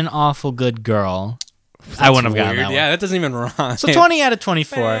been an awful good girl. I wouldn't have gotten Weird. that one. Yeah, that doesn't even rhyme. So 20 out of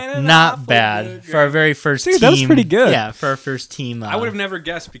 24. Man, an Not awful bad good for our girl. very first Dude, team. that was pretty good. Yeah, for our first team. I would have never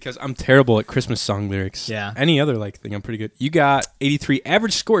guessed because I'm terrible at Christmas song lyrics. Yeah. Any other thing, I'm pretty good. You got 83.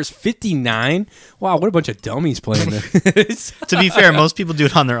 Average score is 59. Wow, what a bunch of dummies playing this. To be fair, most people do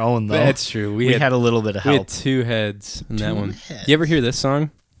it on their own, though. That's true. We had a little bit of We had help. 2 heads in that one. heads. You ever hear this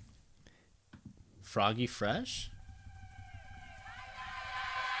song? Froggy Fresh?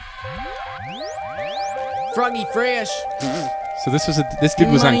 Froggy Fresh, So this dude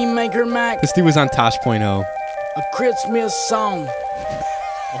was Money on Maker Mac, this dude was on Tosh.0. a Christmas song.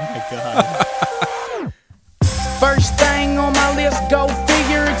 Oh my god. First thing on my list, go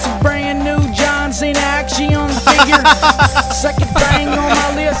figure, it's a brand new John Cena action figure. Second thing on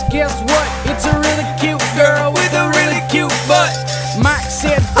my list, guess what? It's a really cute girl with a really cute butt. Mike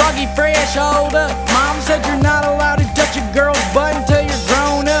said, Froggy Fresh, hold up. Mom said you're not allowed to touch a girl's butt until you're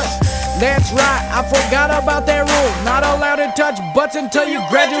grown up. That's right, I forgot about that rule. Not allowed to touch butts until you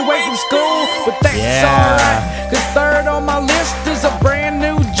graduate from school. But that's Yeah. alright, cause third on my list is a brand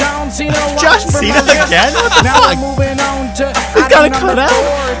new John Cena John watch from Cena my list. again? What the Now fuck? I'm moving on to got item it number cut out.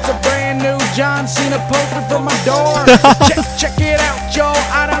 4. It's a brand new John Cena poster from my door. check it out, y'all.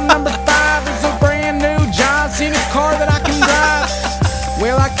 Item number 5 is a brand new John Cena car that I can drive.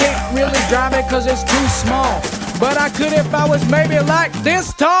 Well, I can't really drive it cause it's too small, but I could if I was maybe like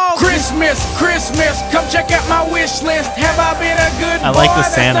this tall. Christmas, come check out my wish list. Have I been a good I like the boy?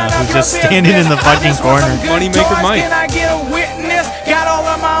 That's Santa none of who's your just standing in the business. I fucking just want some corner. good Moneymaker toys. Mike. Can I get a witness? Got all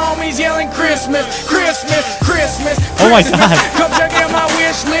of my homies yelling Christmas. Oh my God. Come check out my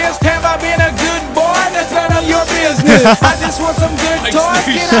wish list. Have I been a good boy? That's none of your business. I just want some good toys.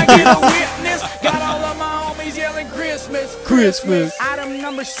 Can I get a witness? Got all of my homies yelling Christmas. Item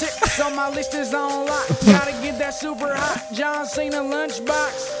number 6 on my list is on lock. Gotta get that super hot John Cena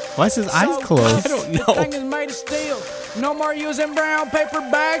lunchbox. Why is his eyes So closed? I don't The know. thing is made of steel. No more using brown paper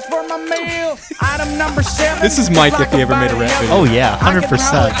bags for my meal. Item number 7. This is Mike if he ever made a rap video. Oh yeah, I could 100%.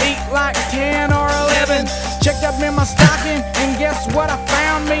 probably eat like 10 or 11. Checked up in my stocking, and guess what? I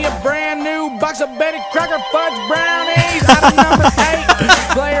found me a brand new box of Betty Crocker Fudge Brownies. Item number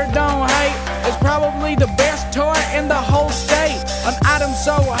 8. Player don't hate. It's probably the best toy in the whole state. An item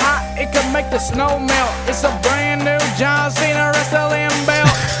so hot it could make the snow melt. It's a brand new John Cena wrestling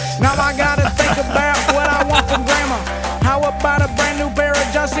belt. Now I gotta think about what I want from grandma. How about a brand new pair of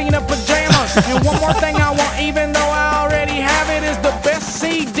John Cena pajamas? And one more thing I want, even though I already have it, is the best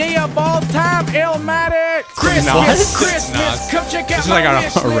CD of all time, Illmatic. Christmas, come check out This is my like a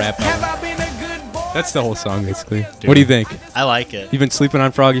wish list. rap Have I been a good boy? That's the whole song basically. What do you think? I like it. You've been sleeping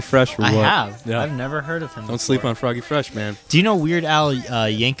on Froggy Fresh or I what? have. Yeah. I've never heard of him. Don't sleep on Froggy Fresh, man. Do you know Weird Al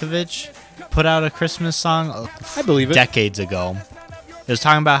Yankovic put out a Christmas song I believe it. decades ago? It was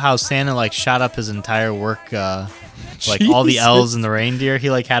talking about how Santa shot up his entire work, all the Jesus. elves and the reindeer. He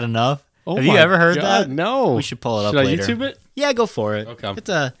had enough. Oh Have you my ever heard God, that? No. We should pull it up Should I later. YouTube it? Yeah, go for it. Okay. It's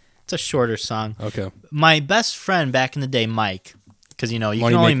a shorter song. Okay. My best friend back in the day, Mike, because you can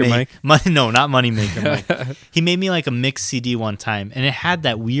Money only Maker make no, not Moneymaker Mike. He made me a mixed CD one time, and it had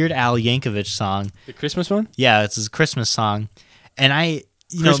that Weird Al Yankovic song. The Christmas one? Yeah, it's his Christmas song, and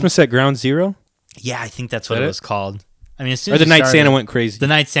Christmas at Ground Zero? Yeah, I think that's what That it it? was called. I mean, as soon Or as The it Night started- Santa Went Crazy? The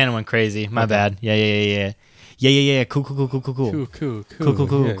Night Santa Went Crazy. My bad. Yeah. Cool. Cool. Cool.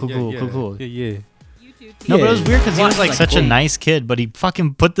 Yeah. No, but it was weird because he was such a nice kid, but he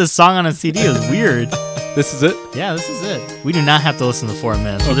fucking put this song on a CD. It was weird. This is it? Yeah, this is it. We do not have to listen to 4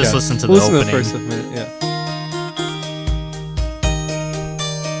 minutes. We'll just Okay. listen to We'll the listen opening. to the first minute, yeah.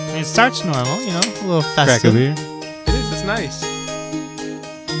 I mean, it starts normal, a little Crack festive. a beer. It is, it's nice.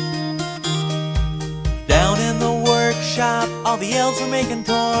 Down in the workshop, all the elves were making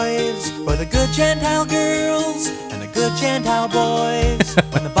toys for the good Gentile girls and the good Gentile boys.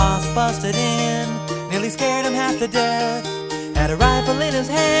 When the boss busted in, nearly scared him half to death. Had a rifle in his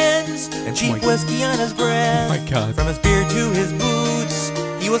hands and cheap whiskey on his breath. Oh my God. From his beard to his boots,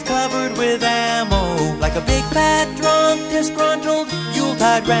 he was covered with ammo, like a big fat drunk, disgruntled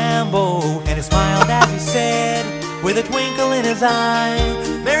Yuletide Rambo. And he smiled as he said, with a twinkle in his eye,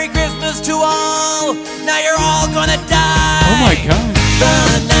 Merry Christmas to all, now you're all gonna die. Oh my God.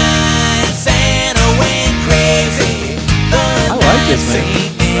 The night Santa went crazy. The I like this, man. night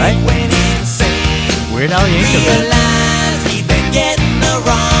Saint Right? Nick went insane. Weird Al Yankovic. Realized he'd been getting the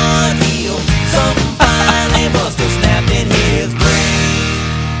raw deal. Something finally must have snapped in his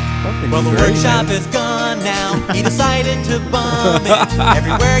brain. Well, the workshop is gone now. He decided to bomb it.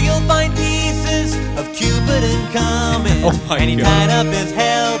 Everywhere you'll find pieces of Cupid and Comet. Oh my And he God. tied up his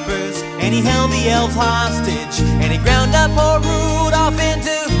helpers, and he held the elves hostage, and he ground up poor Rudolph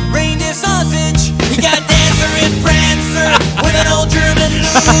into reindeer sausage. He got German Prancer with an old German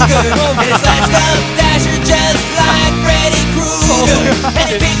Luger. And he slashed up Dasher just like Freddy Krueger. And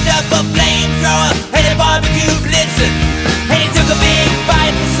he picked up a flamethrower and he barbecue Blitzen. And he took a big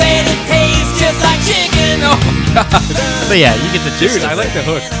bite and said it tastes just like chicken. But yeah, you get the gist. Dude, I of like it, the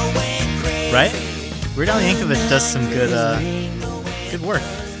hook. right? Weird Al Yankovic does some good work.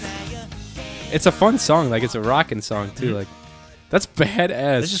 It's a fun song. Like, it's a rocking song, too. Like, that's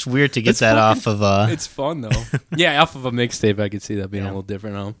badass. It's just weird to get It's that fucking- off of. It's fun, though. Yeah, off of a mixtape, I could see that being a little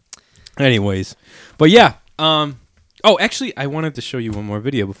different. Anyways. But, yeah. Oh, actually, I wanted to show you one more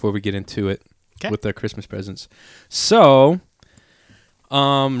video before we get into it with the Christmas presents. So,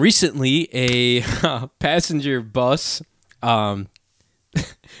 recently, a passenger bus,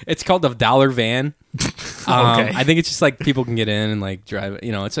 it's called the Dollar Van. Okay. I think it's just like people can get in and like drive it.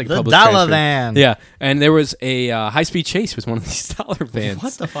 You know, it's like The public Dollar transport. Van. Yeah, and there was a high-speed chase with one of these dollar vans.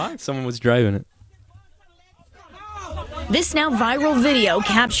 What the fuck? Someone was driving it. This now viral video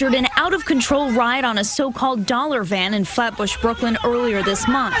captured an out-of-control ride on a so-called dollar van in Flatbush, Brooklyn earlier this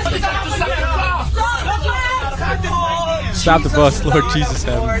month. Stop the bus, Lord Jesus,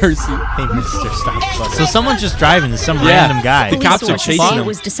 have mercy. Hey, Mister, stop the bus. So someone's just driving. There's some Yeah. random guy. The cops are Police chasing sources say him. It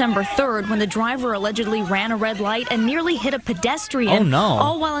was December 3rd when the driver allegedly ran a red light and nearly hit a pedestrian. Oh, no.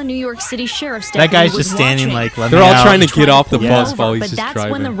 All while a New York City sheriff's That deputy guy's was just standing watching. like, let They're me all out. trying to get off the Pull bus over, while he's but just that's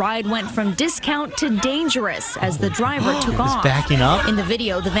driving. when the ride went from discount to dangerous as the driver took off. backing up? In the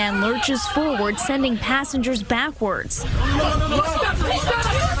video, the van lurches forward, sending passengers backwards.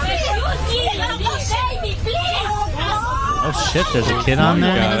 Oh shit, there's a kid on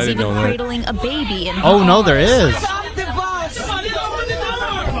there? God, I is didn't even know that. cradling a baby in Oh no, there is.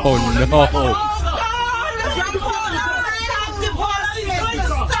 Oh, no.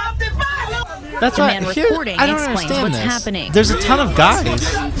 That's The right. man Here, recording I don't explains understand what's this. happening. There's a ton of guys.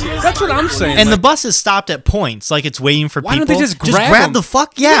 That's what I'm saying. And the like, bus is stopped at points, like it's waiting for why people. don't they just grab 'em? the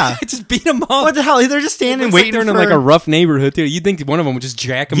fuck? Yeah. just beat them up. What the hell? They're just standing Looks like waiting they're for in like a rough neighborhood. Too. You'd think one of them would just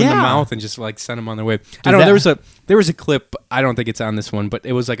jack them in the Yeah. mouth and just like send them on their way. I don't know. There was a clip. I don't think it's on this one, but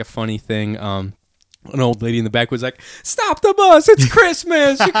it was like a funny thing. An old lady in the back was like, "Stop the bus! It's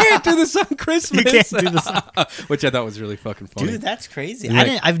Christmas! You can't do this on Christmas!" You can't do this Which I thought was really fucking funny. Dude, that's crazy.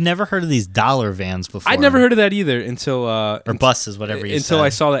 Like- I've never heard of these dollar vans before. I'd never heard of that either until or buses, whatever you until said. I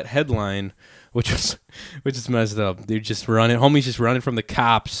saw that headline, which is messed up. Dude, just running, homie's just running from the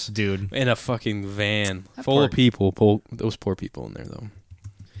cops, Dude. in a fucking van That full poor- of people. Those poor people in there though.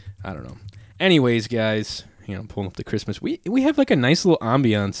 I don't know. Anyways, guys, I'm pulling up the Christmas. We have like a nice little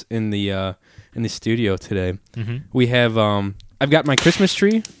ambiance in the studio today. Mm-hmm. We have I've got my Christmas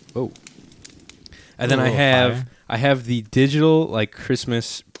tree. Oh, and then I have the digital like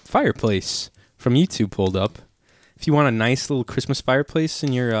Christmas fireplace from YouTube pulled up. If you want a nice little Christmas fireplace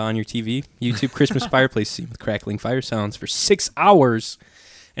in your on your TV, YouTube Christmas fireplace scene with crackling fire sounds for 6 hours,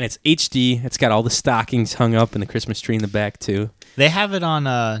 and it's HD. It's got all the stockings hung up and the Christmas tree in the back too. They have it on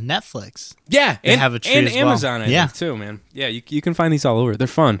Netflix. Yeah, They and have a tree and as well. Amazon, I Yeah. think too, man. Yeah, you can find these all over. They're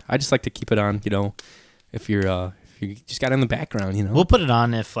fun. I just like to keep it on. If you just got it in the background, We'll put it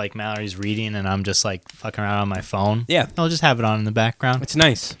on if like Mallory's reading and I'm just like fucking around on my phone. Yeah. I'll just have it on in the background. It's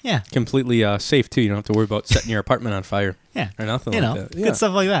nice. Yeah. Completely safe too. You don't have to worry about setting your apartment on fire. Yeah. Or nothing You like know, that. Yeah. good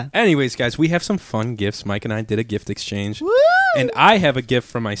stuff like that. Anyways, guys, we have some fun gifts. Mike and I did a gift exchange. And I have a gift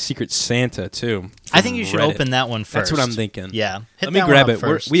from my Secret Santa too. I think you from should Reddit. open that one first. That's what I'm thinking. Yeah. Hit Let me that grab one it. up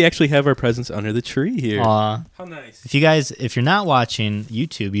first. We actually have our presents under the tree here. Aw. How nice. If you're not watching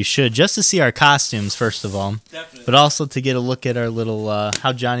YouTube, you should, just to see our costumes, first of all. Definitely. But also to get a look at our little,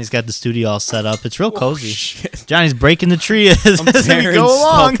 how Johnny's got the studio all set up. It's real cozy. Shit. Johnny's breaking the tree as I'm we tearing go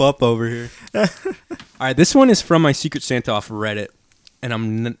along. stuff up over here. All right, this one is from my Secret Santa off Reddit, and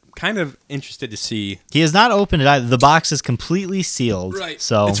I'm kind of interested to see. He has not opened it either. The box is completely sealed.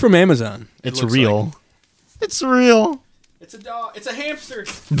 So It's from Amazon. It it's looks real. like. It's real. It's a dog. It's a hamster.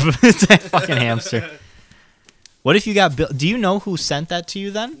 It's a fucking hamster. What if you got Bill? Do you know who sent that to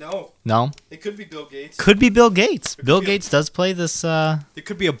you then? No, No? it could be Bill Gates. Could be Bill Gates. Could Bill be- Gates does play this. There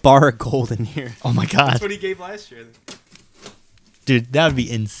could be a bar of gold in here. Oh my God. That's what he gave last year. Dude, that would be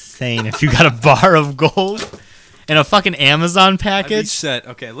insane if you got a bar of gold in a fucking Amazon I'd be package. set.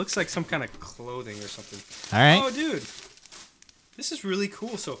 Okay, it looks like some kind of clothing or something. All right. Oh, dude. This is really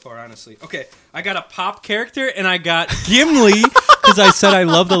cool so far, honestly. Okay, I got a pop character, and I got Gimli, because I said I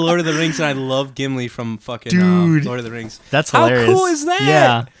love the Lord of the Rings, and I love Gimli from fucking Dude. Lord of the Rings. That's How hilarious. cool is that?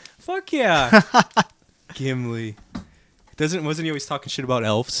 Yeah. Fuck yeah. Gimli. Wasn't he always talking shit about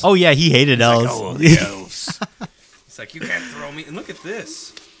elves? Oh, yeah, he hated elves. Like, oh, the elves. It's like, you can't throw me. And look at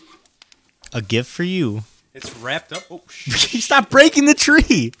this. A gift for you. It's wrapped up. Oh, shit. Stop breaking the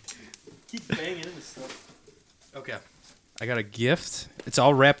tree. Keep banging into stuff. Okay. I got a gift. It's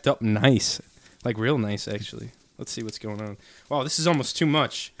all wrapped up nice. Like real nice, actually. Let's see what's going on. Wow, this is almost too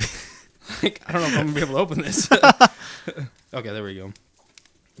much. Like, I don't know if I'm going to be able to open this. Okay, there we go.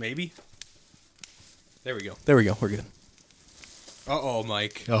 Maybe? There we go. There we go. We're good. Uh-oh,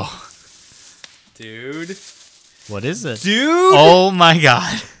 Mike. Oh, Dude. what is it? Dude! Oh my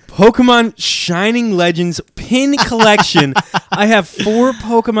god. Pokemon Shining Legends pin collection. I have 4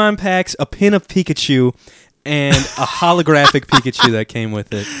 Pokemon packs, a pin of Pikachu, and a holographic Pikachu that came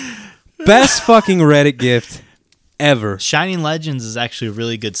with it. Best fucking Reddit gift ever. Shining Legends is actually a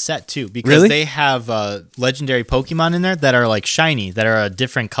really good set too because Really? they have legendary Pokemon in there that are like shiny, that are a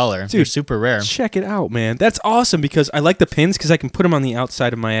different color. They're super rare. Check it out, man. That's awesome because I like the pins because I can put them on the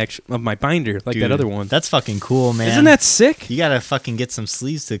outside of my binder like that Dude, other one. That's fucking cool, man. Isn't that sick? You gotta fucking get some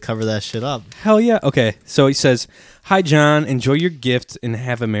sleeves to cover that shit up. Hell yeah. Okay, so he says, "Hi John, enjoy your gift and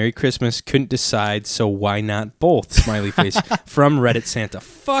have a Merry Christmas. Couldn't decide, so why not both?" Smiley face from Reddit Santa.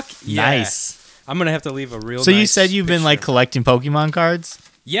 Fuck yeah. Nice. I'm gonna have to leave a real. So you nice said you've been like picture. collecting Pokemon cards?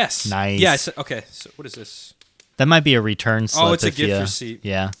 Yes. Nice. Yeah. Okay. So what is this? That might be a return slip. Oh, it's a if gift you- receipt.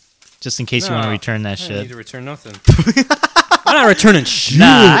 Yeah. Just in case you want to No, return that I don't shit. need to return nothing. I'm not returning shit. Nah,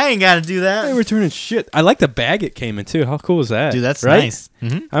 I ain't gotta do I ain't that. returning shit. I like the bag it came in too. How cool is that? Dude, that's right? nice.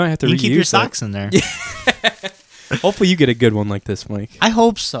 Mhm. I might have to You can keep your reuse that. socks in there. Hopefully you get a good one like this, Mike. I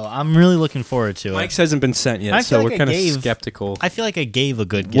hope so. I'm really looking forward to it. Mike's hasn't been sent yet, I so feel we're like kind I of gave- skeptical. I feel like I gave a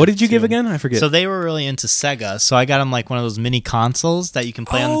good gift. What did you give too. again? I forget. So they were really into Sega, so I got them like one of those mini consoles that you can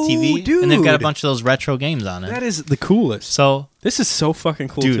play on Oh, the TV, and they've got a dude. bunch of those retro games on it. That is the coolest. So, This is so fucking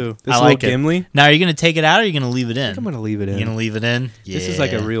cool dude, too. This I little like it. Gimli. Now, are you gonna take it out or are you gonna leave it in? I'm gonna leave it in. You gonna leave it in? This is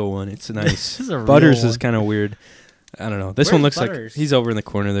like a Yeah. real one. It's nice. This is a real Butters is one. kind of weird. I don't know. This Where's one looks Butters? like he's over in the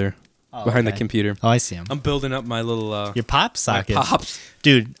corner there, Oh, behind the okay. computer. Oh, I see him. I'm building up my little Your pop my socket. pops.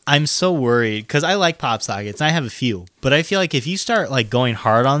 Dude, I'm so worried because I like pop sockets. And I have a few, but I feel like if you start like going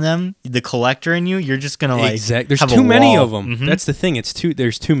hard on them, the collector in you, you're just gonna like Exactly. There's have a too many wall. of them. Mhm. That's the thing.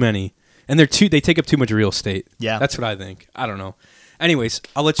 There's too many, and they take up too much real estate. Yeah. That's what I think. I don't know. Anyways,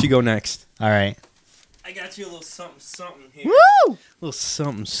 I'll let you go next. All right. I got you a little something here. Woo! A little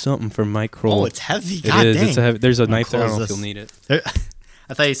something for Mike Kroll. Oh, it's heavy. It God is. dang. It's a heavy, there's a knife there. I close don't know if this. you'll need it. There-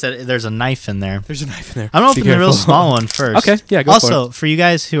 I thought you said there's a knife in there. There's a knife in there. I'm gonna Be open the real careful. small one first. Okay, yeah, go for Also, for you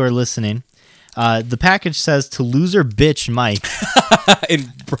guys who are listening, the package says to loser bitch Mike. In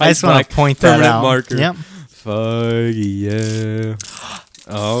I bright just want black to point that permanent out. marker. Yep. Fuck yeah.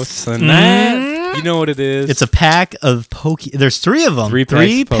 Oh, snap. You know what it is. It's a pack of There's 3 of them.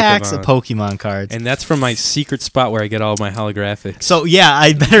 Three packs of Pokemon. Pokemon cards. and that's from my secret spot where I get all my holographics. So yeah,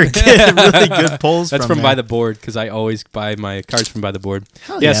 I better get really good pulls. That's from from By there. the Board because I always buy my cards from By the Board.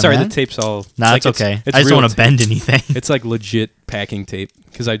 Hell Yeah, yeah, sorry, man. the tape's all. Nah, like it's okay. It's I just real don't want to tape. bend anything. It's like legit packing tape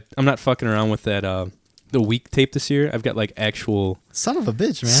because I'm not fucking around with that the weak tape this year. I've got like actual Son of a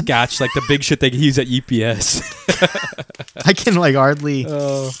bitch, man. scotch, like the big shit they use at UPS. I can like hardly.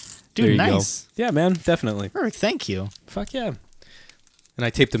 Oh, Dude, there you nice. go. Yeah, man, definitely. Perfect. Thank you. Fuck yeah. And I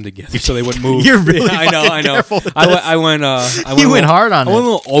taped them together so they wouldn't move. You're really I know. fucking I know. careful with I this. went. I went. I You a went little- hard on I went it.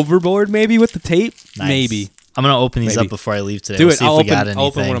 a little overboard maybe with the tape. Nice. Maybe. I'm gonna open these Maybe. up before I leave today. Do We'll it. See if I'll we open. got anything. I'll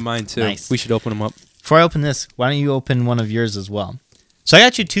open one of mine too. Nice. We should open them up. Before I open this, why don't you open one of yours as well? So I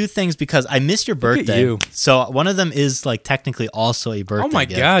got you 2 things because I missed your Look at birthday. you. So one of them is like technically also a birthday. Oh my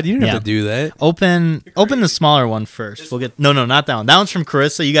gift. god, you didn't Yeah. have to do that. Open the smaller one first. We'll get no, not that one. That one's from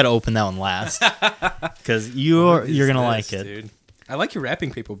Carissa. You got to open that one last because you're gonna like it. dude. I like your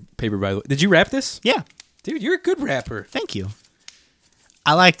wrapping paper. By the way, did you wrap this? Yeah, Dude, you're a good rapper. thank you.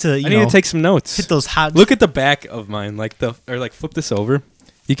 I like to. I need to take some notes. hit those hot. Look at the back of mine, like flip this over.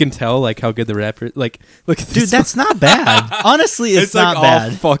 You can tell like how good the rapper. Like, look at this. Dude, that's not bad. Honestly, it's like not all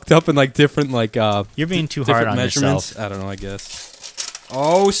bad. fucked up and like different like You're being too hard different on measurements. yourself. I don't know. I guess.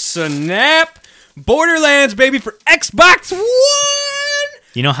 Oh snap! Borderlands, baby, for Xbox One.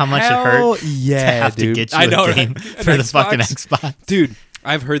 You know how much Hell it hurt yeah, to have dude. to get you I know, a game right? for An the fucking Xbox? Xbox. Dude,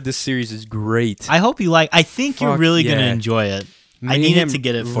 I've heard this series is great. I hope you like. I think you're Fuck really gonna yeah. enjoy it. I needed Mayhem to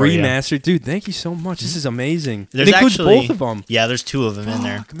get it for you. remastered, dude. Thank you so much. This is amazing. There's it includes actually both of them. Yeah, there's 2 of them in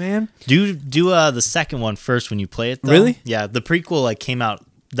there. Fuck, man. Do the second one first when you play it. Though. Really? Yeah, the prequel like came out.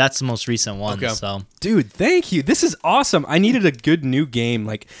 That's the most recent one. Okay. So Dude, thank you. This is awesome. I needed a good new game.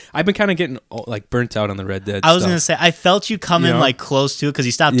 Like I've been kind of getting like burnt out on the Red Dead. I was stuff. gonna say I felt you coming You know? like close to it because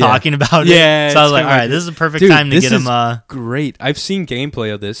you stopped Yeah. talking about Yeah, it. So I was it's like, all kinda right, this is a perfect Dude, time to this get him. is great. I've seen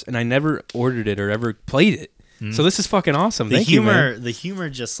gameplay of this, and I never ordered it or ever played it. So this is fucking awesome. The Thank you, humor, man. the humor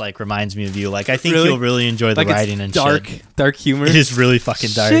just like reminds me of you. Like I think Really? you'll really enjoy the Like writing it's and dark, shit. dark humor. It is really fucking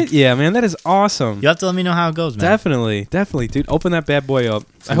dark. Shit, yeah, man, that is awesome. You have to let me know how it goes, man. Definitely, dude. Open that bad boy up.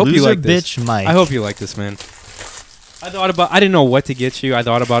 I hope you Loser like this. bitch Mike. I hope you like this, man. I didn't know what to get you. I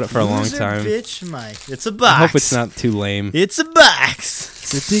thought about it for a long Loser time. bitch Mike. It's a box. I hope it's not too lame. It's a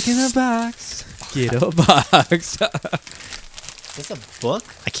box. It's a dick in a box. Get a box. Is this a book?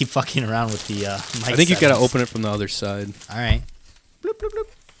 I keep fucking around with the mic I think you gotta settings. open it from the other side. All right. Bloop, bloop, bloop.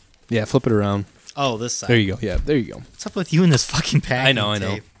 Yeah, flip it around. Oh, this side. There you go. Yeah, there you go. What's up with you and this fucking pack? I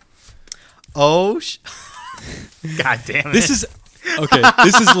know. Oh, God damn it. This is okay.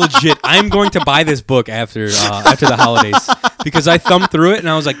 This is legit. I'm going to buy this book after the holidays because I thumbed through it and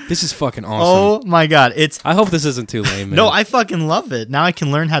I was like, "This is fucking awesome." Oh my God! I hope this isn't too lame. Man. No, I fucking love it. Now I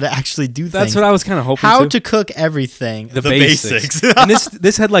can learn how to actually do things. That's what I was kind of hoping. How to cook everything. The basics. And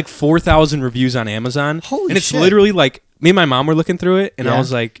this had like 4,000 reviews on Amazon. Holy and it's shit. literally like me and my mom were looking through it, and I Yeah.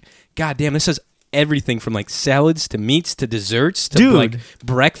 was like, "God damn, this has everything from like salads to meats to desserts to Dude. like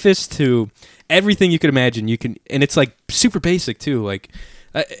breakfast to everything you could imagine. You can, and it's like super basic too. Like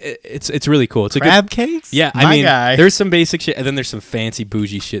it's really cool. It's Crab a good cakes? Yeah, My I mean, guy. there's some basic shit, and then there's some fancy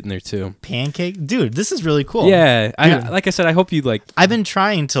bougie shit in there too. Pancake? Dude, this is really cool. Yeah, Dude. like I said, I hope you like. I've been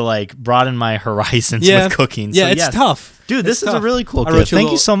trying to like broadden my horizons Yeah, with cooking. Yeah, so it's yes. tough, Dude, this It's is a tough. really cool I gift. wrote you a Thank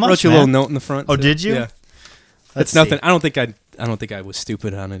little- you so much, wrote you a man. little note in the front. Oh, too. did you? Yeah. Let's It's nothing. see. I don't think I was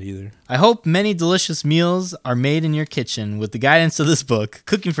stupid on it either. I hope many delicious meals are made in your kitchen with the guidance of this book.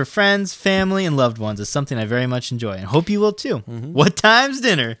 Cooking for friends, family, and loved ones is something I very much enjoy, and hope you will too. What time's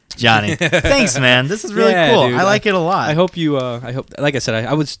dinner, Johnny? Thanks, man. This is really Yeah, cool. dude. I like it a lot. I hope you. I hope. Like I said,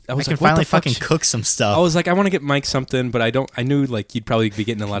 I was. I I was can like, what finally the fuck fucking should- cook some stuff. I was like, I want to get Mike something, but I don't. I knew like you'd probably be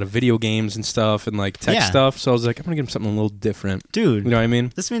getting a lot of video games and stuff and like tech Yeah. stuff. So I was like, I'm gonna get him something a little different, Dude, You know what I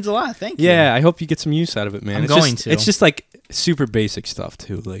mean? this means a lot. Thank you. Yeah, I hope you get some use out of it, man. I'm It's going just, to. It's just like super basic stuff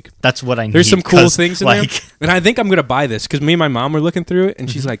too. Like That's what I need. there's some cool 'cause, things in like, there, and I think I'm gonna buy this because me and my mom were looking through it, and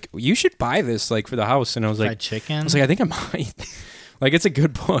she's Mhm. like, you should buy this like for the house, and I was fried like, chicken. I was like, I think I might. Like it's a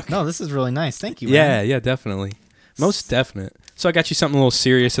good book. No, this is really nice. Thank you. Yeah, man. yeah, definitely. Most definite. So I got you something a little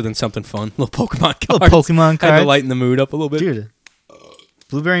serious and then something fun. Little Pokemon cards. Little Pokemon Had to cards. lighten the mood up a little bit. Dude.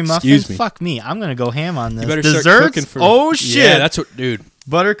 Blueberry muffins. Excuse me. Fuck me. I'm gonna go ham on this. You better Desserts. start cooking for Oh shit. Yeah, that's what, dude.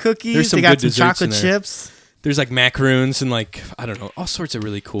 Butter cookies. There's some they got good some desserts in chocolate there. chips. There's like macaroons and like I don't know, all sorts of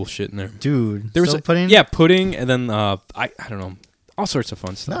really cool shit in there. Dude, There was still like, pudding? Yeah, pudding, and then I don't know, all sorts of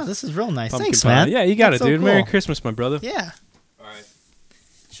fun stuff. No, this is real nice. Pumpkin Thanks, pie. man. Yeah, you got That's it, so dude. Merry cool. Christmas, my brother. Yeah. All right.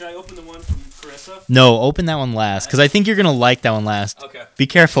 Should I open the one from Carissa? No, open that one last because I think you're gonna like that one last. Okay. Be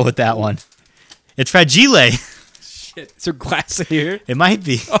careful with that one. It's fragile. Shit, is there glass in here? It might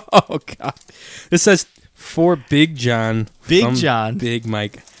be. Oh god. This says for Big John. Big from John. Big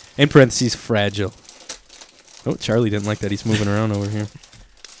Mike. In parentheses, fragile. Oh, Charlie didn't like that. He's moving around over here.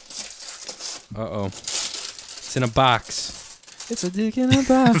 Uh-oh. It's in a box. It's a dick in a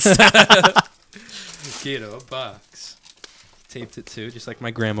box. Get a box. Taped it too, just like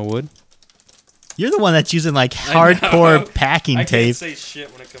my grandma would. You're the one that's using like I know. hardcore packing I tape. can't say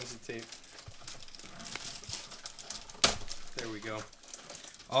shit when it comes to tape. There we go.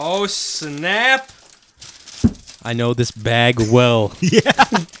 Oh, snap. I know this bag well. Yeah.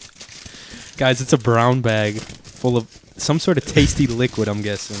 Guys, it's a brown bag full of some sort of tasty liquid, I'm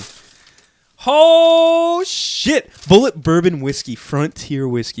guessing. Oh, shit. Bullet Bourbon Whiskey. Frontier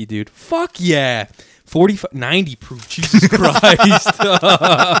Whiskey, dude. Fuck yeah. 90 proof. Jesus Christ.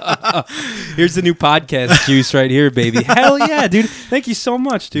 Here's the new podcast juice right here, baby. Hell yeah, dude. Thank you so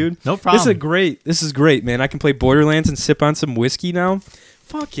much, dude. No problem. This is great, man. I can play Borderlands and sip on some whiskey now.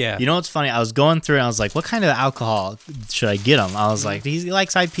 Fuck yeah. You know what's funny? I was going through and I was like, what kind of alcohol should I get him? I was like, he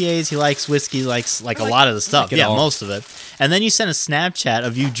likes IPAs, he likes whiskey, he likes like a lot of the stuff. it Yeah, all. most of it. And then you sent a Snapchat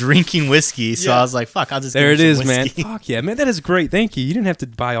of you drinking whiskey. So Yeah. I was like, fuck, I'll just There it give him is, some man. whiskey. Fuck yeah, man. That is great. Thank you. You didn't have to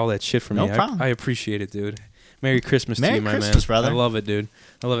buy all that shit for No me. problem. I appreciate it, dude. Merry Christmas Merry to you, my Christmas, man. brother. I love it, dude.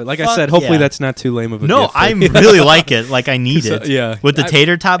 I love it. Like I Fuck said, hopefully yeah. that's not too lame of a No, gift. I really like it. Like I need So, it. yeah. With the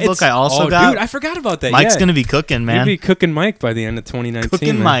tater tot book It's- I also oh, got. Dude, I forgot about that. Mike's yeah. gonna be cooking, man. You'll be cooking Mike by the end of 2019.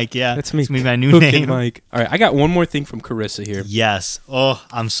 Cooking man. Mike, yeah. That's me. It's gonna be my new Cooking name. Mike. All right, I got one more thing from Carissa here. Yes. Oh,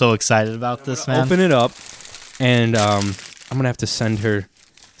 I'm so excited about this, man. Open it up, and I'm gonna have to send her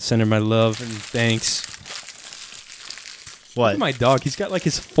my love and thanks. Look What? at my dog. He's got like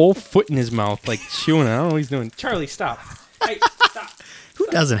his full foot in his mouth, like chewing. I don't know what he's doing. Charlie, stop. Hey, stop. Who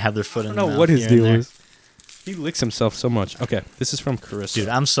doesn't have their foot I in don't their know mouth what his here and deal there? is. He licks himself so much. Okay, this is from Carissa. Dude,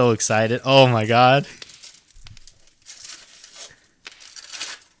 I'm so excited. Oh my god.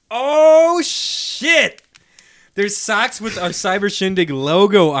 Oh shit! There's socks with our Cyber Shindig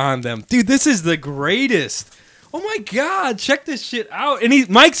logo on them. Dude, this is the greatest. Oh my god, check this shit out. And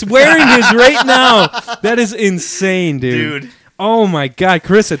Mike's wearing his right now. That is insane, dude. Dude. Oh my god,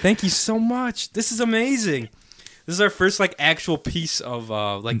 Carissa, thank you so much. This is amazing. This is our first like actual piece of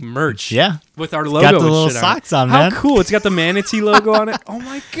like merch. Yeah. With our logo got the and little shit socks on. on, man. How cool. It's got the manatee logo on it. Oh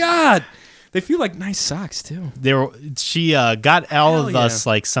my God. They feel like nice socks too. She got all Hell of yeah. us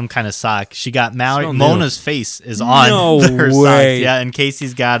like some kind of sock. She got Smell new. Mona's face is on No her way. socks. Yeah, and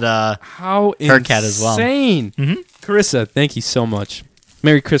Casey's got How her cat as well. insane. Mhm. Carissa, thank you so much.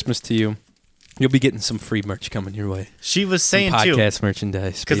 Merry Christmas to you. You'll be getting some free merch coming your way. She was Some saying too, podcast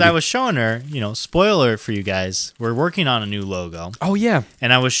merchandise. because baby. I was showing her, spoiler for you guys, we're working on a new logo, Oh yeah.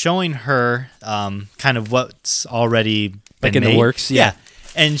 and I was showing her kind of what's already been Like in the made. works, yeah.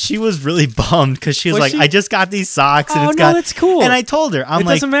 And she was really bummed because she was Was like, she? I just got these socks and Oh, it's no, got. that's cool. And I told her, I'm It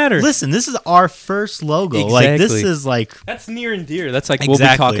like, doesn't matter. Listen, this is our first logo. Like, this Exactly. is like, That's near and dear. That's like we'll be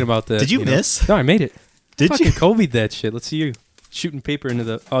Exactly. talking about the. Did you know. miss? No, I made it. Did Fucking you? Kobe'd that shit. Let's see you shooting paper into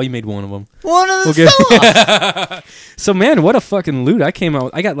the. Oh, you made one of them. one of We'll the get- So man, what a fucking loot! I came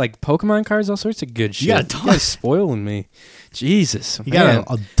out. I got like Pokemon cards, all sorts of good shit. got a ton. You guys spoiling me. Jesus, You man.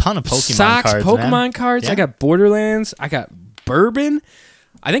 got a ton of Pokemon Socks, cards, Pokemon man. cards. Yeah. I got Borderlands. I got bourbon.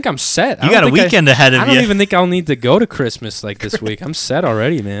 I think I'm set. I You don't got a think I- weekend ahead of I don't you. even think I'll need to go to Christmas like this week. I'm set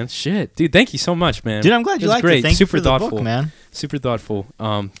already, man. Shit, dude. Thank you so much, man. Dude, I'm glad It you was liked great. it. Thank Super you for the thoughtful, book, man. Super thoughtful.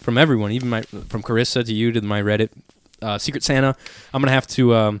 From everyone, even from Carissa to you to my Reddit, Secret Santa. I'm gonna have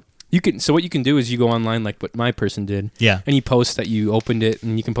to. You can. So what you can do is you go online like what my person did. Yeah. And you post that you opened it,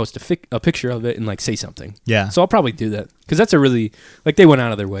 and you can post a picture of it and like say something. Yeah. So I'll probably do that because that's a really like they went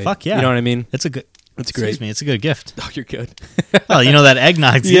out of their way. Fuck yeah. You know what I mean? It's a good. It's Excuse great. me. It's a good gift. Oh, you're good. Well, that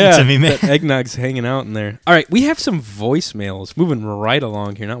eggnog's Yeah, into me, man. that eggnog's hanging out in there. All right, we have some voicemails. Moving right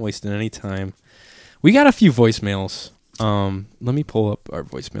along here, not wasting any time. We got a few voicemails. Let me pull up our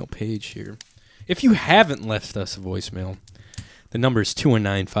voicemail page here. If you haven't left us a voicemail, the number is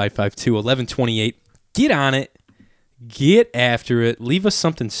 219-552-1128. Get on it. Get after it. Leave us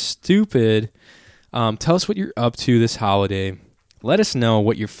something stupid. Tell us what you're up to this holiday. Let us know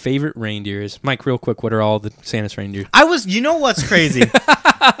what your favorite reindeer is. Mike, real quick, what are all the Santa's reindeer? You know what's crazy?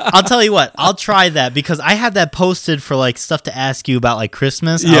 I'll tell you what, I'll try that because I had that posted for like stuff to ask you about like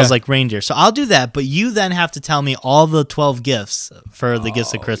Christmas. I Yeah. was like reindeer. So I'll do that, but you then have to tell me all the 12 gifts for the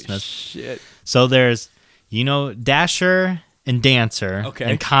gifts of Christmas. Shit. So there's, Dasher and Dancer. Okay.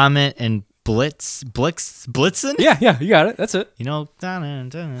 And Comet and Blitzen? Yeah, you got it. That's it.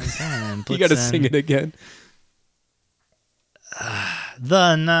 Blitzen. You got to sing it again.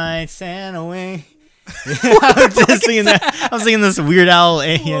 The night Santa away. I'm just singing that. I'm singing this Weird Owl.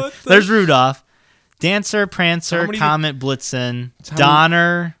 There's Rudolph, Dancer, Prancer, How many- Comet, Blitzen, How many-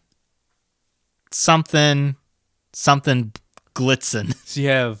 Donner, something, Glitzen. So you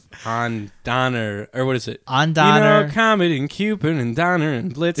have on Donner, or what is it? On Donner. Comet and Cupid and Donner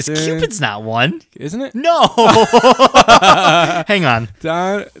and Blitzen. Is Cupid's not one? Isn't it? No. Hang on.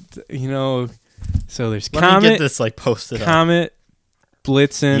 So there's Let me Comet, get this like posted up. Comet,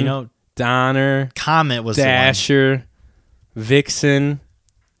 Blitzen, Donner, Comet was Dasher, Vixen,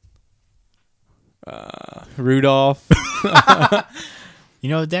 Rudolph,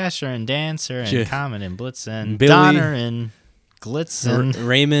 Dasher and Dancer and Shit. Comet and Blitzen, Billy. Donner and Glitzen,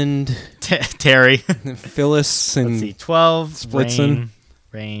 Raymond, Terry. Phyllis, and Let's see, 12 Splitzen.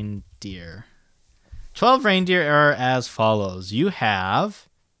 reindeer. 12 reindeer are as follows. You have...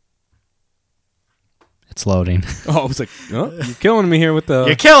 It's loading. Oh, I was like, oh, you're killing me here with the...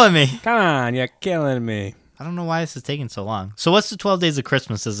 You're killing me. Come on, you're killing me. I don't know why this is taking so long. So what's the 12 days of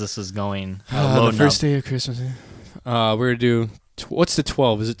Christmas as this is going? The loading first up? day of Christmas. We're going to do... what's the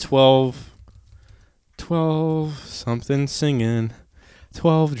 12? Is it 12... 12 something singing.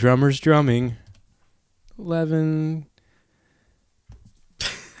 12 drummers drumming. 11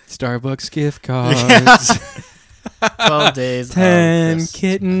 Starbucks gift cards. 12 days 10 of Christmas.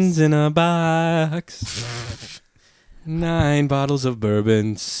 kittens in a box. 9 bottles of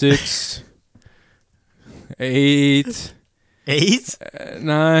bourbon. 6 8 8?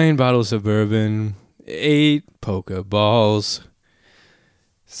 9 bottles of bourbon. 8 polka balls.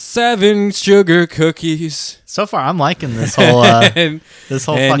 7 sugar cookies. So far, I'm liking this whole and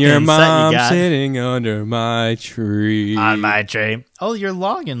fucking your set mom you got. sitting under my tree. On my tray. Oh, your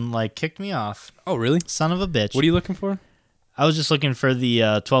login kicked me off. Oh, really? Son of a bitch. What are you looking for? I was just looking for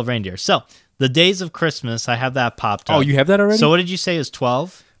the 12 reindeer. So, the days of Christmas, I have that popped up. Oh, you have that already? So, what did you say is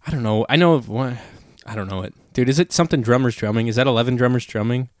 12? I don't know. I know of one. I don't know it. Dude, is it something drummers drumming? Is that 11 drummers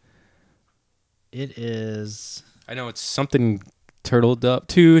drumming? It is... I know it's something turtle dove.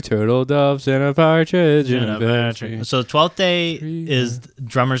 2 turtle doves and a partridge in a pear tree. So, the 12th day is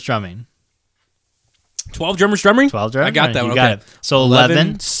drummers drumming. 12 drummers drumming? 12 drummers I got that drumming. one. You Okay. got it. So,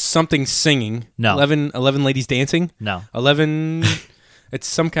 11? Something singing. No. 11 ladies dancing? No. 11. It's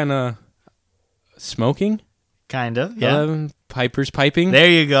some kind of smoking? Kind of, yeah. 11, pipers piping. There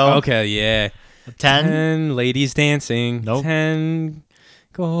you go. Okay, yeah. 10, ladies dancing. Nope. 10,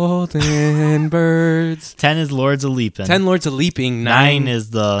 golden birds. 10 is Lords of Leaping. 10, lords of leaping. 9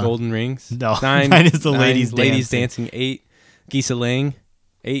 is the golden rings. No, 9 9 is the ladies dancing. 8, geese a laying.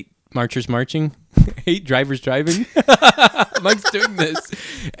 8, marchers marching. 8, drivers driving. Mike's doing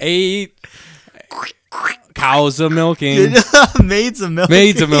this. 8, cows a milking. Maids a milking.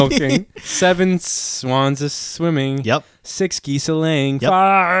 Maids a milking. 7, swans a swimming. Yep. 6, geese a laying. Yep.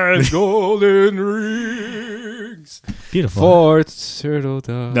 5, golden rings. Beautiful. 4, turtle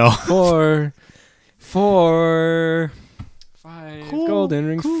dove. No. 4, 5, golden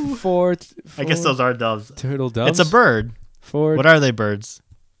rings. 4, I guess those are doves. turtle doves. It's a bird. 4, What are they birds?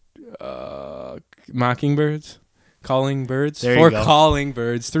 mockingbirds. Calling birds. There you 4 go. calling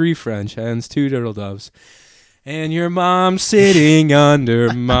birds. 3 French hens. 2 turtle doves. And your mom's sitting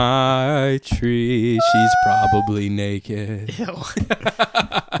under my tree. She's probably naked. Ew.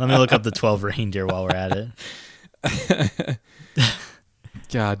 Let me look up the 12 reindeer while we're at it.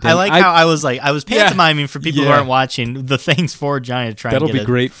 God, I like how I was pantomiming for people who Yeah. aren't watching the things for Johnny to try that'll and be get it.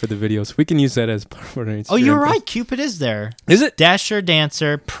 great for the videos. We can use that as part of our Instagram. Oh, you're right. Cupid is there. Is it? Dasher,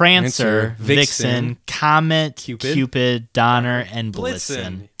 Dancer, Prancer, Vixen, Comet, Cupid, Donner, and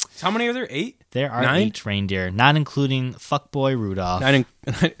Blitzen. How many are there? 8? There are 9? 8 reindeer, not including Fuckboy Rudolph.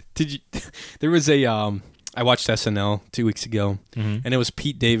 Did you? There was a I watched SNL 2 weeks ago, and it was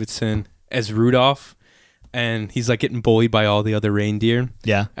Pete Davidson as Rudolph, and he's like getting bullied by all the other reindeer.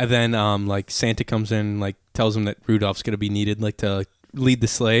 Yeah. And then like Santa comes in, and, like tells him that Rudolph's gonna be needed, like to lead the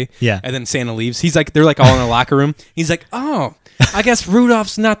sleigh. Yeah. And then Santa leaves. He's like, they're like all in a locker room. He's like, oh, I guess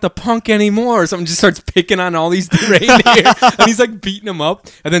Rudolph's not the punk anymore. Someone just starts picking on all these reindeer, and he's like beating them up.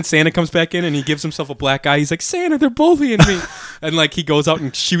 And then Santa comes back in, and he gives himself a black eye. He's like, Santa, they're bullying me. And like he goes out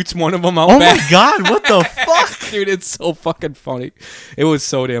and shoots one of them out back. Oh my God, what the fuck? Dude, it's so fucking funny. It was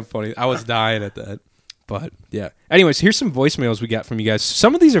so damn funny. I was dying at that. But yeah. Anyways, here's some voicemails we got from you guys.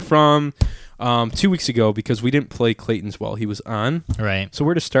 Some of these are from 2 weeks ago because we didn't play Clayton's while he was on. Right. So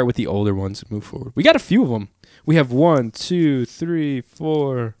we're to start with the older ones and move forward. We got a few of them. We have 1, 2, 3,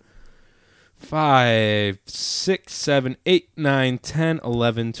 4, 5, 6, 7, 8, 9, 10,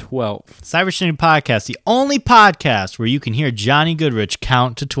 11, 12. Cyber Shindig Podcast, the only podcast where you can hear Johnny Goodrich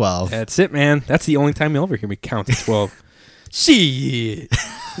count to 12. That's it, man. That's the only time you'll ever hear me count to 12. Shit.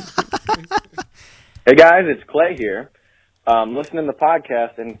 Hey guys, it's Clay here. Listening to the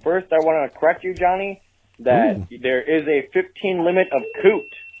podcast, and first I want to correct you, Johnny, that there is a 15 limit of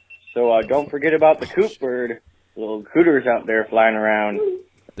coot. So don't forget about the coot bird. Little cooters out there flying around.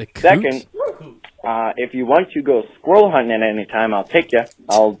 The coot? Second, if you want to go squirrel hunting at any time, I'll take you.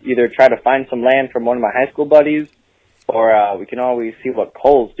 I'll either try to find some land from one of my high school buddies, or we can always see what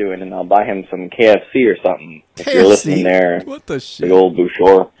Cole's doing, and I'll buy him some KFC or something. If you're listening there, what the shit? the old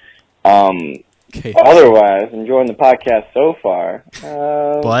Bouchard. Otherwise, enjoying the podcast so far.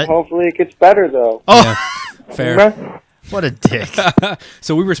 But hopefully it gets better, though. Oh, yeah, fair. What a dick.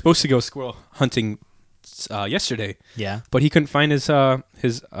 So we were supposed to go squirrel hunting yesterday. Yeah. But he couldn't find his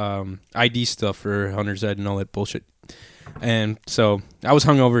ID stuff for Hunter's Ed and all that bullshit. And so I was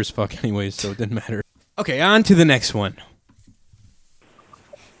hungover as fuck anyways, so it didn't matter. Okay, on to the next one.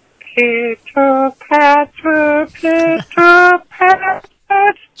 Cleopatra, Cleopatra,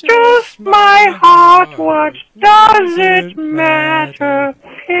 that's just my heart. What does it matter?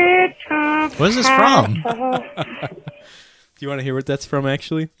 Where's this from? Do you want to hear what that's from,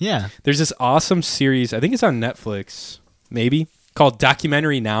 actually? Yeah. There's this awesome series, I think it's on Netflix, maybe, called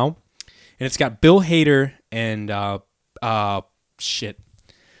Documentary Now. And it's got Bill Hader and, shit.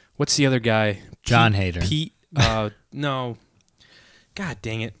 What's the other guy? John Hader. Pete, no. God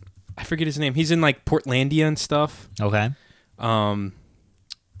dang it. I forget his name. He's in, like, Portlandia and stuff. Okay. Hang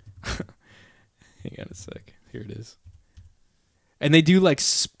on a sec. Here it is. And they do, like,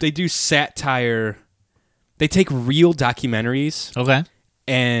 they do satire. They take real documentaries. Okay.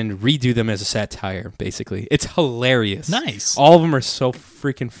 And redo them as a satire, basically. It's hilarious. Nice. All of them are so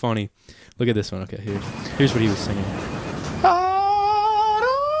freaking funny. Look at this one. Okay, here's what he was singing.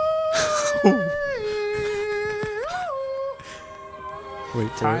 Wait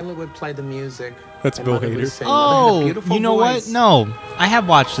for Tyler would play the music. That's and Bill Mother would Hader. sing. Mother had a beautiful you know voice. what? No, I have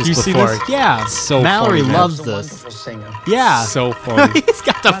watched this You see before. this? Yeah, So Mallory funny, man. loves He was a this. wonderful singer. Yeah, So funny. he's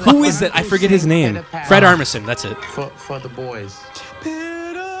got the. Who is that? I forget his name. Fred Armisen. That's it. For the boys.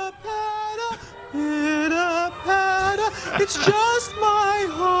 It's just my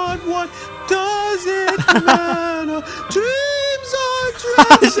heart. What does it matter? Dreams are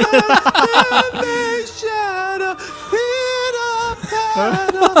dreams and they shatter. Pitter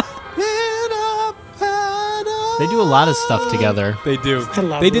patter, pitter patter. They do a lot of stuff together. They do.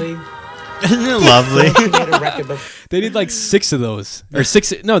 Lovely. They did. Lovely. Made a record before. They did like 6 of those, or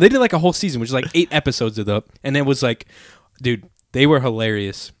 6. No, they did like a whole season, which is like 8 episodes of them, and it was like, dude, they were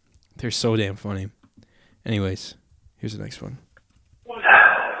hilarious. They're so damn funny. Anyways, here's the next one.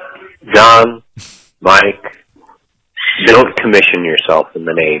 John, Mike, don't commission yourself in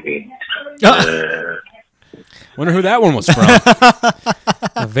the Navy. Wonder who that one was from.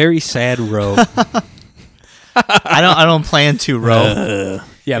 A very sad row. I don't plan to row.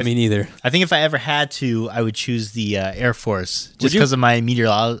 Yeah, me neither. I think if I ever had to, I would choose the Air Force just you? because of my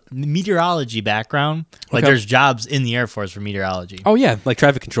meteorology background. Like, Okay. there's jobs in the Air Force for meteorology. Oh yeah, like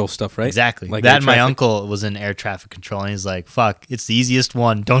traffic control stuff, right? Exactly. Like that air and my traffic. uncle was in air traffic control, and he's like, fuck, it's the easiest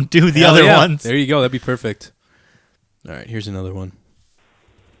one. Don't do the Hell other yeah. ones. There you go. That'd be perfect. All right, here's another one.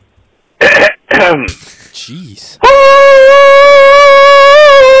 Jeez.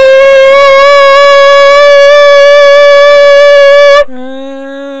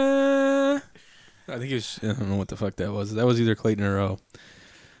 I think it was. I don't know what the fuck that was. That was either Clayton or O.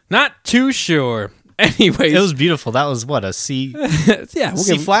 Not too sure. Anyways, It was beautiful. That was what, a C? yeah,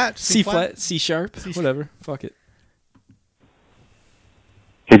 C give- flat? C flat, C sharp, whatever. Fuck it.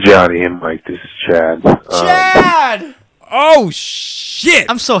 Hey, Johnny and Mike, this is Chad. Chad! Oh shit!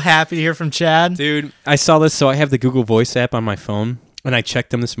 I'm so happy to hear from Chad. Dude, I saw this, so I have the Google Voice app on my phone, and I checked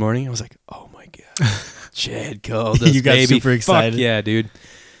them this morning. I was like, oh my god, Chad called us, You got baby. super excited. Fuck yeah, dude.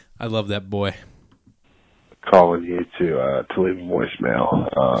 I love that boy. Calling you to leave a voicemail.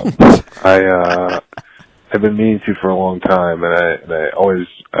 I've been meaning to for a long time, and I always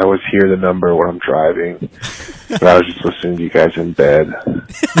hear the number when I'm driving. But I was just listening to you guys in bed,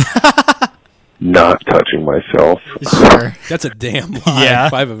 not touching myself. Sure. That's a damn lie. Yeah.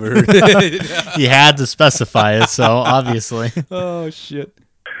 If I've ever heard it. You had to specify it, so obviously. Oh shit.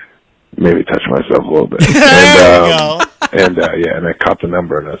 Maybe touch myself a little bit. There you go. And and I caught the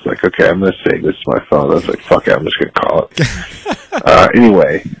number, and I was like, okay, I'm going to save this to my phone. I was like, fuck it, I'm just going to call it.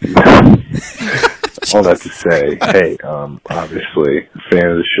 Anyway, all that to say, hey, obviously, fan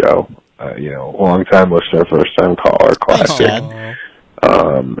of the show, long time listener, first time caller, classic.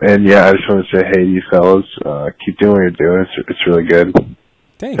 And yeah, I just want to say, hey, you fellas, keep doing what you're doing. It's really good.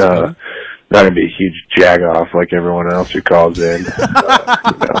 Thanks, buddy. Not going to be a huge jag-off like everyone else who calls in.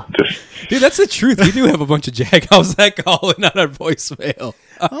 Dude, that's the truth. We do have a bunch of jackhouse that call in on our voicemail.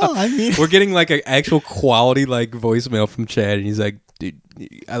 Oh, I mean, we're getting like an actual quality like voicemail from Chad, and he's like, "Dude,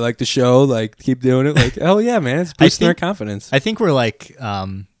 I like the show. Like, keep doing it. Like, hell yeah, man, it's boosting our confidence." I think we're like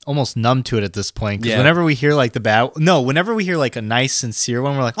almost numb to it at this point. Because Yeah. whenever we hear like whenever we hear like a nice, sincere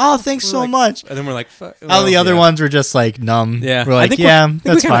one, we're like, oh, thanks so much. And then we're like, fuck. All the other ones were just like numb. Yeah, we're like, I think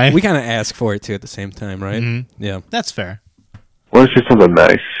that's fine. We kind of ask for it too at the same time, right? Mm-hmm. Yeah, that's fair. Well, it's just something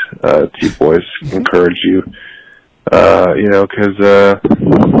nice to you boys, encourage you, because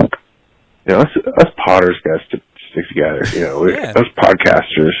us Potters got to stick together. Us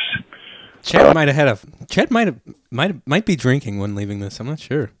podcasters. Chad might be drinking when leaving this. I'm not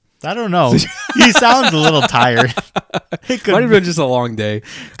sure. I don't know. He sounds a little tired. It might have been just a long day.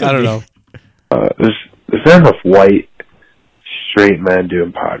 I don't know. There's not enough white straight men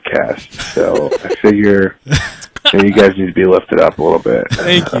doing podcasts, so I figure you guys need to be lifted up a little bit.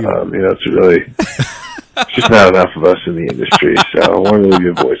 Thank you. It's just not enough of us in the industry, so I wanted to leave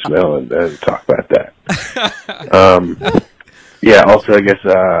you a voicemail and talk about that. Yeah, also, I guess,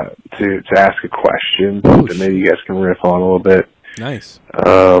 to ask a question that maybe you guys can riff on a little bit. Nice.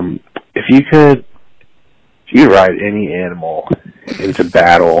 If you could ride any animal into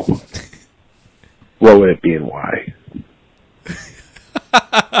battle, what would it be and why?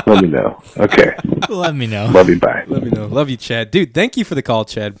 Let me know. Okay. Let me know. Love you. Bye. Let me know. Love you, Chad. Dude, thank you for the call,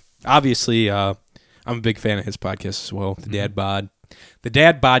 Chad. Obviously, I'm a big fan of his podcast as well, the Dad Bod. The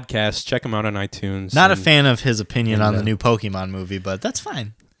Dad Bodcast. Check him out on iTunes. Not a fan of his opinion on the new Pokemon movie, but that's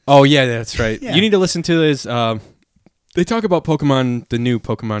fine. Oh, yeah, that's right. Yeah. You need to listen to his... they talk about Pokemon, the new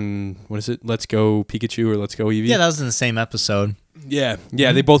Pokemon, what is it? Let's Go Pikachu or Let's Go Eevee? Yeah, that was in the same episode. Yeah,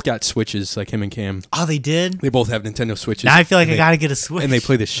 they both got Switches, like him and Cam. Oh, they did? They both have Nintendo Switches. Now I feel like I got to get a Switch. And they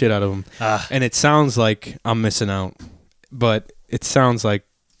play the shit out of them. And it sounds like I'm missing out, but it sounds like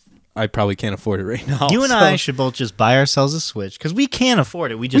I probably can't afford it right now. You and I should both just buy ourselves a Switch because we can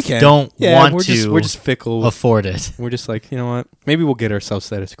afford it. We just can. don't want we're to. We're just fickle. Afford it. We're just like, you know what? Maybe we'll get ourselves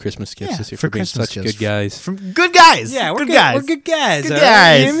that as Christmas gifts this year for being Christmas such gifts. good guys. From good guys. Yeah, we're good guys. We're good guys. Good all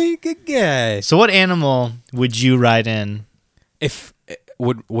guys. right, Jimmy? Good guys. So, what animal would you ride in? If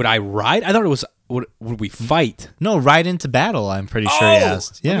would I ride? I thought it was would we fight? No, ride into battle. I'm pretty sure he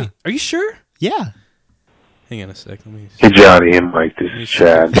asked. Yeah. Are you sure? Yeah. Hang on a sec. Let me. Hey, Johnny and Mike, this is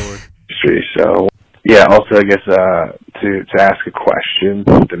Chad. So, Yeah, also, I guess, to ask a question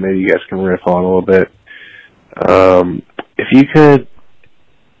that maybe you guys can riff on a little bit. If you could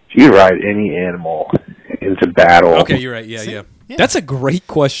ride any animal into battle. Okay, you're right. Yeah. That's a great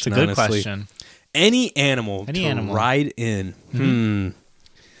question, It's a good honestly. question. Any animal to ride in.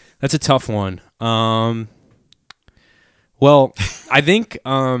 That's a tough one. Well, I think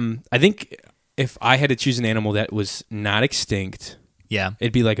if I had to choose an animal that was not extinct,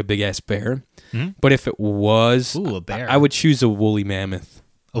 it'd be like a big ass bear. But if it was, a bear, I would choose a woolly mammoth.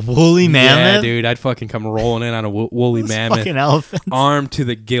 A woolly mammoth? Yeah, dude, I'd fucking come rolling in on a woolly mammoth, fucking elephants. armed to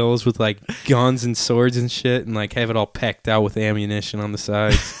the gills with like guns and swords and shit, and like have it all packed out with ammunition on the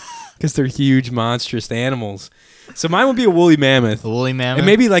sides because they're huge, monstrous animals. So mine would be a woolly mammoth. A woolly mammoth, and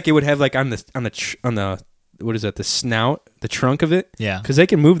maybe like it would have like on the what is that? The snout, the trunk of it. Yeah, because they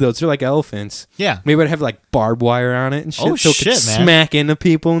can move those. They're like elephants. Yeah, maybe it'd have like barbed wire on it and shit. Oh so it shit, could man! Smack into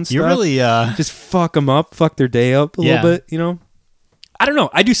people and stuff. You really just fuck them up, fuck their day up a little bit. You know. I don't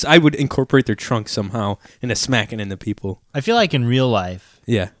know. I would incorporate their trunk somehow into smacking into people. I feel like in real life,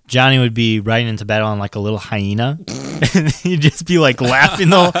 Johnny would be riding into battle on like a little hyena, and he'd just be like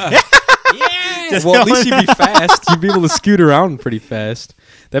laughing the whole. Well, at least you'd be fast. You'd be able to scoot around pretty fast.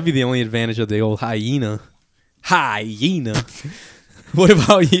 That'd be the only advantage of the old hyena. What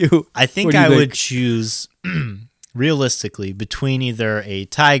about you? I think I would choose, realistically, between either a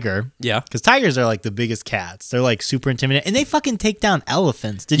tiger. Yeah. Because tigers are like the biggest cats. They're like super intimidating. And they fucking take down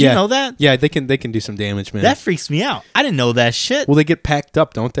elephants. Did you know that? Yeah, they can do some damage, man. That freaks me out. I didn't know that shit. Well, they get packed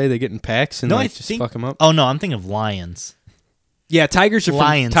up, don't they? They get in packs and No, I just think- fuck them up. Oh, no, I'm thinking of lions. Yeah, tigers are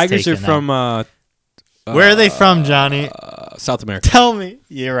Lions from where are they from, Johnny? South America. Tell me.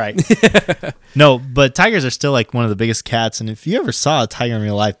 You're right. No, but tigers are still like one of the biggest cats. And if you ever saw a tiger in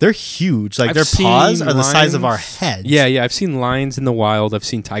real life, they're huge. Like their paws are the size of our heads. Yeah. I've seen lions in the wild. I've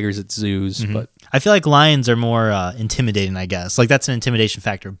seen tigers at zoos, but I feel like lions are more intimidating, I guess. Like that's an intimidation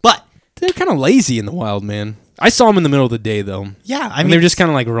factor. But they're kind of lazy in the wild, man. I saw them in the middle of the day, though. Yeah, I and mean, they're just kind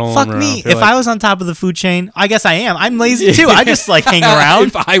of like rolling fuck around. me. They're If like, I was on top of the food chain, I guess I am. I'm lazy too. I just like hang around.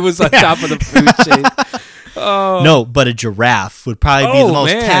 If I was on top of the food chain. Oh. No, but a giraffe would probably be the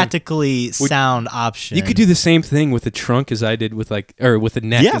most man. tactically sound option. You could do the same thing with the trunk as I did with with the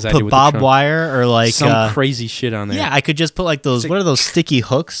neck as I did put with barbed the trunk. wire or like some crazy shit on there. Yeah, I could just put like those. What are those sticky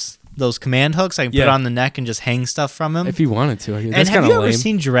hooks? Those command hooks I can put on the neck and just hang stuff from them. If you wanted to. And That's have kinda you ever lame.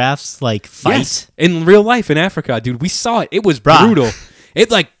 seen giraffes like fight? Yes. In real life in Africa, dude. We saw it. It was brutal. It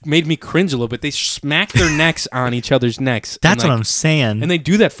like made me cringe a little bit. They smack their necks on each other's necks. That's and, what I'm saying. And they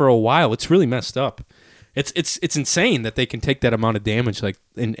do that for a while. It's really messed up. It's insane that they can take that amount of damage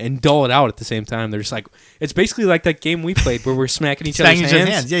and dull it out at the same time. They're just like, it's basically like that game we played where we're smacking each other's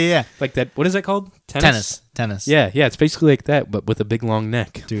hands. Yeah. Like that. What is that called? Tennis. Yeah. It's basically like that, but with a big long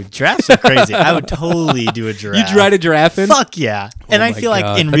neck. Dude, giraffes are crazy. I would totally do a giraffe. You'd ride a giraffe in? Fuck yeah. And I my feel like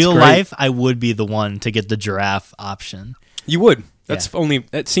God, in that's real great. life, I would be the one to get the giraffe option. You would.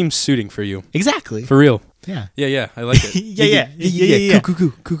 That seems suiting for you. Exactly. For real. Yeah. I like it. Yeah.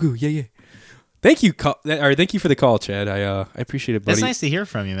 Cuckoo. Yeah. Thank you, thank you for the call, Chad. I appreciate it, buddy. It's nice to hear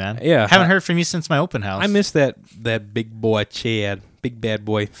from you, man. Yeah, Haven't heard from you since my open house. I miss that big boy, Chad, big bad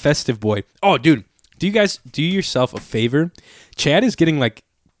boy, festive boy. Oh, dude, do you yourself a favor? Chad is getting like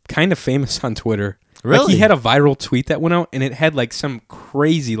kind of famous on Twitter. Really? Like, he had a viral tweet that went out, and it had like some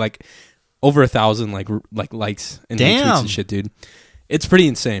crazy like over 1,000 like likes and retweets Damn. and shit, dude. It's pretty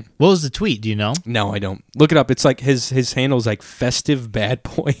insane. What was the tweet? Do you know? No, I don't. Look it up. It's like his handle's like festive bad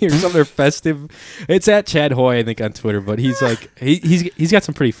boy or something. Festive. It's at Chad Hoy, I think, on Twitter. But he's like he's got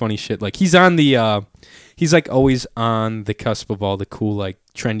some pretty funny shit. Like he's on the he's like always on the cusp of all the cool like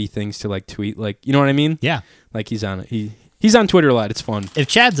trendy things to like tweet. Like, you know what I mean? Yeah. Like he's on it. He's on Twitter a lot. It's fun. If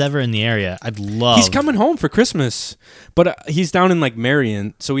Chad's ever in the area, I'd love. He's coming home for Christmas, but he's down in like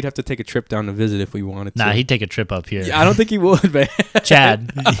Marion, so we'd have to take a trip down to visit if we wanted to. Nah, he'd take a trip up here. Yeah, I don't think he would, man.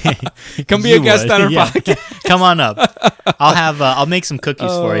 Chad, come be a guest on our podcast. Come on up. I'll make some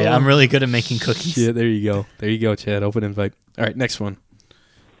cookies for you. I'm really good at making cookies. Yeah, there you go, Chad. Open invite. All right, next one.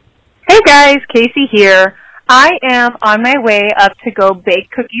 Hey guys, Casey here. I am on my way up to go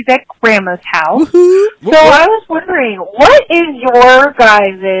bake cookies at Grandma's house. So I was wondering, what is your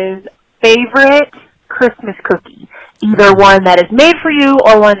guys' favorite Christmas cookie? Either one that is made for you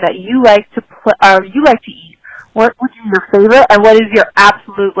or one that you like to eat. What would be your favorite, and what is your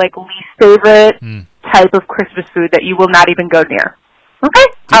absolute least favorite type of Christmas food that you will not even go near? Okay,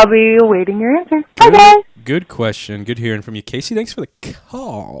 I'll be awaiting your answer. Bye guys. Good question. Good hearing from you, Casey. Thanks for the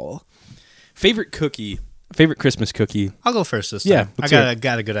call. Favorite Christmas cookie. I'll go first this Yeah, time. I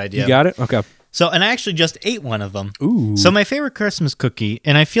got a good idea. You got it? Okay. So, and I actually just ate one of them. Ooh. So my favorite Christmas cookie,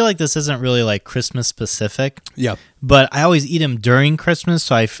 and I feel like this isn't really like Christmas specific. Yeah. But I always eat them during Christmas,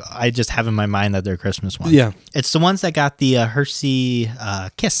 so I just have in my mind that they're Christmas ones. Yeah. It's the ones that got the Hershey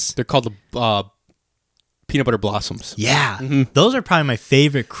Kiss. They're called the peanut butter blossoms. Yeah. Mhm. Those are probably my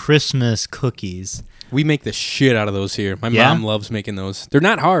favorite Christmas cookies. We make the shit out of those here. My Yeah? mom loves making those. They're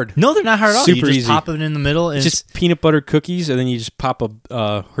not hard. No, they're not hard at all. Super You just easy. pop it in the middle. And It's just peanut butter cookies, and then you just pop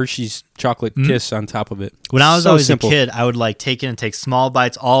a Hershey's chocolate kiss on top of it. When I was So always simple. a kid, I would like take it and take small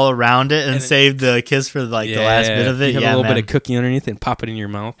bites all around it and save the kiss for like the last bit of it. You have Yeah, a little man. bit of cookie underneath and pop it in your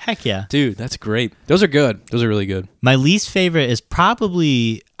mouth. Heck yeah. Dude, that's great. Those are good. Those are really good. My least favorite is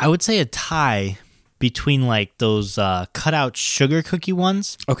probably, I would say, a tie between like those cutout sugar cookie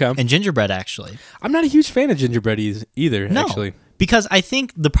ones and gingerbread, actually. I'm not a huge fan of gingerbread either, No, actually. because I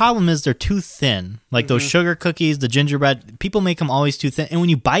think the problem is they're too thin. Like those sugar cookies, the gingerbread, people make them always too thin. And when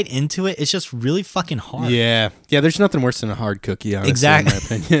you bite into it, it's just really fucking hard. Yeah. Yeah, there's nothing worse than a hard cookie, honestly,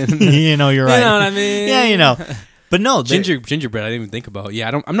 Exactly. in my opinion. You know, you're right. You know what I mean? Yeah, you know. But no, gingerbread I didn't even think about.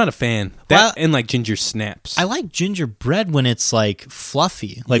 Yeah, I'm not a fan. That and like ginger snaps. I like gingerbread when it's like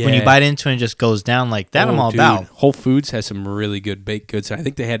fluffy. Like when you Yeah. bite into it and it just goes down like that. I'm all dude. about. Whole Foods has some really good baked goods. I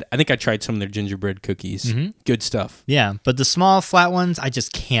think I tried some of their gingerbread cookies. Mhm. Good stuff. Yeah, but the small flat ones, I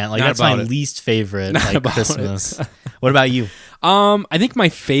just can't. Like Not that's my about it. least favorite. Not Like about Christmas. it. What about you? I think my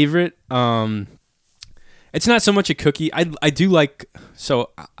favorite it's not so much a cookie. I do like,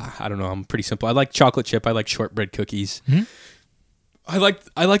 so I don't know, I'm pretty simple. I like chocolate chip. I like shortbread cookies. Mhm. I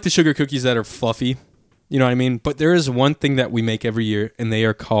like the sugar cookies that are fluffy. You know what I mean? But there is one thing that we make every year, and they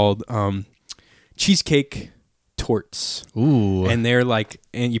are called cheesecake torts. Ooh. And they're like,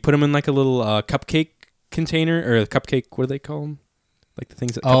 and you put them in like a little cupcake container, or a cupcake, what do they call them? Like the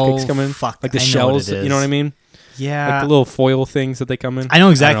things that cupcakes come in? Fuck, Like the I know shells, what it you know what I is. mean? Yeah. Like the little foil things that they come in. I know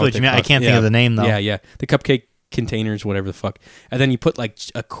exactly don't what you they're mean. I called. can't think of the name, though. Yeah. The cupcake containers, whatever the fuck. And then you put like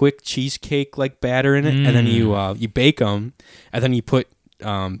a quick cheesecake like batter in it, and then you bake them, and then you put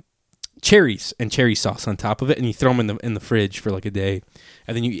cherries and cherry sauce on top of it, and you throw them in the fridge for like a day,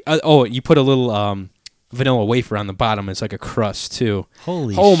 and then you put a little vanilla wafer on the bottom. It's like a crust too.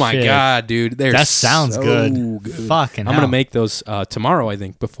 Holy oh my shit. god, dude, That sounds so good. Fucking I'm hell. gonna make those tomorrow, I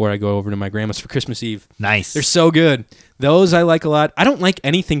think, before I go over to my grandma's for Christmas Eve. Nice. They're so good. Those I like a lot. I don't like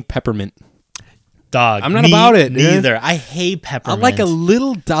anything peppermint. Dog. I'm not me about it, dude. Neither. I hate peppermint. I like a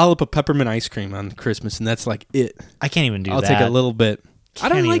little dollop of peppermint ice cream on Christmas, and that's like it. I can't even do I'll that. take a little bit. I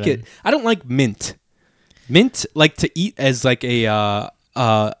don't Can't like even. it. I don't like mint. Mint, like to eat as like a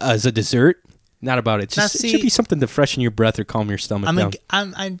as a dessert. Not about it. Now, Just, it see- should be something to freshen your breath or calm your stomach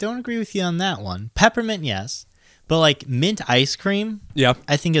down. I don't agree with you on that one. Peppermint, yes. But like mint ice cream, Yeah.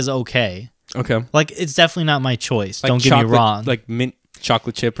 I think is okay. Okay. Like it's definitely not my choice. Like Don't get me chocolate- wrong. Like mint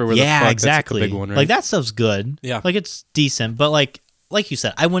chocolate chip or whatever. yeah, the fuck. exactly. That's like a big one, right? Like that stuff's good. Yeah. Like it's decent, but like you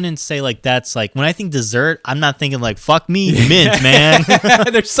said, I wouldn't say like that's like when I think dessert, I'm not thinking like fuck me mint, man.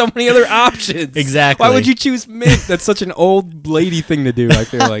 There's so many other options. Exactly. Why would you choose mint? That's such an old lady thing to do. I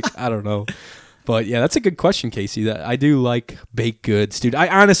feel like I don't know, but yeah, that's a good question, Casey. That I do like baked goods, dude.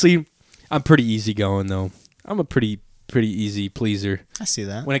 I'm pretty easygoing though. I'm a pretty easy pleaser. I see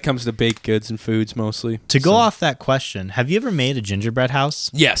that. When it comes to baked goods and foods, mostly. To go off that question, have you ever made a gingerbread house?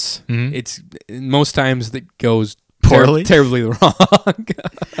 Yes, Mhm. it's most times that goes Poorly? terribly wrong.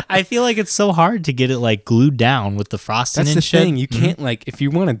 I feel like it's so hard to get it like glued down with the frosting That's and the shit. thing. You Mhm. can't like if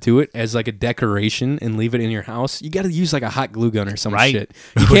you want to do it as like a decoration and leave it in your house, you got to use like a hot glue gun or some Right. shit.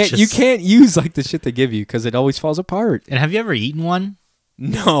 You Which can't. You is- can't use like the shit they give you because it always falls apart. And have you ever eaten one?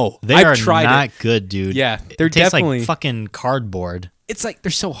 No, They I've are tried not it. good, dude. Yeah, It they're tastes definitely like fucking cardboard. It's like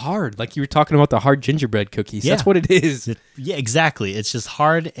they're so hard. Like you were talking about the hard gingerbread cookies. Yeah. That's what it is. Yeah, exactly. It's just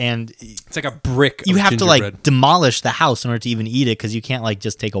hard, and It's like a brick. you of have to gingerbread. like demolish the house in order to even eat it because you can't like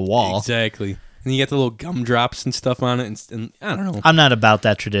just take a wall. Exactly. And you get the little gumdrops and stuff on it, and I don't know. I'm not about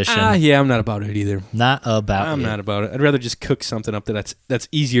that tradition. Yeah, I'm not about it either. Not about I'm it. not about it. I'd rather just cook something up that's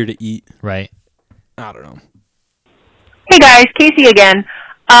easier to eat. Right. I don't know. Hey guys, Casey again.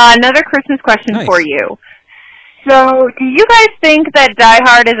 Another Christmas question Nice. for you. So, do you guys think that Die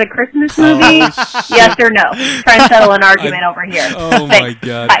Hard is a Christmas movie? Yes or no? Try and settle an argument over here. Oh my Thanks.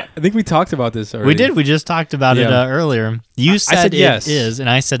 god! Bye. I think we talked about this already. We did. We just talked about it Yeah. earlier. You said, yes. it is, and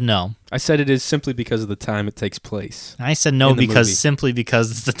I said no. I said it is simply because of the time it takes place. I said no In the because movie. simply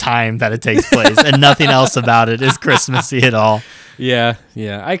because it's the time that it takes place, and nothing else about it is Christmassy at all. Yeah,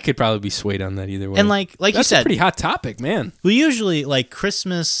 I could probably be swayed on that either way. And like you That's said, a pretty hot topic, man. we usually like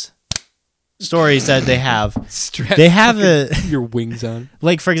Christmas. stories that they have. Strap They have a your wings on.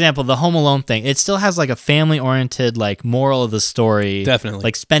 like, for example, the Home Alone thing. It still has like a family-oriented like moral of the story. Definitely.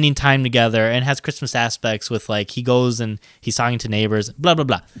 Like spending time together, and has Christmas aspects with like he goes and he's talking to neighbors, blah blah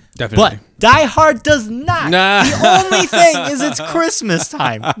blah. Definitely. But Die Hard does not. Nah. The only thing is it's Christmas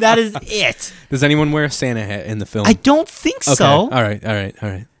time. That is it. Does anyone wear a Santa hat in the film? I don't think Okay. so. All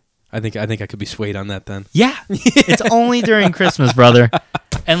right. I think I could be swayed on that then. Yeah. It's only during Christmas, brother.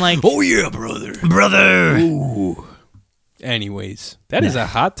 And like, oh yeah, brother. Ooh. Anyways, that is a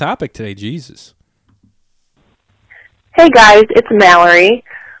hot topic today. Jesus. Hey guys, it's Mallory.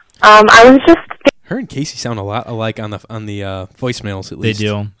 I was just Her and Casey sound a lot alike on the voicemails. At They least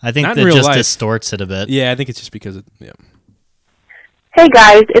do. I think Not that in real just life. distorts it a bit. Yeah, I think it's just because of Hey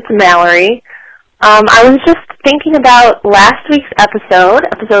guys, it's Mallory. I was just thinking about last week's episode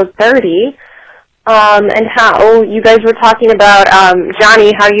 30, and how you guys were talking about,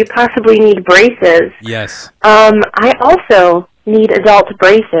 Johnny, how you possibly need braces. Yes. I also need adult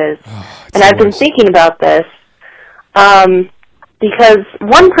braces, and I've been thinking about this, because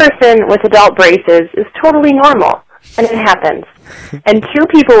one person with adult braces is totally normal, and it happens. And two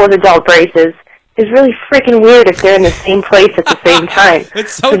people with adult braces is really freaking weird if they're in the same place at the same time.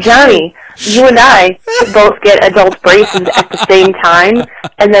 It's so Johnny, you and I should both get adult braces at the same time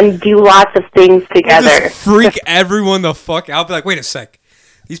and then do lots of things together. Just freak everyone the fuck out. Be like, wait a sec.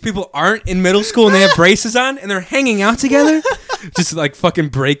 These people aren't in middle school and they have braces on and they're hanging out together? Just like fucking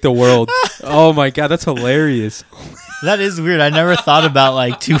break the world. Oh my god, that's hilarious. That is weird. I never thought about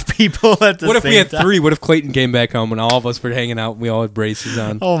like two people at the same time. What if we had three? What if Clayton came back home and all of us were hanging out and we all had braces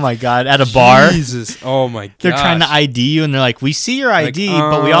on? Oh my god, at a bar? Jesus. Oh my god. They're trying to ID you and they're like, we see your ID,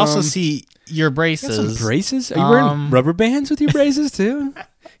 but we also see your braces. You got some braces? Are you wearing rubber bands with your braces too?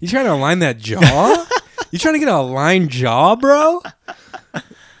 You trying to align that jaw? You trying to get a aligned jaw, bro?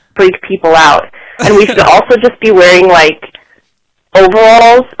 Freak people out. And we should also just be wearing, like,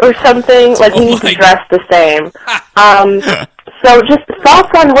 overalls or something. Like, we need to dress the same. So just thoughts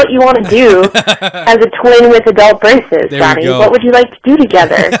on what you want to do as a twin with adult braces, There we Johnny. go. What would you like to do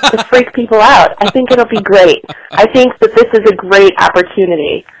together to freak people out? I think it'll be great. I think that this is a great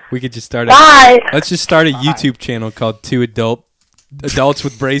opportunity. We could just start Bye. Let's just start a YouTube channel called Two Adults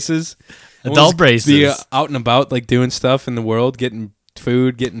with Braces. And Adult we'll just be braces. out and about, like doing stuff in the world, getting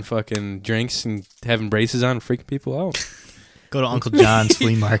food, getting fucking drinks, and having braces on and freaking people out. Go to Uncle John's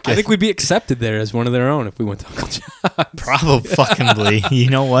flea market. I think we'd be accepted there as one of their own if we went to Uncle John's. Probably. You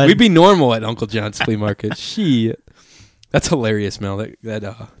know what? We'd be normal at Uncle John's flea market. Shit. That's hilarious, Mel.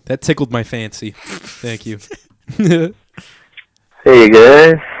 That tickled my fancy. Thank you. Hey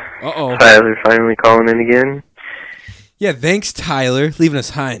guys. Uh-oh. Tyler finally calling in again. Yeah, thanks, Tyler. Leaving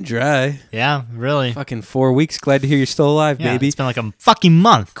us high and dry. Yeah, really. Fucking 4 weeks. Glad to hear you're still alive, Yeah, baby. it's been like a fucking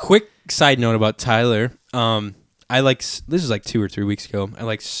month. Quick side note about Tyler. This was like 2 or 3 weeks ago. I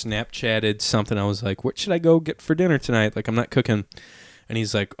like Snapchatted something. I was like, what should I go get for dinner tonight? Like, I'm not cooking. And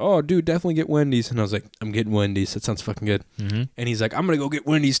he's like, oh, dude, definitely get Wendy's. And I was like, I'm getting Wendy's. That sounds fucking good. Mm-hmm. And he's like, I'm going to go get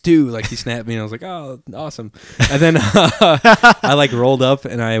Wendy's too. Like, he snapped me. And I was like, oh, awesome. And then I like rolled up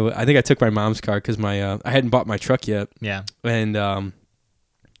and I think I took my mom's car because I hadn't bought my truck yet. Yeah. And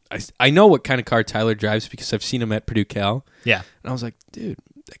I know what kind of car Tyler drives because I've seen him at Purdue Cal. Yeah. And I was like, dude,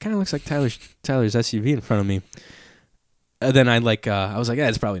 that kind of looks like Tyler's SUV in front of me. And then I was like, yeah,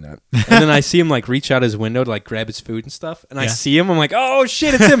 it's probably not. And then I see him like reach out his window to like grab his food and stuff. And I see him, I'm like, oh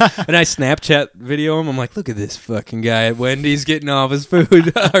shit, it's him. And I Snapchat video him. I'm like, look at this fucking guy at Wendy's getting off his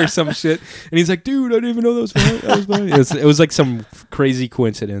food or some shit. And he's like, dude, I didn't even know that was mine. It was like some crazy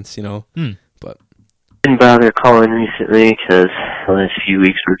coincidence, you know. But Didn't bother calling recently because the last few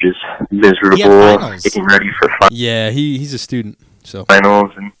weeks were just miserable, getting ready for yeah, he's a student, so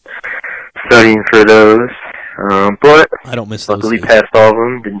finals and studying for those. But I don't miss those. luckily passed all of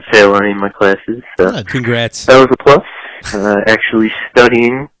them. Didn't fail any of my classes. So congrats. That was a plus. Actually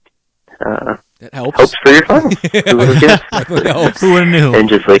studying that helps for your finals. Who would have guessed? Who would have knew? And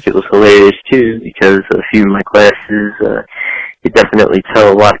just like it was hilarious too, because a few of my classes, you definitely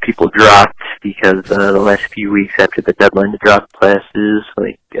tell a lot of people dropped because the last few weeks after the deadline to drop classes,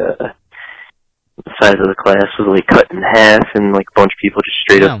 like the size of the class was like cut in half, and like a bunch of people just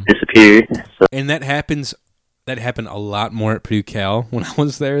straight up disappeared. So. And that happened a lot more at Purdue Cal when I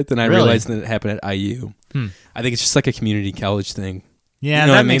was there than I Really? realized that it happened at IU. I think it's just like a community college thing. Yeah, You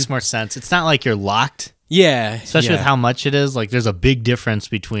know what that I makes mean? more sense. It's not like you're locked. Yeah. Especially yeah. with how much it is. Like, there's a big difference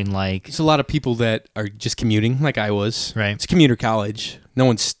between, like... There's a lot of people that are just commuting, like I was. Right. It's commuter college.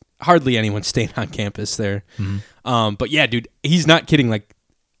 Hardly anyone's staying on campus there. Mm-hmm. But yeah, dude, he's not kidding. Like,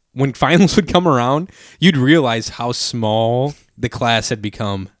 when finals would come around, you'd realize how small the class had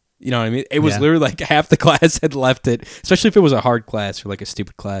become You know what I mean? It was Yeah. literally like half the class had left it, especially if it was a hard class or like a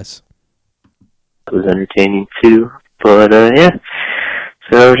stupid class. It was entertaining too. But yeah,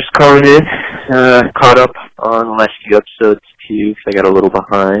 so just calling in, caught up on the last few episodes too, 'cause I got a little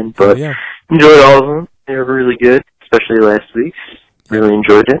behind, but enjoyed all of them. They were really good, especially last week's. Really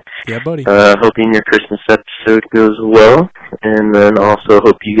enjoyed it. Yeah, buddy. Hoping your Christmas episode goes well, and then also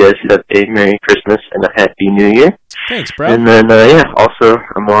hope you guys have a Merry Christmas and a Happy New Year. Thanks, bro. And then yeah, also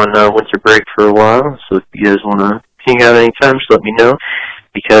I'm on winter break for a while, so if you guys want to hang out anytime, just let me know.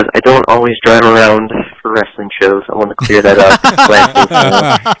 Because I don't always drive around for wrestling shows. I want to clear that up.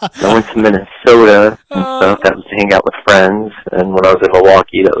 I went to Minnesota and stuff. That was to hang out with friends. And when I was in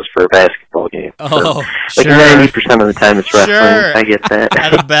Milwaukee, that was for a basketball game. Oh, so, sure. Like 90% of the time it's wrestling. Sure. I get that.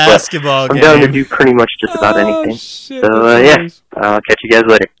 At a basketball I'm game. down to do pretty much just about anything. Shit, So yeah, I'll catch you guys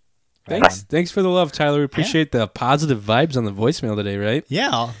later. Thanks for the love, Tyler. We appreciate the positive vibes on the voicemail today, right?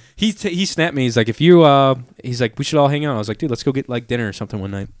 Yeah. He snapped me. He's like, if you, he's like, we should all hang out. I was like, dude, let's go get like dinner or something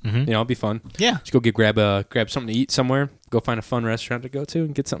one night. Mhm. You know, it'll be fun. Yeah. Just go grab something to eat somewhere. Go find a fun restaurant to go to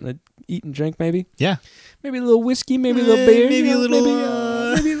and get something to eat and drink. Maybe. Yeah. Maybe a little whiskey. Maybe a little beer. Maybe you a know,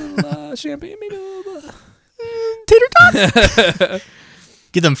 little, maybe a little champagne. Maybe a little tater tots.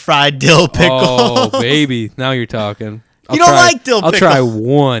 Get them fried dill pickles. Oh, baby, now you're talking. You don't like dill I'll pickle. try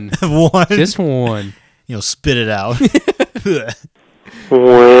one. One? Just one. You know, spit it out.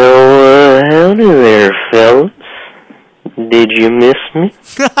 Well, howdy there, fellas. Did you miss me?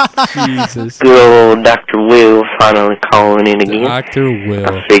 Jesus. Good old Dr. Will finally calling in again. Dr. Will.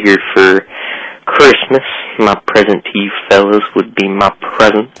 I figured for Christmas, my present to you fellas would be my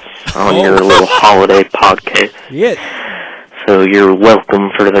presents on your little holiday podcast. Yeah. So you're welcome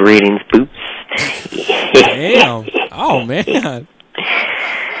for the ratings boost. Damn. Oh, man.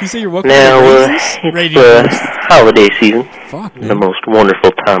 You say you're welcome Now, to it's holiday season. Fuck, the most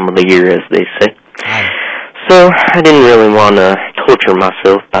wonderful time of the year, as they say. So, I didn't really want to torture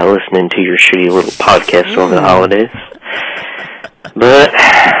myself by listening to your shitty little podcast over the holidays. But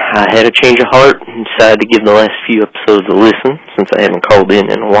I had a change of heart and decided to give the last few episodes a listen, since I haven't called in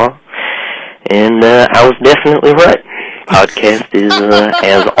a while. And I was definitely right. Podcast is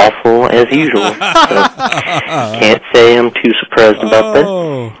as awful as usual. So, can't say I'm too surprised about that.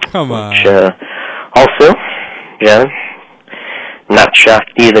 Oh, come on. Which, also, John, not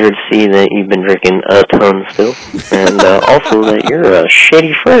shocked either to see that you've been drinking a ton still. And also that you're a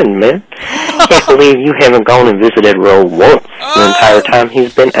shitty friend, man. Can't believe you haven't gone and visited Ro once the entire time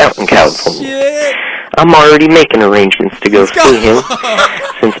he's been out in California. I'm already making arrangements to go see him,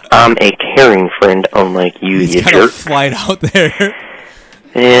 since I'm a caring friend, unlike you, you got a jerk. flight out there.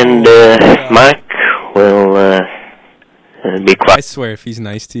 And, Mike, well, be I quiet. swear, if he's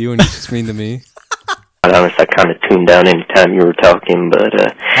nice to you and he's just mean to me. Quite honest, I kind of tuned down any time you were talking, but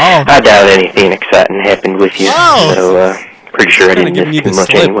I doubt anything exciting happened with you. So, pretty sure I didn't miss too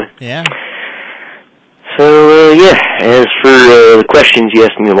much anyway. Yeah. So, yeah, as for the questions you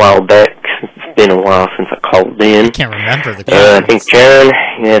asked me a while back, it's been a while since I called in. I can't remember the I think, John,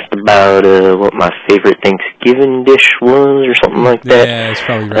 you asked about what my favorite Thanksgiving dish was or something like that. Yeah, that's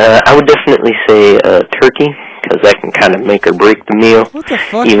probably right. I would definitely say turkey, because that can kind of make or break the meal. What the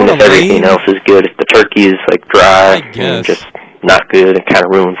fuck? Even What if a everything lame- else is good, if the turkey is like dry and guess. just not good, it kind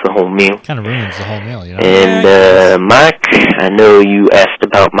of ruins the whole meal. Kind of ruins the whole meal, you know. And Mike, I know you asked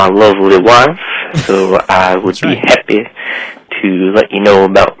about my lovely wife, so I would be happy to let you know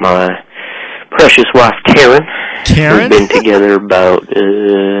about my precious wife, Karen. Karen? We've been together about,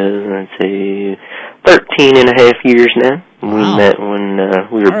 let's see, 13 and a half years now. We met when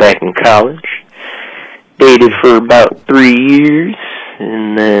we were back in college. Dated for about 3 years,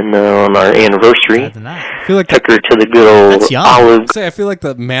 and then on our anniversary, I feel like took her to the good old Olive. I feel like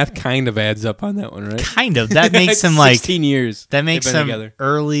the math kind of adds up on that one, right? Kind of. That makes him like 16 years. That makes they've been him together.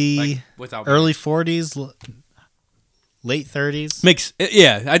 early without early 40s, late 30s. Makes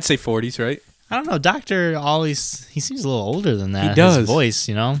yeah, I'd say 40s, right? I don't know. Doctor always he seems a little older than that. He does. His voice,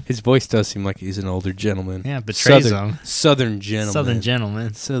 you know. His voice does seem like he's an older gentleman. Yeah, betrays Southern, him. Southern gentleman. Southern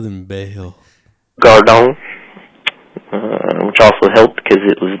gentleman. Southern belle. Gardon, which also helped because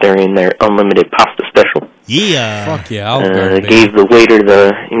it was during their unlimited pasta special. Yeah. Fuck yeah, Olive Garden, baby. Gave the waiter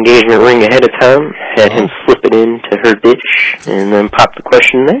the engagement ring ahead of time, had him slip it into her dish, and then pop the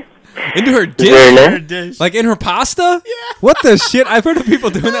question there. Into her Very dish? nice. Like in her pasta? Yeah. What the shit? I've heard of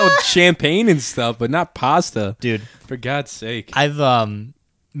people doing that with champagne and stuff, but not pasta. Dude. For God's sake. I've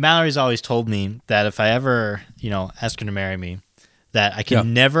Mallory's always told me that if I ever, ask her to marry me, that I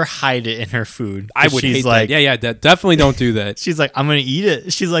can never hide it in her food. I would hate that. Yeah, definitely don't do that. She's like, I'm going to eat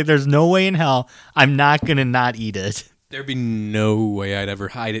it. She's like, there's no way in hell I'm not going to not eat it. There'd be no way I'd ever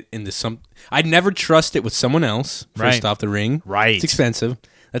hide it into some. I'd never trust it with someone else. First Right. off, the ring. Right. It's expensive.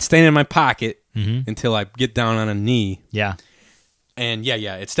 That's staying in my pocket Mhm. until I get down on a knee. Yeah. And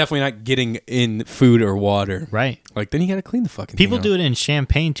yeah, it's definitely not getting in food or water. Right. Like, then you got to clean the fucking People thing do it in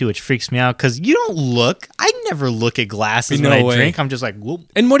champagne too, which freaks me out because you don't look. I never look at glasses when I drink. I'm just like, whoop.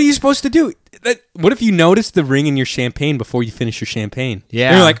 And what are you supposed to do? What if you notice the ring in your champagne before you finish your champagne? Yeah.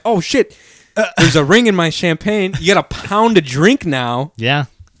 And you're like, oh shit, there's a ring in my champagne. You got a pound to drink now. Yeah.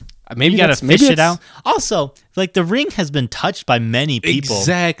 Maybe you gotta that's- maybe fish it that's- out. Also, like the ring has been touched by many people.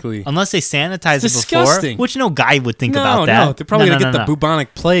 Exactly. Unless they sanitize It's it before, disgusting. which no guy would think No, about that. no, they're probably No, gonna no, get no, the no.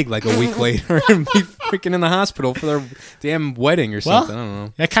 bubonic plague like a week later and be freaking in the hospital for their damn wedding or Well, something. I don't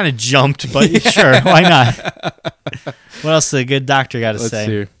know. That kind of jumped, but sure, why not? What else the good doctor got to Let's say?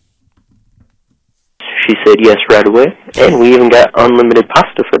 hear. She said yes right away, and we even got unlimited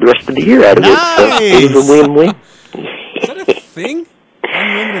pasta for the rest of the year out of it. So it was a win-win. Is that a thing?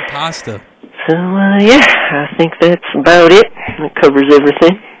 Unlimited pasta. So yeah, I think that's about it. It covers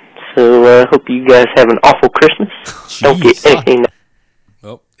everything. So hope you guys have an awful Christmas. Don't get anything.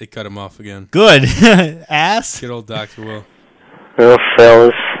 Oh, it cut him off again. Good. Ass. Good old Dr. Will. Well,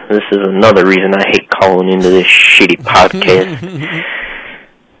 fellas, this is another reason I hate calling into this shitty podcast.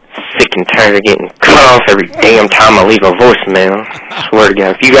 Sick and tired of getting cut off every damn time I leave a voicemail. Swear to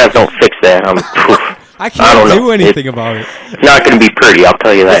God, if you guys don't fix that, I'm poof. I I can't don't do know. anything about it. It's not going to be pretty, I'll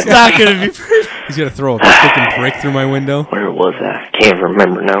tell you that. It's not going to be pretty. He's going to throw a freaking brick through my window. Where was I? I can't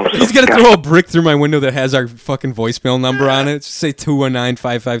remember now. He's going to throw a brick through my window that has our fucking voicemail number on it. Just say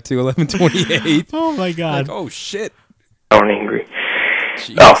 219-552-1128. Oh, my God. Like, oh, shit. I'm angry.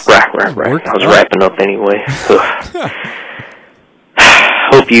 Jeez. Oh, right. I was wrapping up anyway.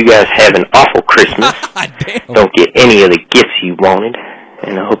 Hope you guys have an awful Christmas. Don't get any of the gifts you wanted.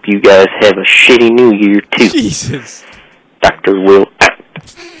 And I hope you guys have a shitty New Year, too. Jesus. Dr. Will.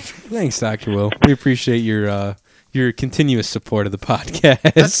 Thanks, Dr. Will. We appreciate your continuous support of the podcast.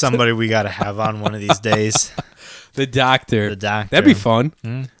 That's somebody we got to have on one of these days. The doctor. The doctor. That'd be fun.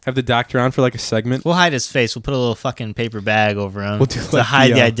 Hmm? Have the doctor on for like a segment. We'll hide his face. We'll put a little fucking paper bag over him We'll do to like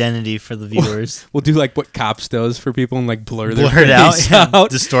hide the, the identity for the viewers. We'll do like what Cops does for people and like blur their Blur it out, face yeah, out.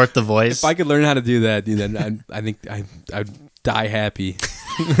 distort the voice. If I could learn how to do that, dude, then I think I'd die happy.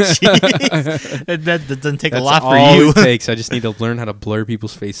 That doesn't take That's a lot for all you. it takes. I just need to learn how to blur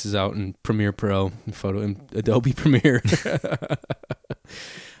people's faces out in Premiere Pro and Adobe Premiere.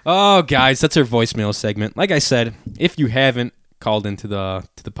 Oh, guys, that's our voicemail segment. Like I said, if you haven't called into the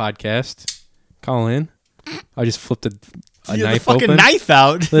podcast, call in. I just flipped a You have the knife fucking open. knife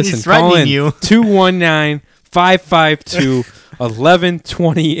out. Listen, He's call threatening in. you.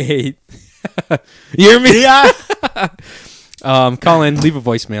 219-552-1128. You hear me? Yeah. Call in, leave a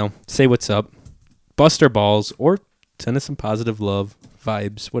voicemail, say what's up, bust our balls, or send us some positive love,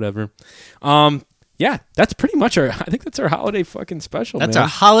 vibes, whatever. Yeah, that's pretty much I think that's our holiday fucking special, That's man. our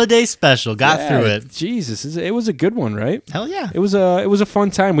holiday special. Got Yeah, through it. Jesus, it was a good one, right? Hell yeah. It was a fun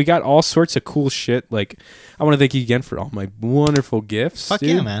time. We got all sorts of cool shit. Like, I want to thank you again for all my wonderful gifts. Fuck dude.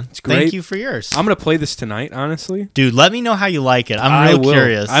 yeah, man. It's great. Thank you for yours. I'm gonna play this tonight, honestly. Dude, let me know how you like it. I'm I real will.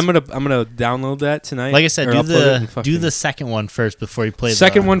 curious. I'm gonna download that tonight. Like I said, or do upload it and the fucking- second one first before you play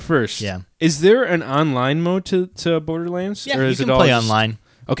second the one first. Yeah. Is there an online mode to Borderlands? Yeah, or you is can it all play just- online.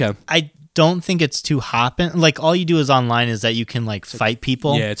 Okay. I don't think it's too hopping. Like all you do is online is that you can like fight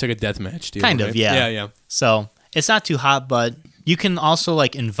people. Yeah, it's like a deathmatch deal. Kind right? of, yeah. Yeah, yeah. So it's not too hot, but you can also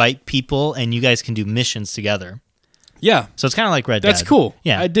like invite people and you guys can do missions together. Yeah. So it's kind of like Red That's Dead. cool.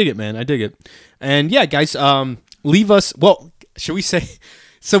 Yeah. I dig it, man. I dig it. And yeah, guys, leave us. Well, should we say?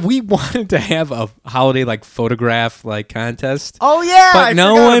 So we wanted to have a holiday like photograph like contest. Oh yeah, but I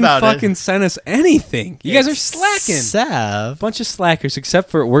no forgot one about it. fucking sent us anything. You guys are slacking. Except- Bunch of slackers.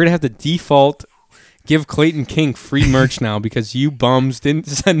 Except for we're gonna have to default. Give Clayton King free merch now because you bums didn't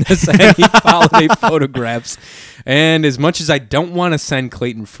send us any holiday photographs. And as much as I don't want to send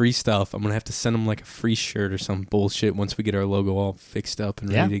Clayton free stuff, I'm going to have to send him like a free shirt or some bullshit once we get our logo all fixed up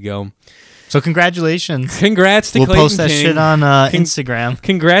and Yeah. ready to go. So congratulations. Congrats to we'll Clayton post that King. shit on Instagram.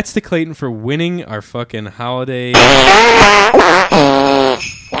 Congrats to Clayton for winning our fucking holiday.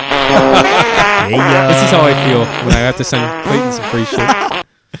 This is how I feel when I have to send Clayton some free shit.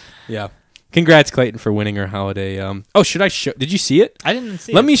 Yeah. Congrats, Clayton, for winning our holiday. Oh, should I show? Did you see it? I didn't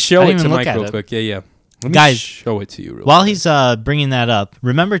see Let it. me show I it didn't to even Mike look at real it. quick. Yeah. Let me Guys, show it to you real While quick. he's bringing that up,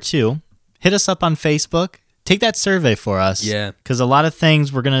 remember to hit us up on Facebook. Take that survey for us. Yeah. Because a lot of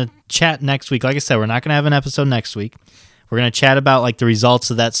things we're going to chat next week. Like I said, we're not going to have an episode next week. We're going to chat about like the results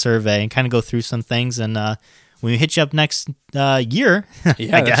of that survey and kind of go through some things. And when we hit you up next year,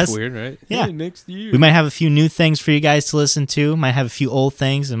 Yeah, I guess. that's weird, right? Yeah. Hey, next year. We might have a few new things for you guys to listen to. Might have a few old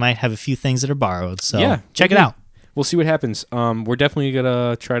things, and might have a few things that are borrowed. So yeah, check it okay. out. We'll see what happens. We're definitely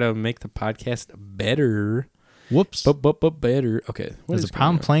gonna try to make the podcast better. Whoops. But better. Okay. What There's is a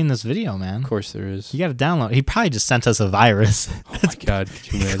problem going on? playing this video, man. Of course there is. You got to download. He probably just sent us a virus. Oh my god!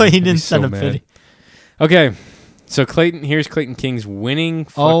 Could you imagine? He I'd be didn't send so a mad. video. Okay, so here's Clayton King's winning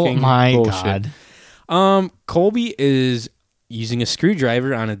Oh fucking my bullshit. god. Colby is using a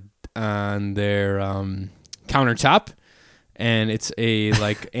screwdriver on their countertop, and it's a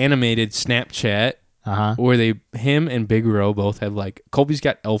like animated Snapchat where him and Big Ro both have like Colby's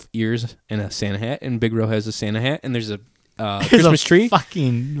got elf ears and a Santa hat, and Big Ro has a Santa hat, and there's a Christmas tree,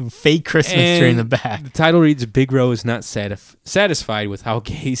 fucking fake Christmas tree in the back. The title reads "Big Ro is not satisfied with how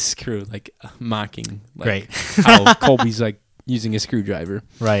gay screw," like mocking, like, Great. how Colby's like using a screwdriver.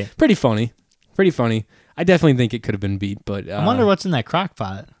 Right. Pretty funny. I definitely think it could have been beat, but I wonder what's in that crock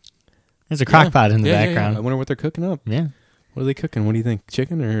pot. There's a crock pot in the background. I wonder what they're cooking up. Yeah. What are they cooking? What do you think?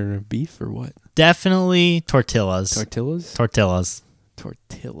 Chicken or beef or what? Definitely tortillas. Tortillas? Tortillas.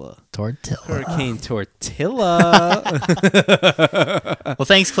 Tortilla. Hurricane Tortilla. Well,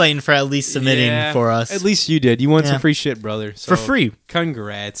 thanks, Clayton, for at least submitting for us. At least you did. You want Yeah. some free shit, brother. For free.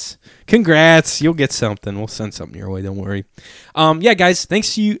 Congrats. You'll get something. We'll send something your way. Don't worry. Yeah, guys.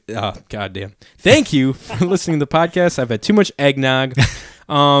 Thanks to you. Goddamn. Thank you for listening to the podcast. I've had too much eggnog.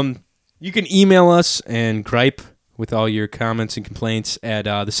 You can email us and gripe with all your comments and complaints at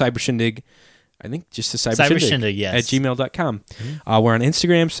the Cyber Shindig. I think just the Cyber Shindig, yes. at gmail.com. We're on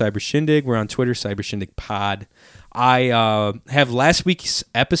Instagram, Cyber Shindig. We're on Twitter, Cyber Shindig Pod. I have last week's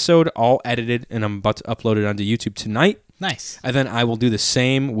episode all edited, and I'm about to upload it onto YouTube tonight. Nice. And then I will do the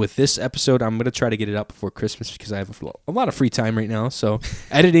same with this episode. I'm going to try to get it up before Christmas because I have a lot of free time right now. So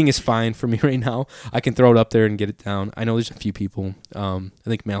editing is fine for me right now. I can throw it up there and get it down. I know there's a few people. I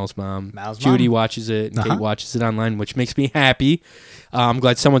think Mal's mom. Judy watches it, and Kate watches it online, which makes me happy. I'm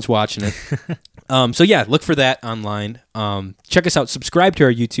glad someone's watching it. So yeah, look for that online. Check us out. Subscribe to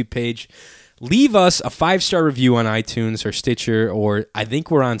our YouTube page. Leave us a 5-star review on iTunes or Stitcher, or I think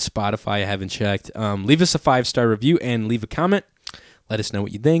we're on Spotify. I haven't checked. Leave us a 5-star review and leave a comment. Let us know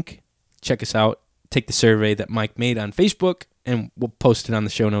what you think. Check us out. Take the survey that Mike made on Facebook, and we'll post it on the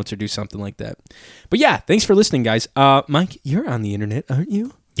show notes or do something like that. But yeah, thanks for listening, guys. Mike, you're on the internet, aren't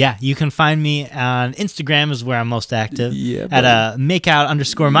you? Yeah, you can find me on Instagram is where I'm most active. Yeah, at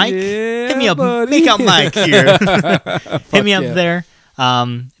makeout_Mike. Yeah, Hit me up, buddy. Makeout Mike here. Hit me up yeah. there.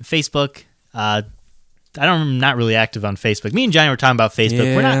 Facebook. I'm not really active on Facebook. Me and Johnny were talking about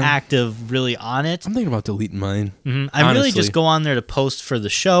Facebook. We're not Yeah. active really on it. I'm thinking about deleting mine. I really just go on there to post for the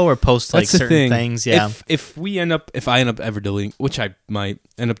show or post like That's the certain thing. things. Yeah. If I end up ever deleting, which I might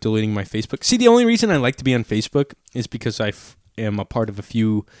end up deleting my Facebook. See, the only reason I like to be on Facebook is because I am a part of a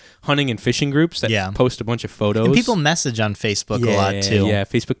few hunting and fishing groups that post a bunch of photos. And people message on Facebook a lot too. Yeah,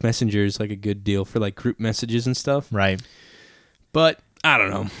 Facebook Messenger is like a good deal for like group messages and stuff. Right. But I don't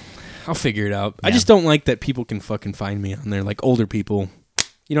know. I'll figure it out. I just don't like that people can fucking find me on there, like older people.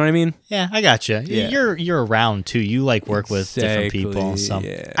 You know what I mean? Yeah, I got you. Yeah. You're around too. You like work with different people, so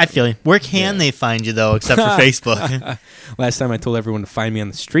yeah. I feel you. Where can they find you though, except for Facebook? Last time I told everyone to find me on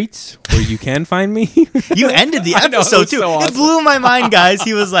the streets, where you can find me. You ended the I know, it episode was too. so awesome. It blew my mind, guys.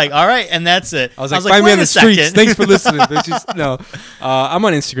 He was like, "All right," and that's it. I was like, find me "Wait on a the streets. second." Thanks for listening, bitches. No, I'm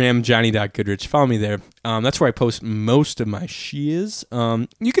on Instagram, Johnny.Goodrich. Follow me there. That's where I post most of my shiz.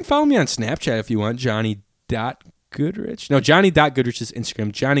 You can follow me on Snapchat if you want, Johnny.Goodrich. No, Johnny.Goodrich is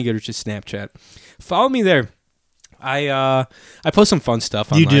Instagram. Johnny Goodrich is Snapchat. Follow me there. I post some fun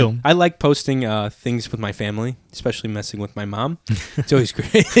stuff online. You do. I like posting things with my family, especially messing with my mom. It's always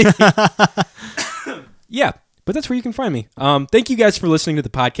great. Yeah, but that's where you can find me. Thank you guys for listening to the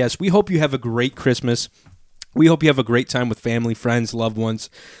podcast. We hope you have a great Christmas. We hope you have a great time with family, friends, loved ones.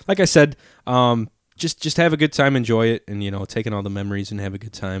 Like I said, just have a good time, enjoy it, and take in all the memories and have a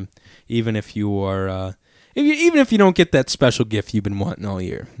good time. Even if you are, even if you don't get that special gift you've been wanting all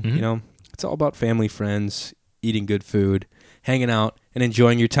year, it's all about family, friends, eating good food, hanging out, and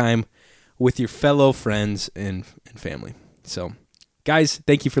enjoying your time with your fellow friends and family. So, guys,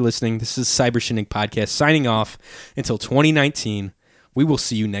 thank you for listening. This is Cyber Shindig Podcast signing off until 2019. We will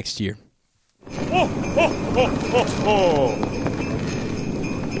see you next year. Ho, ho, ho, ho, ho.